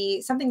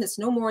handy, something that's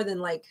no more than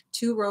like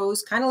 2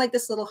 rows, kind of like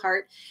this little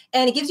heart.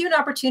 And it gives you an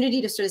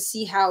opportunity to sort of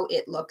see how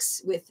it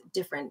looks with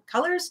different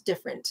colors,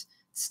 different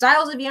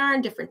styles of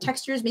yarn, different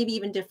textures, maybe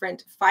even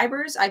different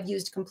fibers. I've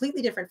used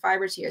completely different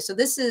fibers here. So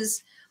that's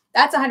 100%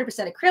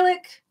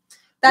 acrylic.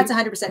 That's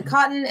 100%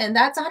 cotton, and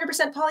that's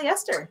 100%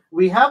 polyester.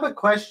 We have a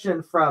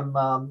question from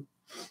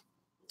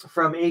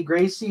A.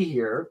 Gracie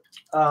here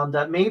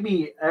that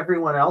maybe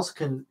everyone else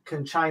can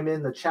chime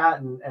in the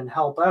chat and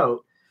help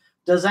out.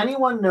 Does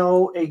anyone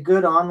know a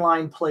good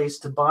online place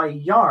to buy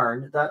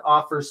yarn that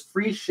offers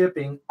free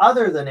shipping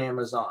other than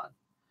Amazon?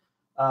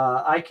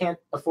 I can't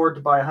afford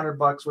to buy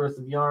 $100 worth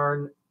of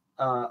yarn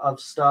of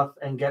stuff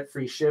and get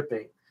free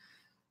shipping.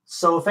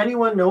 So if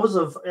anyone knows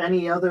of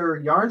any other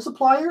yarn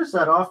suppliers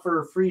that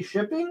offer free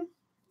shipping,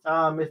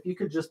 if you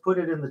could just put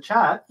it in the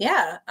chat.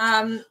 Yeah.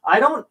 I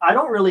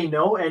don't really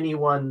know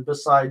anyone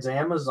besides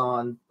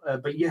Amazon,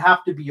 but you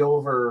have to be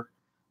over.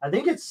 I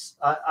think it's.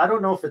 I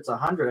don't know if it's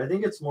 100. I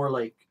think it's more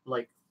like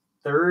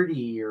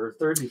 30 or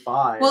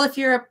 35. Well, if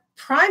you're a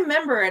Prime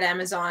member at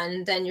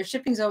Amazon, then your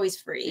shipping's always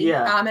free.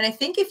 Yeah. And I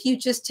think if you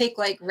just take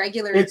like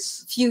regular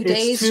days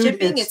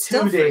shipping, it's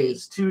still free. 2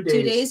 days. 2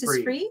 days free.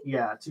 Is free?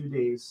 Yeah, 2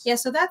 days. Yeah,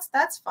 so that's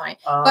fine.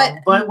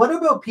 But what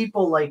about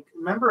people like,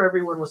 remember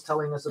everyone was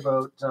telling us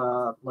about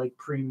like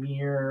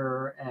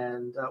Premier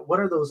and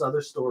what are those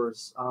other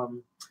stores?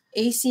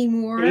 AC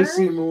Moore.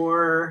 AC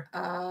Moore.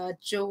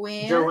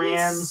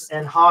 Joann's.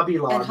 And Hobby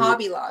Lobby. And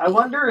Hobby Lobby. I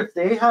wonder if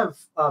they have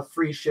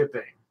free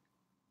shipping.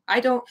 I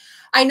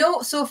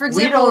know. So for example,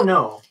 we don't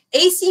know.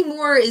 AC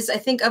Moore is, I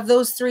think, of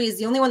those three, is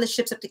the only one that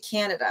ships up to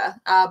Canada.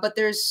 But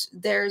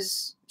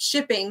there's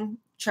shipping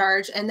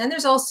charge, and then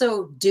there's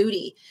also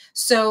duty.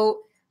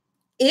 So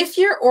if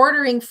you're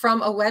ordering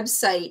from a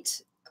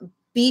website,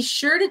 be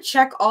sure to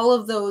check all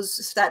of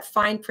that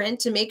fine print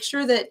to make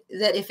sure that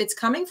if it's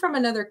coming from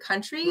another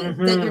country,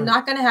 that you're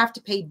not going to have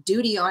to pay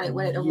duty on it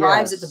when it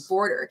arrives at the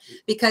border,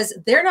 because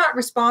they're not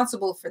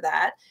responsible for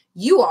that.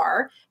 You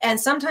are. And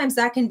sometimes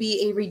that can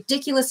be a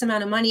ridiculous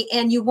amount of money,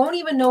 and you won't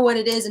even know what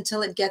it is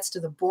until it gets to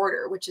the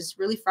border, which is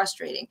really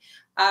frustrating.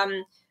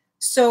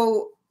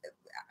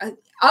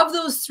 Of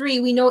those three,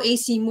 we know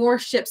AC Moore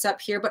ships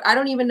up here, but I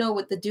don't even know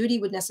what the duty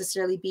would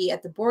necessarily be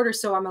at the border.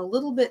 So I'm a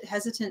little bit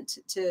hesitant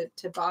to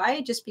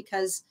buy, just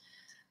because,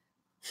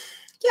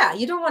 yeah,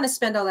 you don't want to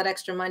spend all that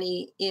extra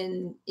money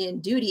in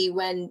duty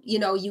when, you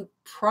know, you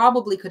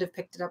probably could have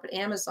picked it up at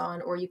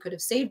Amazon, or you could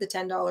have saved the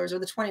 $10 or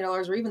the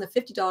 $20 or even the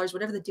 $50,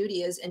 whatever the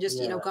duty is, and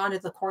just, you know, gone to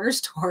the corner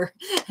store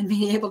and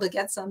being able to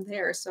get some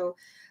there. So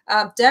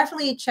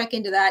definitely check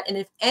into that. And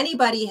if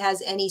anybody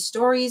has any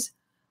stories,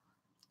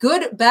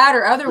 good, bad,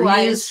 or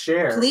otherwise,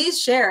 please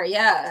share.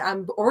 Yeah,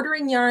 I'm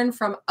ordering yarn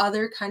from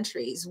other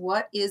countries.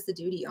 What is the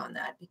duty on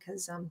that?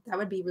 Because that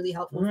would be really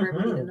helpful for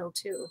everybody to know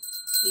too.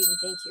 Please and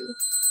thank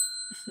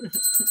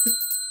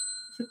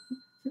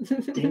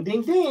you. Ding,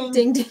 ding, ding.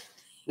 Ding, ding.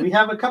 We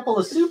have a couple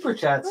of super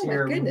chats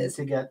here we need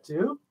to get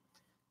to.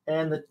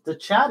 And the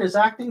chat is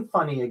acting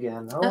funny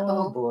again.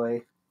 Oh,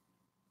 boy.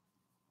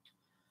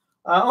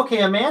 Okay,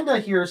 Amanda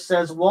here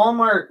says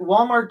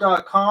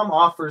Walmart.com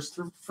offers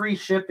free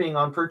shipping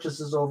on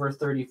purchases over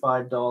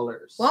 $35.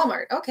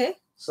 Walmart, okay.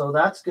 So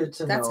that's good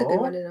to know. That's a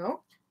good one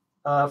to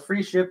know.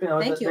 Free shipping.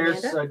 Thank you,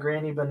 there's Amanda.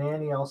 Granny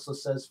Banani also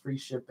says free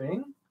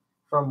shipping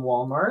from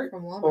Walmart.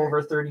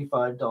 Over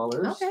 $35.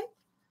 Okay.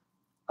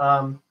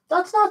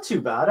 That's not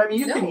too bad. I mean,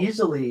 you can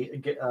easily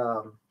get,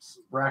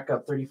 rack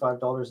up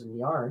 $35 in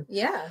yarn.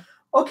 Yeah.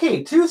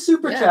 Okay, 2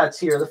 super chats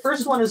here. The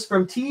first one is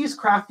from T's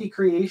Crafty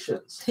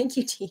Creations. Thank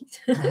you, T.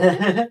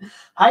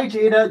 Hi,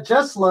 Jayda.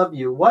 Just love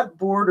you. What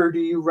border do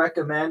you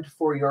recommend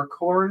for your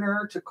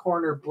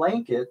corner-to-corner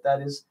blanket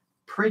that is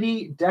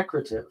pretty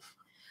decorative?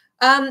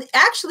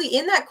 Actually,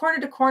 in that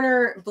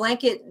corner-to-corner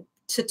blanket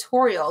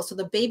tutorial, so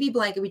the baby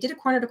blanket, we did a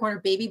corner-to-corner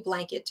baby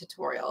blanket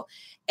tutorial,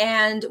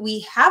 and we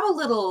have a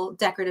little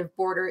decorative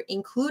border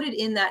included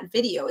in that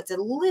video. It's a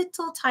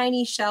little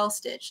tiny shell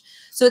stitch,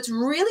 so it's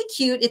really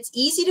cute. It's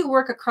easy to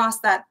work across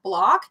that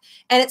block,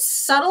 and it's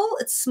subtle,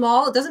 it's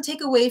small, it doesn't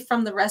take away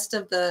from the rest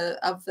of the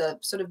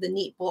sort of the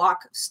neat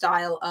block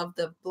style of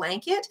the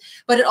blanket,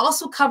 but it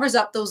also covers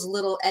up those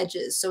little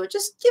edges, so it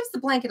just gives the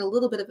blanket a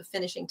little bit of a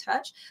finishing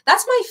touch.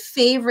 That's my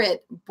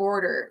favorite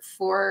border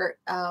for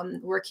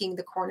working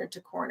the corner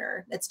to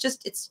corner. It's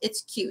just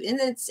it's cute, and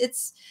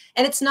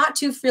it's not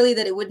too frilly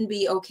that it wouldn't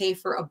be okay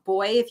for a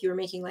boy if you were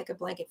making like a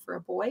blanket for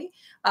a boy.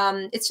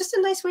 It's just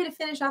a nice way to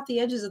finish off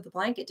the edges of the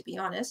blanket, to be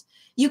honest.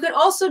 You could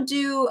also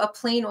do a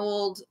plain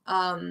old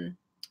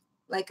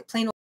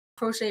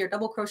crochet or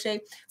double crochet,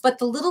 but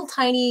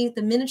the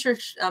miniature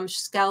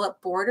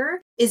scallop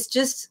border is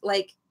just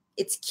like,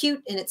 it's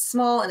cute and it's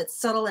small and it's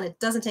subtle and it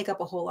doesn't take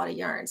up a whole lot of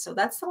yarn. So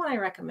that's the one I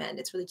recommend.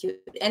 It's really cute,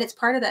 and it's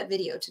part of that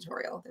video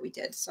tutorial that we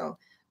did. So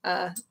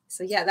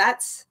yeah,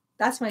 that's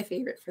my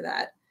favorite for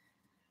that.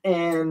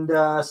 And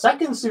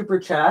second super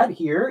chat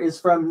here is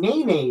from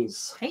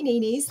Nene's. Hi,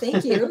 Nene's.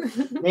 Thank you.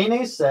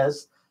 Nene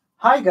says,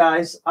 hi,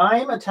 guys.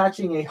 I'm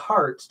attaching a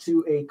heart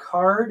to a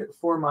card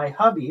for my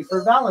hubby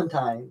for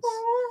Valentine's.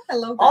 I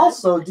love that.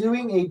 Also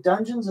doing a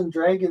Dungeons and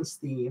Dragons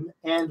theme,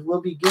 and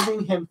we'll be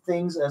giving him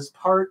things as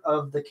part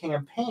of the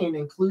campaign,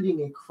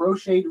 including a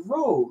crocheted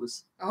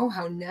rose. Oh,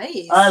 how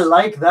nice. I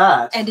like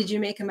that. And did you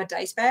make him a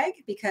dice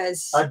bag?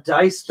 Because a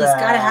dice bag.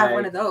 He's got to have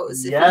one of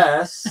those.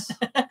 Yes.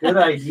 Good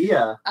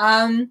idea.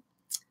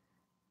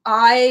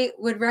 I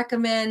would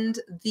recommend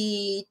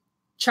the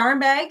charm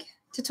bag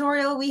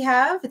tutorial we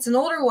have. It's an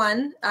older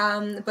one,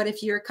 but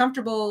if you're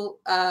comfortable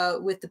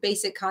with the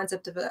basic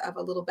concept of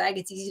a little bag,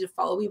 it's easy to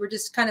follow. We were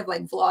just kind of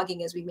like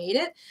vlogging as we made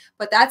it,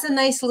 but that's a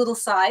nice little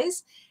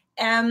size.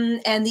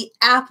 And the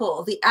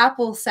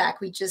apple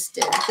sack we just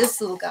did, this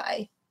little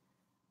guy.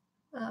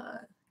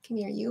 Come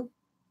here, you.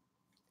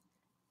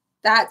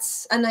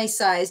 That's a nice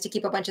size to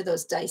keep a bunch of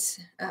those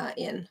dice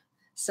in.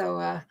 So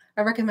I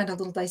recommend a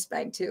little dice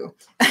bag too.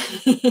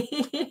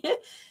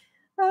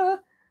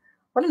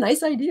 What a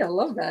nice idea. I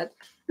love that.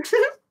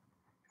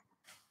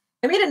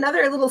 I made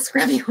another little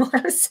scrubby while I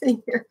was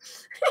sitting here.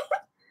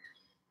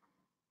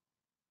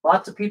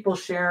 Lots of people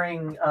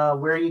sharing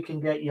where you can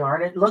get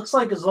yarn. It looks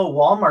like as though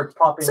Walmart's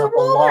popping up Walmart.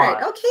 a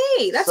lot.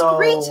 Okay, that's so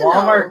great to know.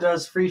 Walmart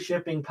does free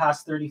shipping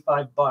past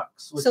 $35.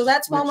 So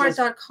that's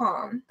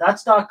Walmart.com.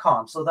 That's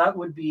 .com. So that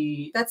would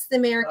be. That's the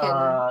American.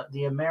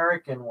 The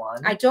American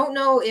one. I don't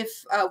know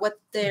if what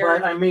they're.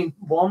 But I mean,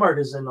 Walmart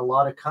is in a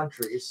lot of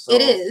countries. So.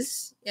 It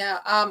is. Yeah.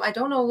 I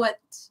don't know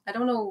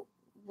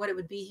what it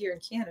would be here in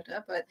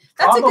Canada, but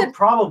that's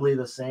probably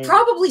the same.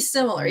 Probably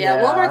similar.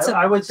 Yeah, Walmart's a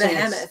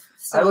behemoth.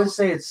 So I would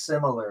say it's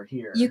similar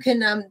here. You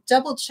can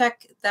double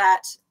check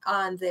that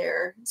on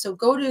there. So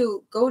go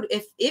to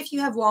if you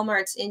have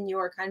Walmarts in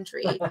your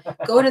country,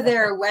 go to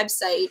their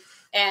website,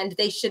 and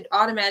they should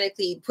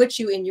automatically put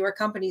you in your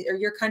company or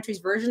your country's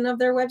version of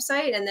their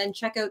website, and then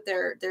check out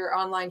their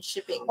online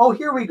shipping. Oh,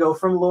 here we go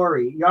from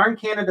Lori. Yarn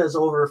Canada is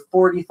over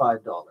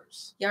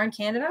 $45. Yarn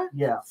Canada?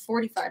 Yeah,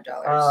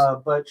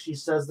 $45. But she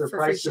says their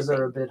prices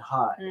are a bit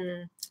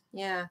high.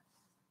 Yeah.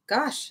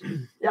 Gosh.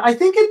 Yeah, I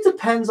think it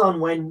depends on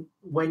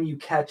when you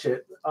catch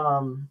it.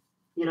 You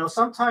know,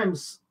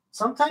 sometimes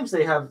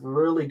they have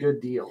really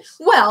good deals.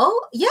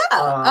 Well, yeah.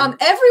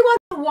 Every once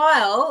in a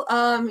while,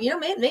 you know,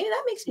 maybe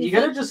that makes me. You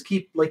gotta just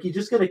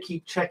gotta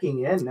keep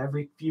checking in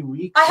every few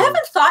weeks. I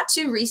haven't thought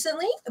to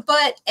recently,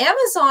 but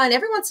Amazon,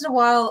 every once in a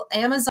while,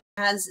 Amazon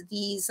has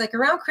these, like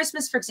around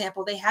Christmas, for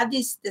example, they had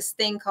this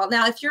thing called,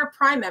 now if you're a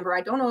Prime member, I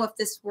don't know if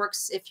this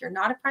works if you're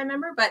not a Prime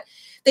member, but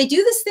they do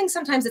this thing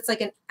sometimes, it's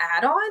like an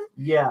add-on.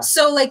 Yeah.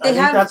 So like I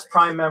think that's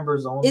Prime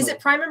members only. Is it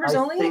Prime members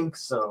only? I think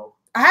so.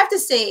 I have to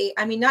say,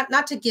 I mean,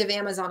 not to give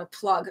Amazon a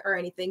plug or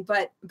anything,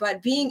 but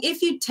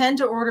if you tend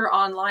to order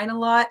online a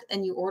lot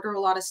and you order a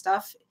lot of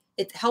stuff,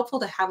 it's helpful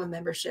to have a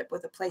membership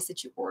with a place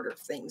that you order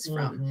things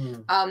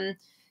from.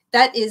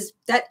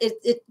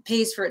 It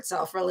pays for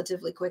itself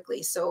relatively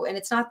quickly. So, and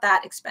it's not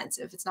that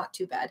expensive. It's not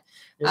too bad.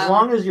 As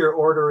long as you're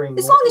ordering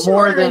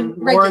more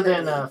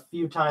than a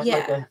few times,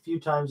 like a few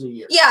times a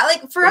year. Yeah,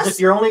 like for us, if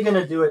you're only going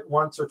to do it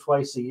once or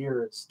twice a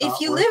year, it's not if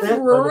you live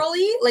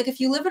rurally, like if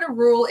you live in a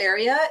rural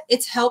area,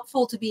 it's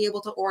helpful to be able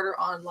to order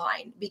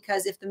online,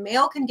 because if the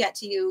mail can get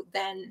to you,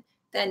 then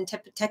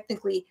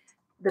technically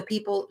the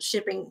people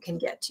shipping can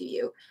get to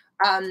you.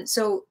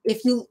 So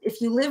if you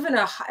live in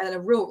a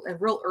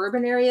real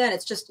urban area and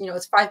it's just, you know,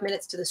 it's 5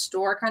 minutes to the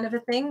store kind of a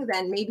thing,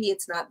 then maybe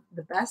it's not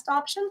the best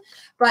option.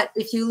 But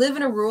if you live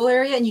in a rural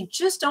area and you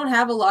just don't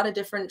have a lot of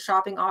different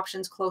shopping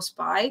options close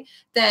by,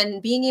 then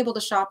being able to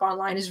shop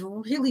online is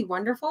really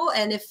wonderful.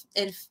 And if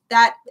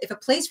a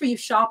place where you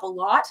shop a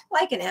lot,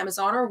 like an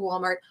Amazon or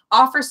Walmart,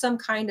 offers some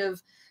kind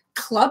of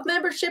club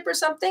membership or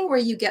something where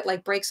you get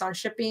like breaks on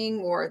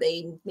shipping, or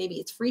maybe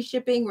it's free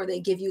shipping, or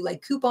they give you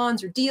like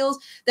coupons or deals,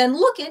 then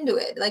look into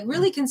it. Like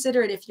really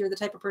consider it if you're the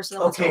type of person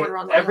that wants to order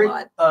online a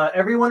lot.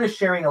 Everyone is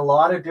sharing a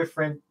lot of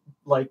different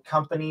like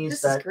companies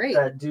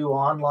that do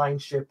online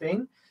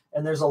shipping,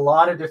 and there's a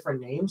lot of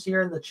different names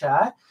here in the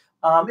chat.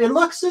 It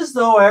looks as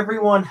though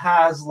everyone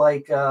has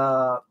like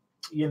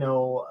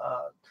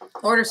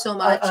order so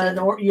much.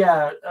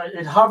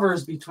 It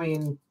hovers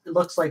between, it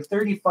looks like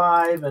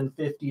 $35 and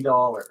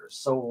 $50.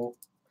 So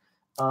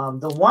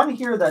the one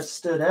here that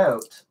stood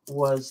out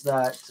was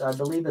that I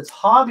believe it's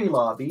Hobby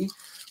Lobby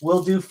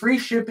will do free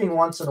shipping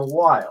once in a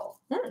while.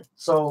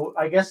 So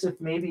I guess if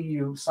maybe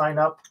you sign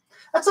up,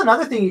 that's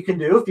another thing you can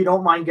do if you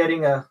don't mind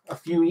getting a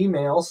few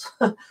emails.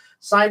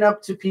 Sign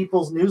up to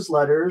people's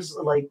newsletters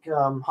like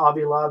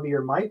Hobby Lobby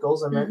or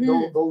Michael's, and then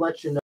they'll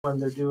let you know when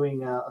they're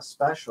doing a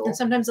special. And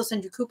sometimes they'll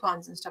send you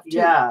coupons and stuff too.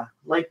 Yeah,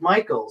 like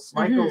Michael's.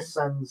 Michael's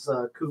sends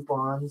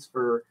coupons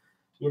for,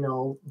 you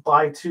know,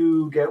 buy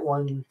two get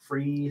one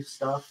free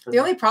stuff. The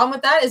only problem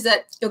with that is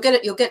that you'll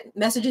get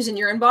messages in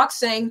your inbox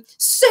saying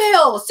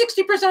sale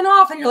 60%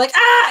 off, and you're like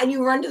and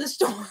you run to the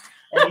store.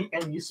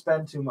 And you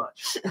spend too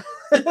much.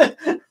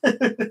 It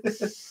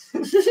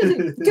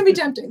can be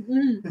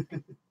tempting.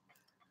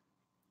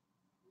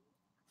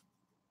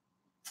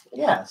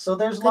 Yeah, so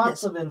there's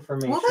lots of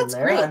information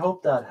there. Great. I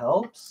hope that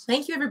helps.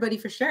 Thank you, everybody,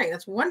 for sharing.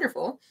 That's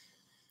wonderful.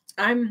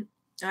 I'm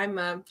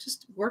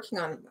just working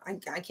on.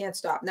 I can't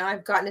stop. Now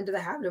I've gotten into the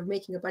habit of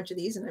making a bunch of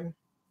these, and I'm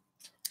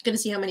going to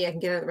see how many I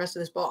can get out of the rest of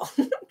this ball.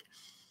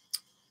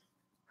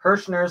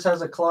 Hirschner's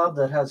has a club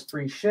that has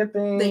free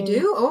shipping. They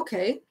do?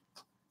 Okay.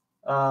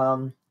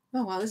 Oh,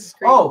 wow, this is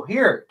great. Oh,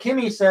 here.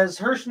 Kimmy says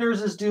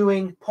Hirschner's is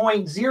doing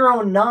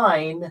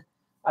 0.09,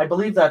 I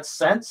believe that's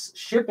cents,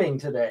 shipping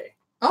today.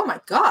 Oh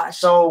my gosh.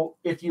 So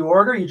if you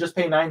order, you just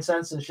pay 9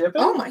 cents in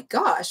shipping? Oh my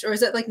gosh. Or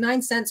is it like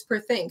 9 cents per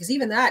thing? Because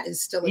even that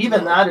is still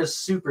that is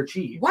super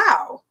cheap.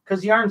 Wow.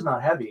 Because yarn's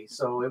not heavy,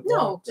 so it won't.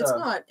 No, it's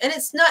not. And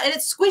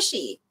it's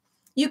squishy.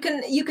 You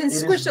can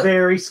squish it.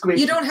 Very squishy.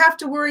 You don't have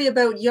to worry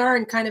about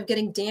yarn kind of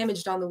getting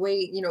damaged on the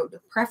way, you know,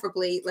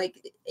 preferably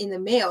like in the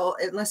mail,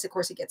 unless of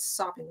course it gets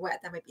sopping wet.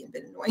 That might be a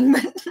bit annoying,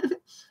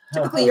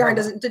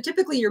 but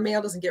typically your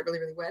mail doesn't get really,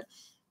 really wet.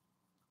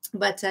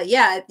 But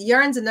yeah,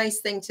 yarn's a nice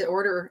thing to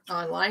order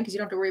online because you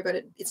don't have to worry about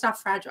it. It's not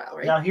fragile,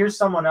 right? Now, here's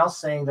someone else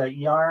saying that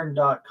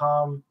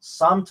yarn.com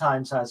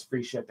sometimes has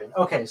free shipping.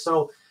 Okay,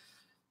 so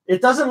it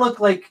doesn't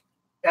look like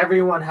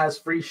everyone has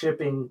free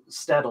shipping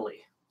steadily.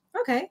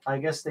 Okay. I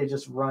guess they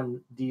just run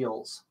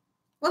deals.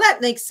 Well,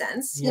 that makes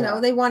sense. Yeah. You know,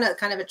 they want to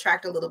kind of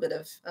attract a little bit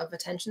of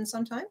attention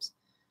sometimes.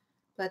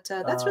 But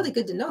that's really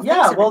good to know.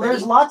 Yeah, thanks, well,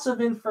 there's lots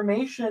of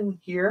information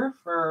here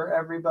for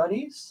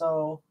everybody,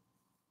 so...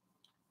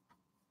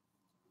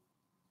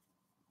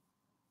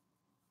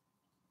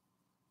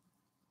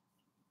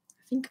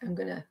 think I'm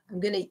gonna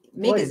make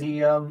Boy, it.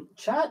 the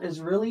chat is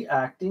really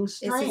acting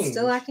strange. Is it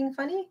still acting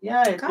funny?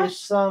 Yeah, Gosh.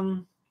 it's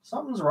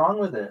something's wrong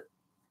with it.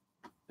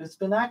 It's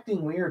been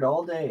acting weird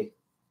all day.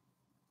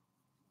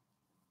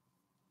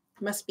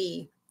 They must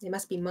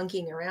be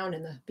monkeying around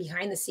in the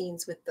behind the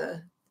scenes with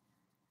the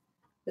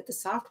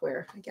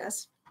software, I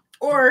guess.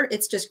 Or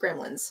it's just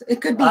gremlins.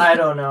 It could be. I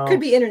don't know. Could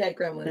be internet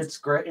gremlins. It's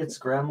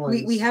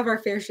gremlins. We have our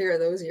fair share of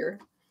those here.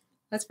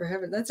 That's for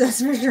heaven.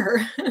 That's for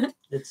sure.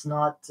 It's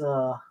not.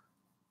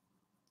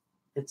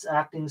 It's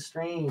acting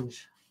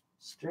strange.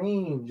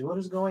 Strange. What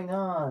is going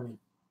on?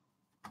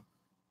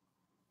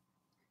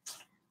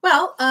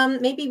 Well,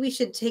 maybe we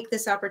should take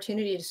this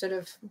opportunity to sort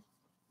of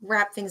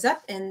wrap things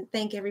up and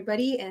thank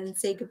everybody and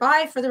say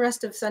goodbye for the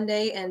rest of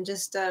Sunday and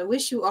just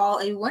wish you all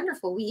a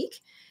wonderful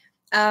week.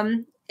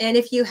 And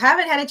if you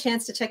haven't had a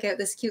chance to check out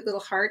this cute little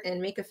heart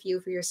and make a few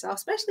for yourself,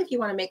 especially if you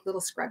want to make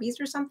little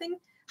scrubbies or something,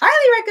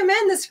 highly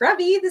recommend the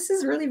scrubby. This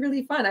is really,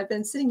 really fun. I've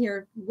been sitting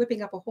here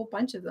whipping up a whole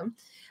bunch of them.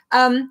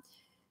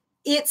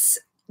 It's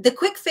the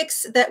quick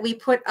fix that we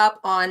put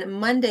up on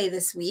Monday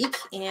this week,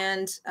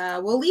 and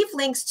we'll leave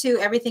links to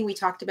everything we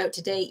talked about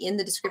today in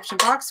the description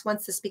box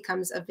once this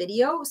becomes a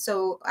video.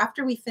 So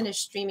after we finish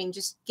streaming,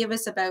 just give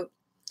us about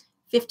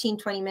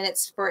 15-20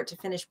 minutes for it to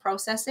finish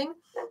processing,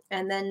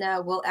 and then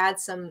we'll add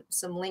some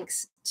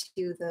links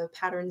to the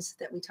patterns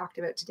that we talked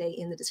about today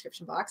in the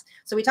description box.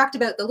 So we talked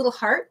about the little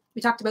heart,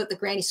 we talked about the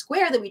granny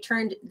square that we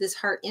turned this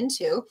heart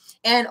into,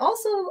 and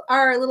also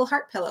our little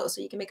heart pillow. So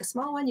you can make a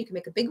small one, you can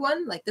make a big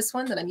one like this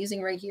one that I'm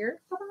using right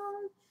here.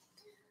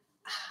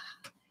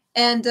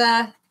 And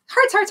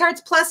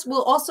hearts. Plus,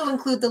 we'll also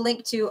include the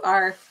link to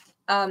our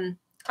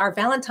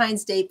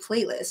Valentine's Day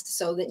playlist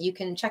so that you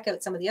can check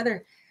out some of the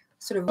other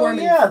sort of warm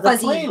and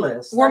fuzzy,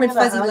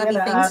 lovey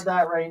things. Add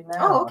that right now.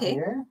 Oh, okay.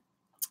 Here.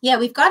 Yeah,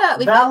 we've got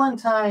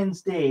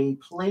Valentine's Day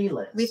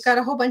playlist. We've got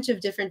a whole bunch of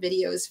different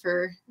videos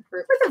for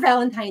the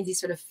Valentine's-y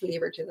sort of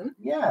flavor to them.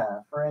 Yeah,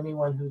 for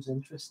anyone who's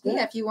interested.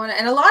 Yeah, if you want to,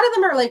 and a lot of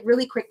them are like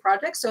really quick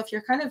projects. So if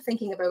you're kind of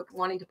thinking about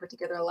wanting to put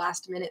together a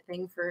last-minute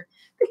thing for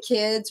the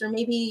kids, or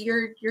maybe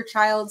your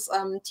child's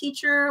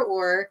teacher,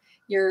 or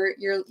your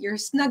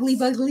snuggly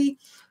buggly,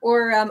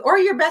 or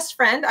your best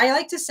friend. I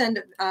like to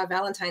send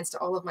Valentine's to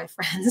all of my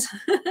friends.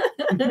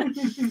 Then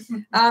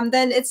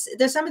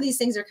there's some of these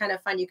things are kind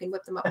of fun. You can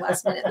whip them up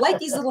last minute, like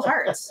these little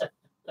hearts.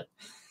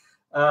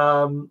 There's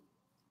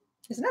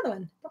another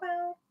one.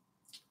 Bye-bye.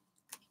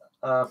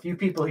 A few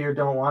people here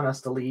don't want us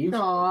to leave.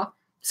 Aw,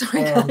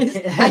 sorry guys.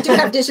 I do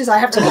have dishes I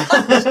have to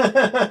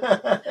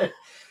wash.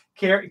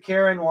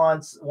 Karen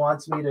wants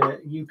me to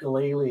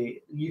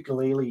ukulele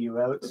you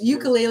out.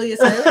 Ukulele is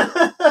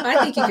out. I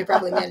think you could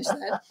probably manage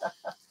that.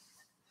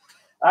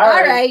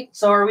 All right.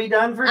 So are we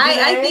done for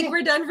today? I think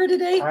we're done for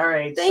today. All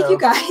right. Thank you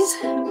guys.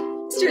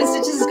 Mr.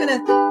 InStitches is going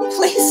to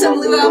play some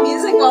luau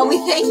music while we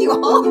thank you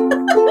all.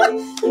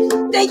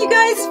 Thank you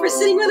guys for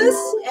sitting with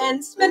us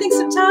and spending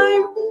some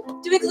time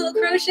doing a little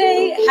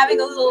crochet,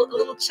 having a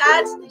little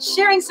chat,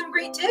 sharing some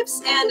great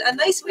tips, and a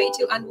nice way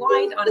to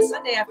unwind on a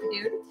Sunday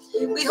afternoon.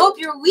 We hope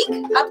your week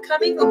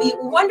upcoming will be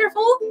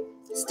wonderful.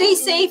 Stay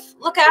safe,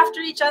 look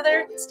after each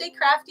other, stay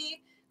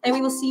crafty, and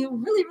we will see you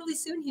really, really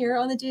soon here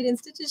on the Jayda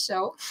InStitches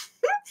show.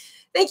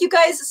 Thank you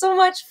guys so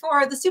much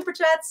for the super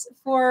chats,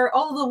 for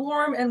all of the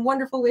warm and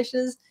wonderful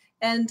wishes,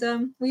 and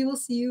we will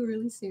see you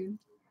really soon.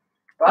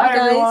 Bye,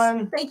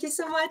 everyone. Thank you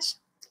so much.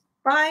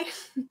 Bye.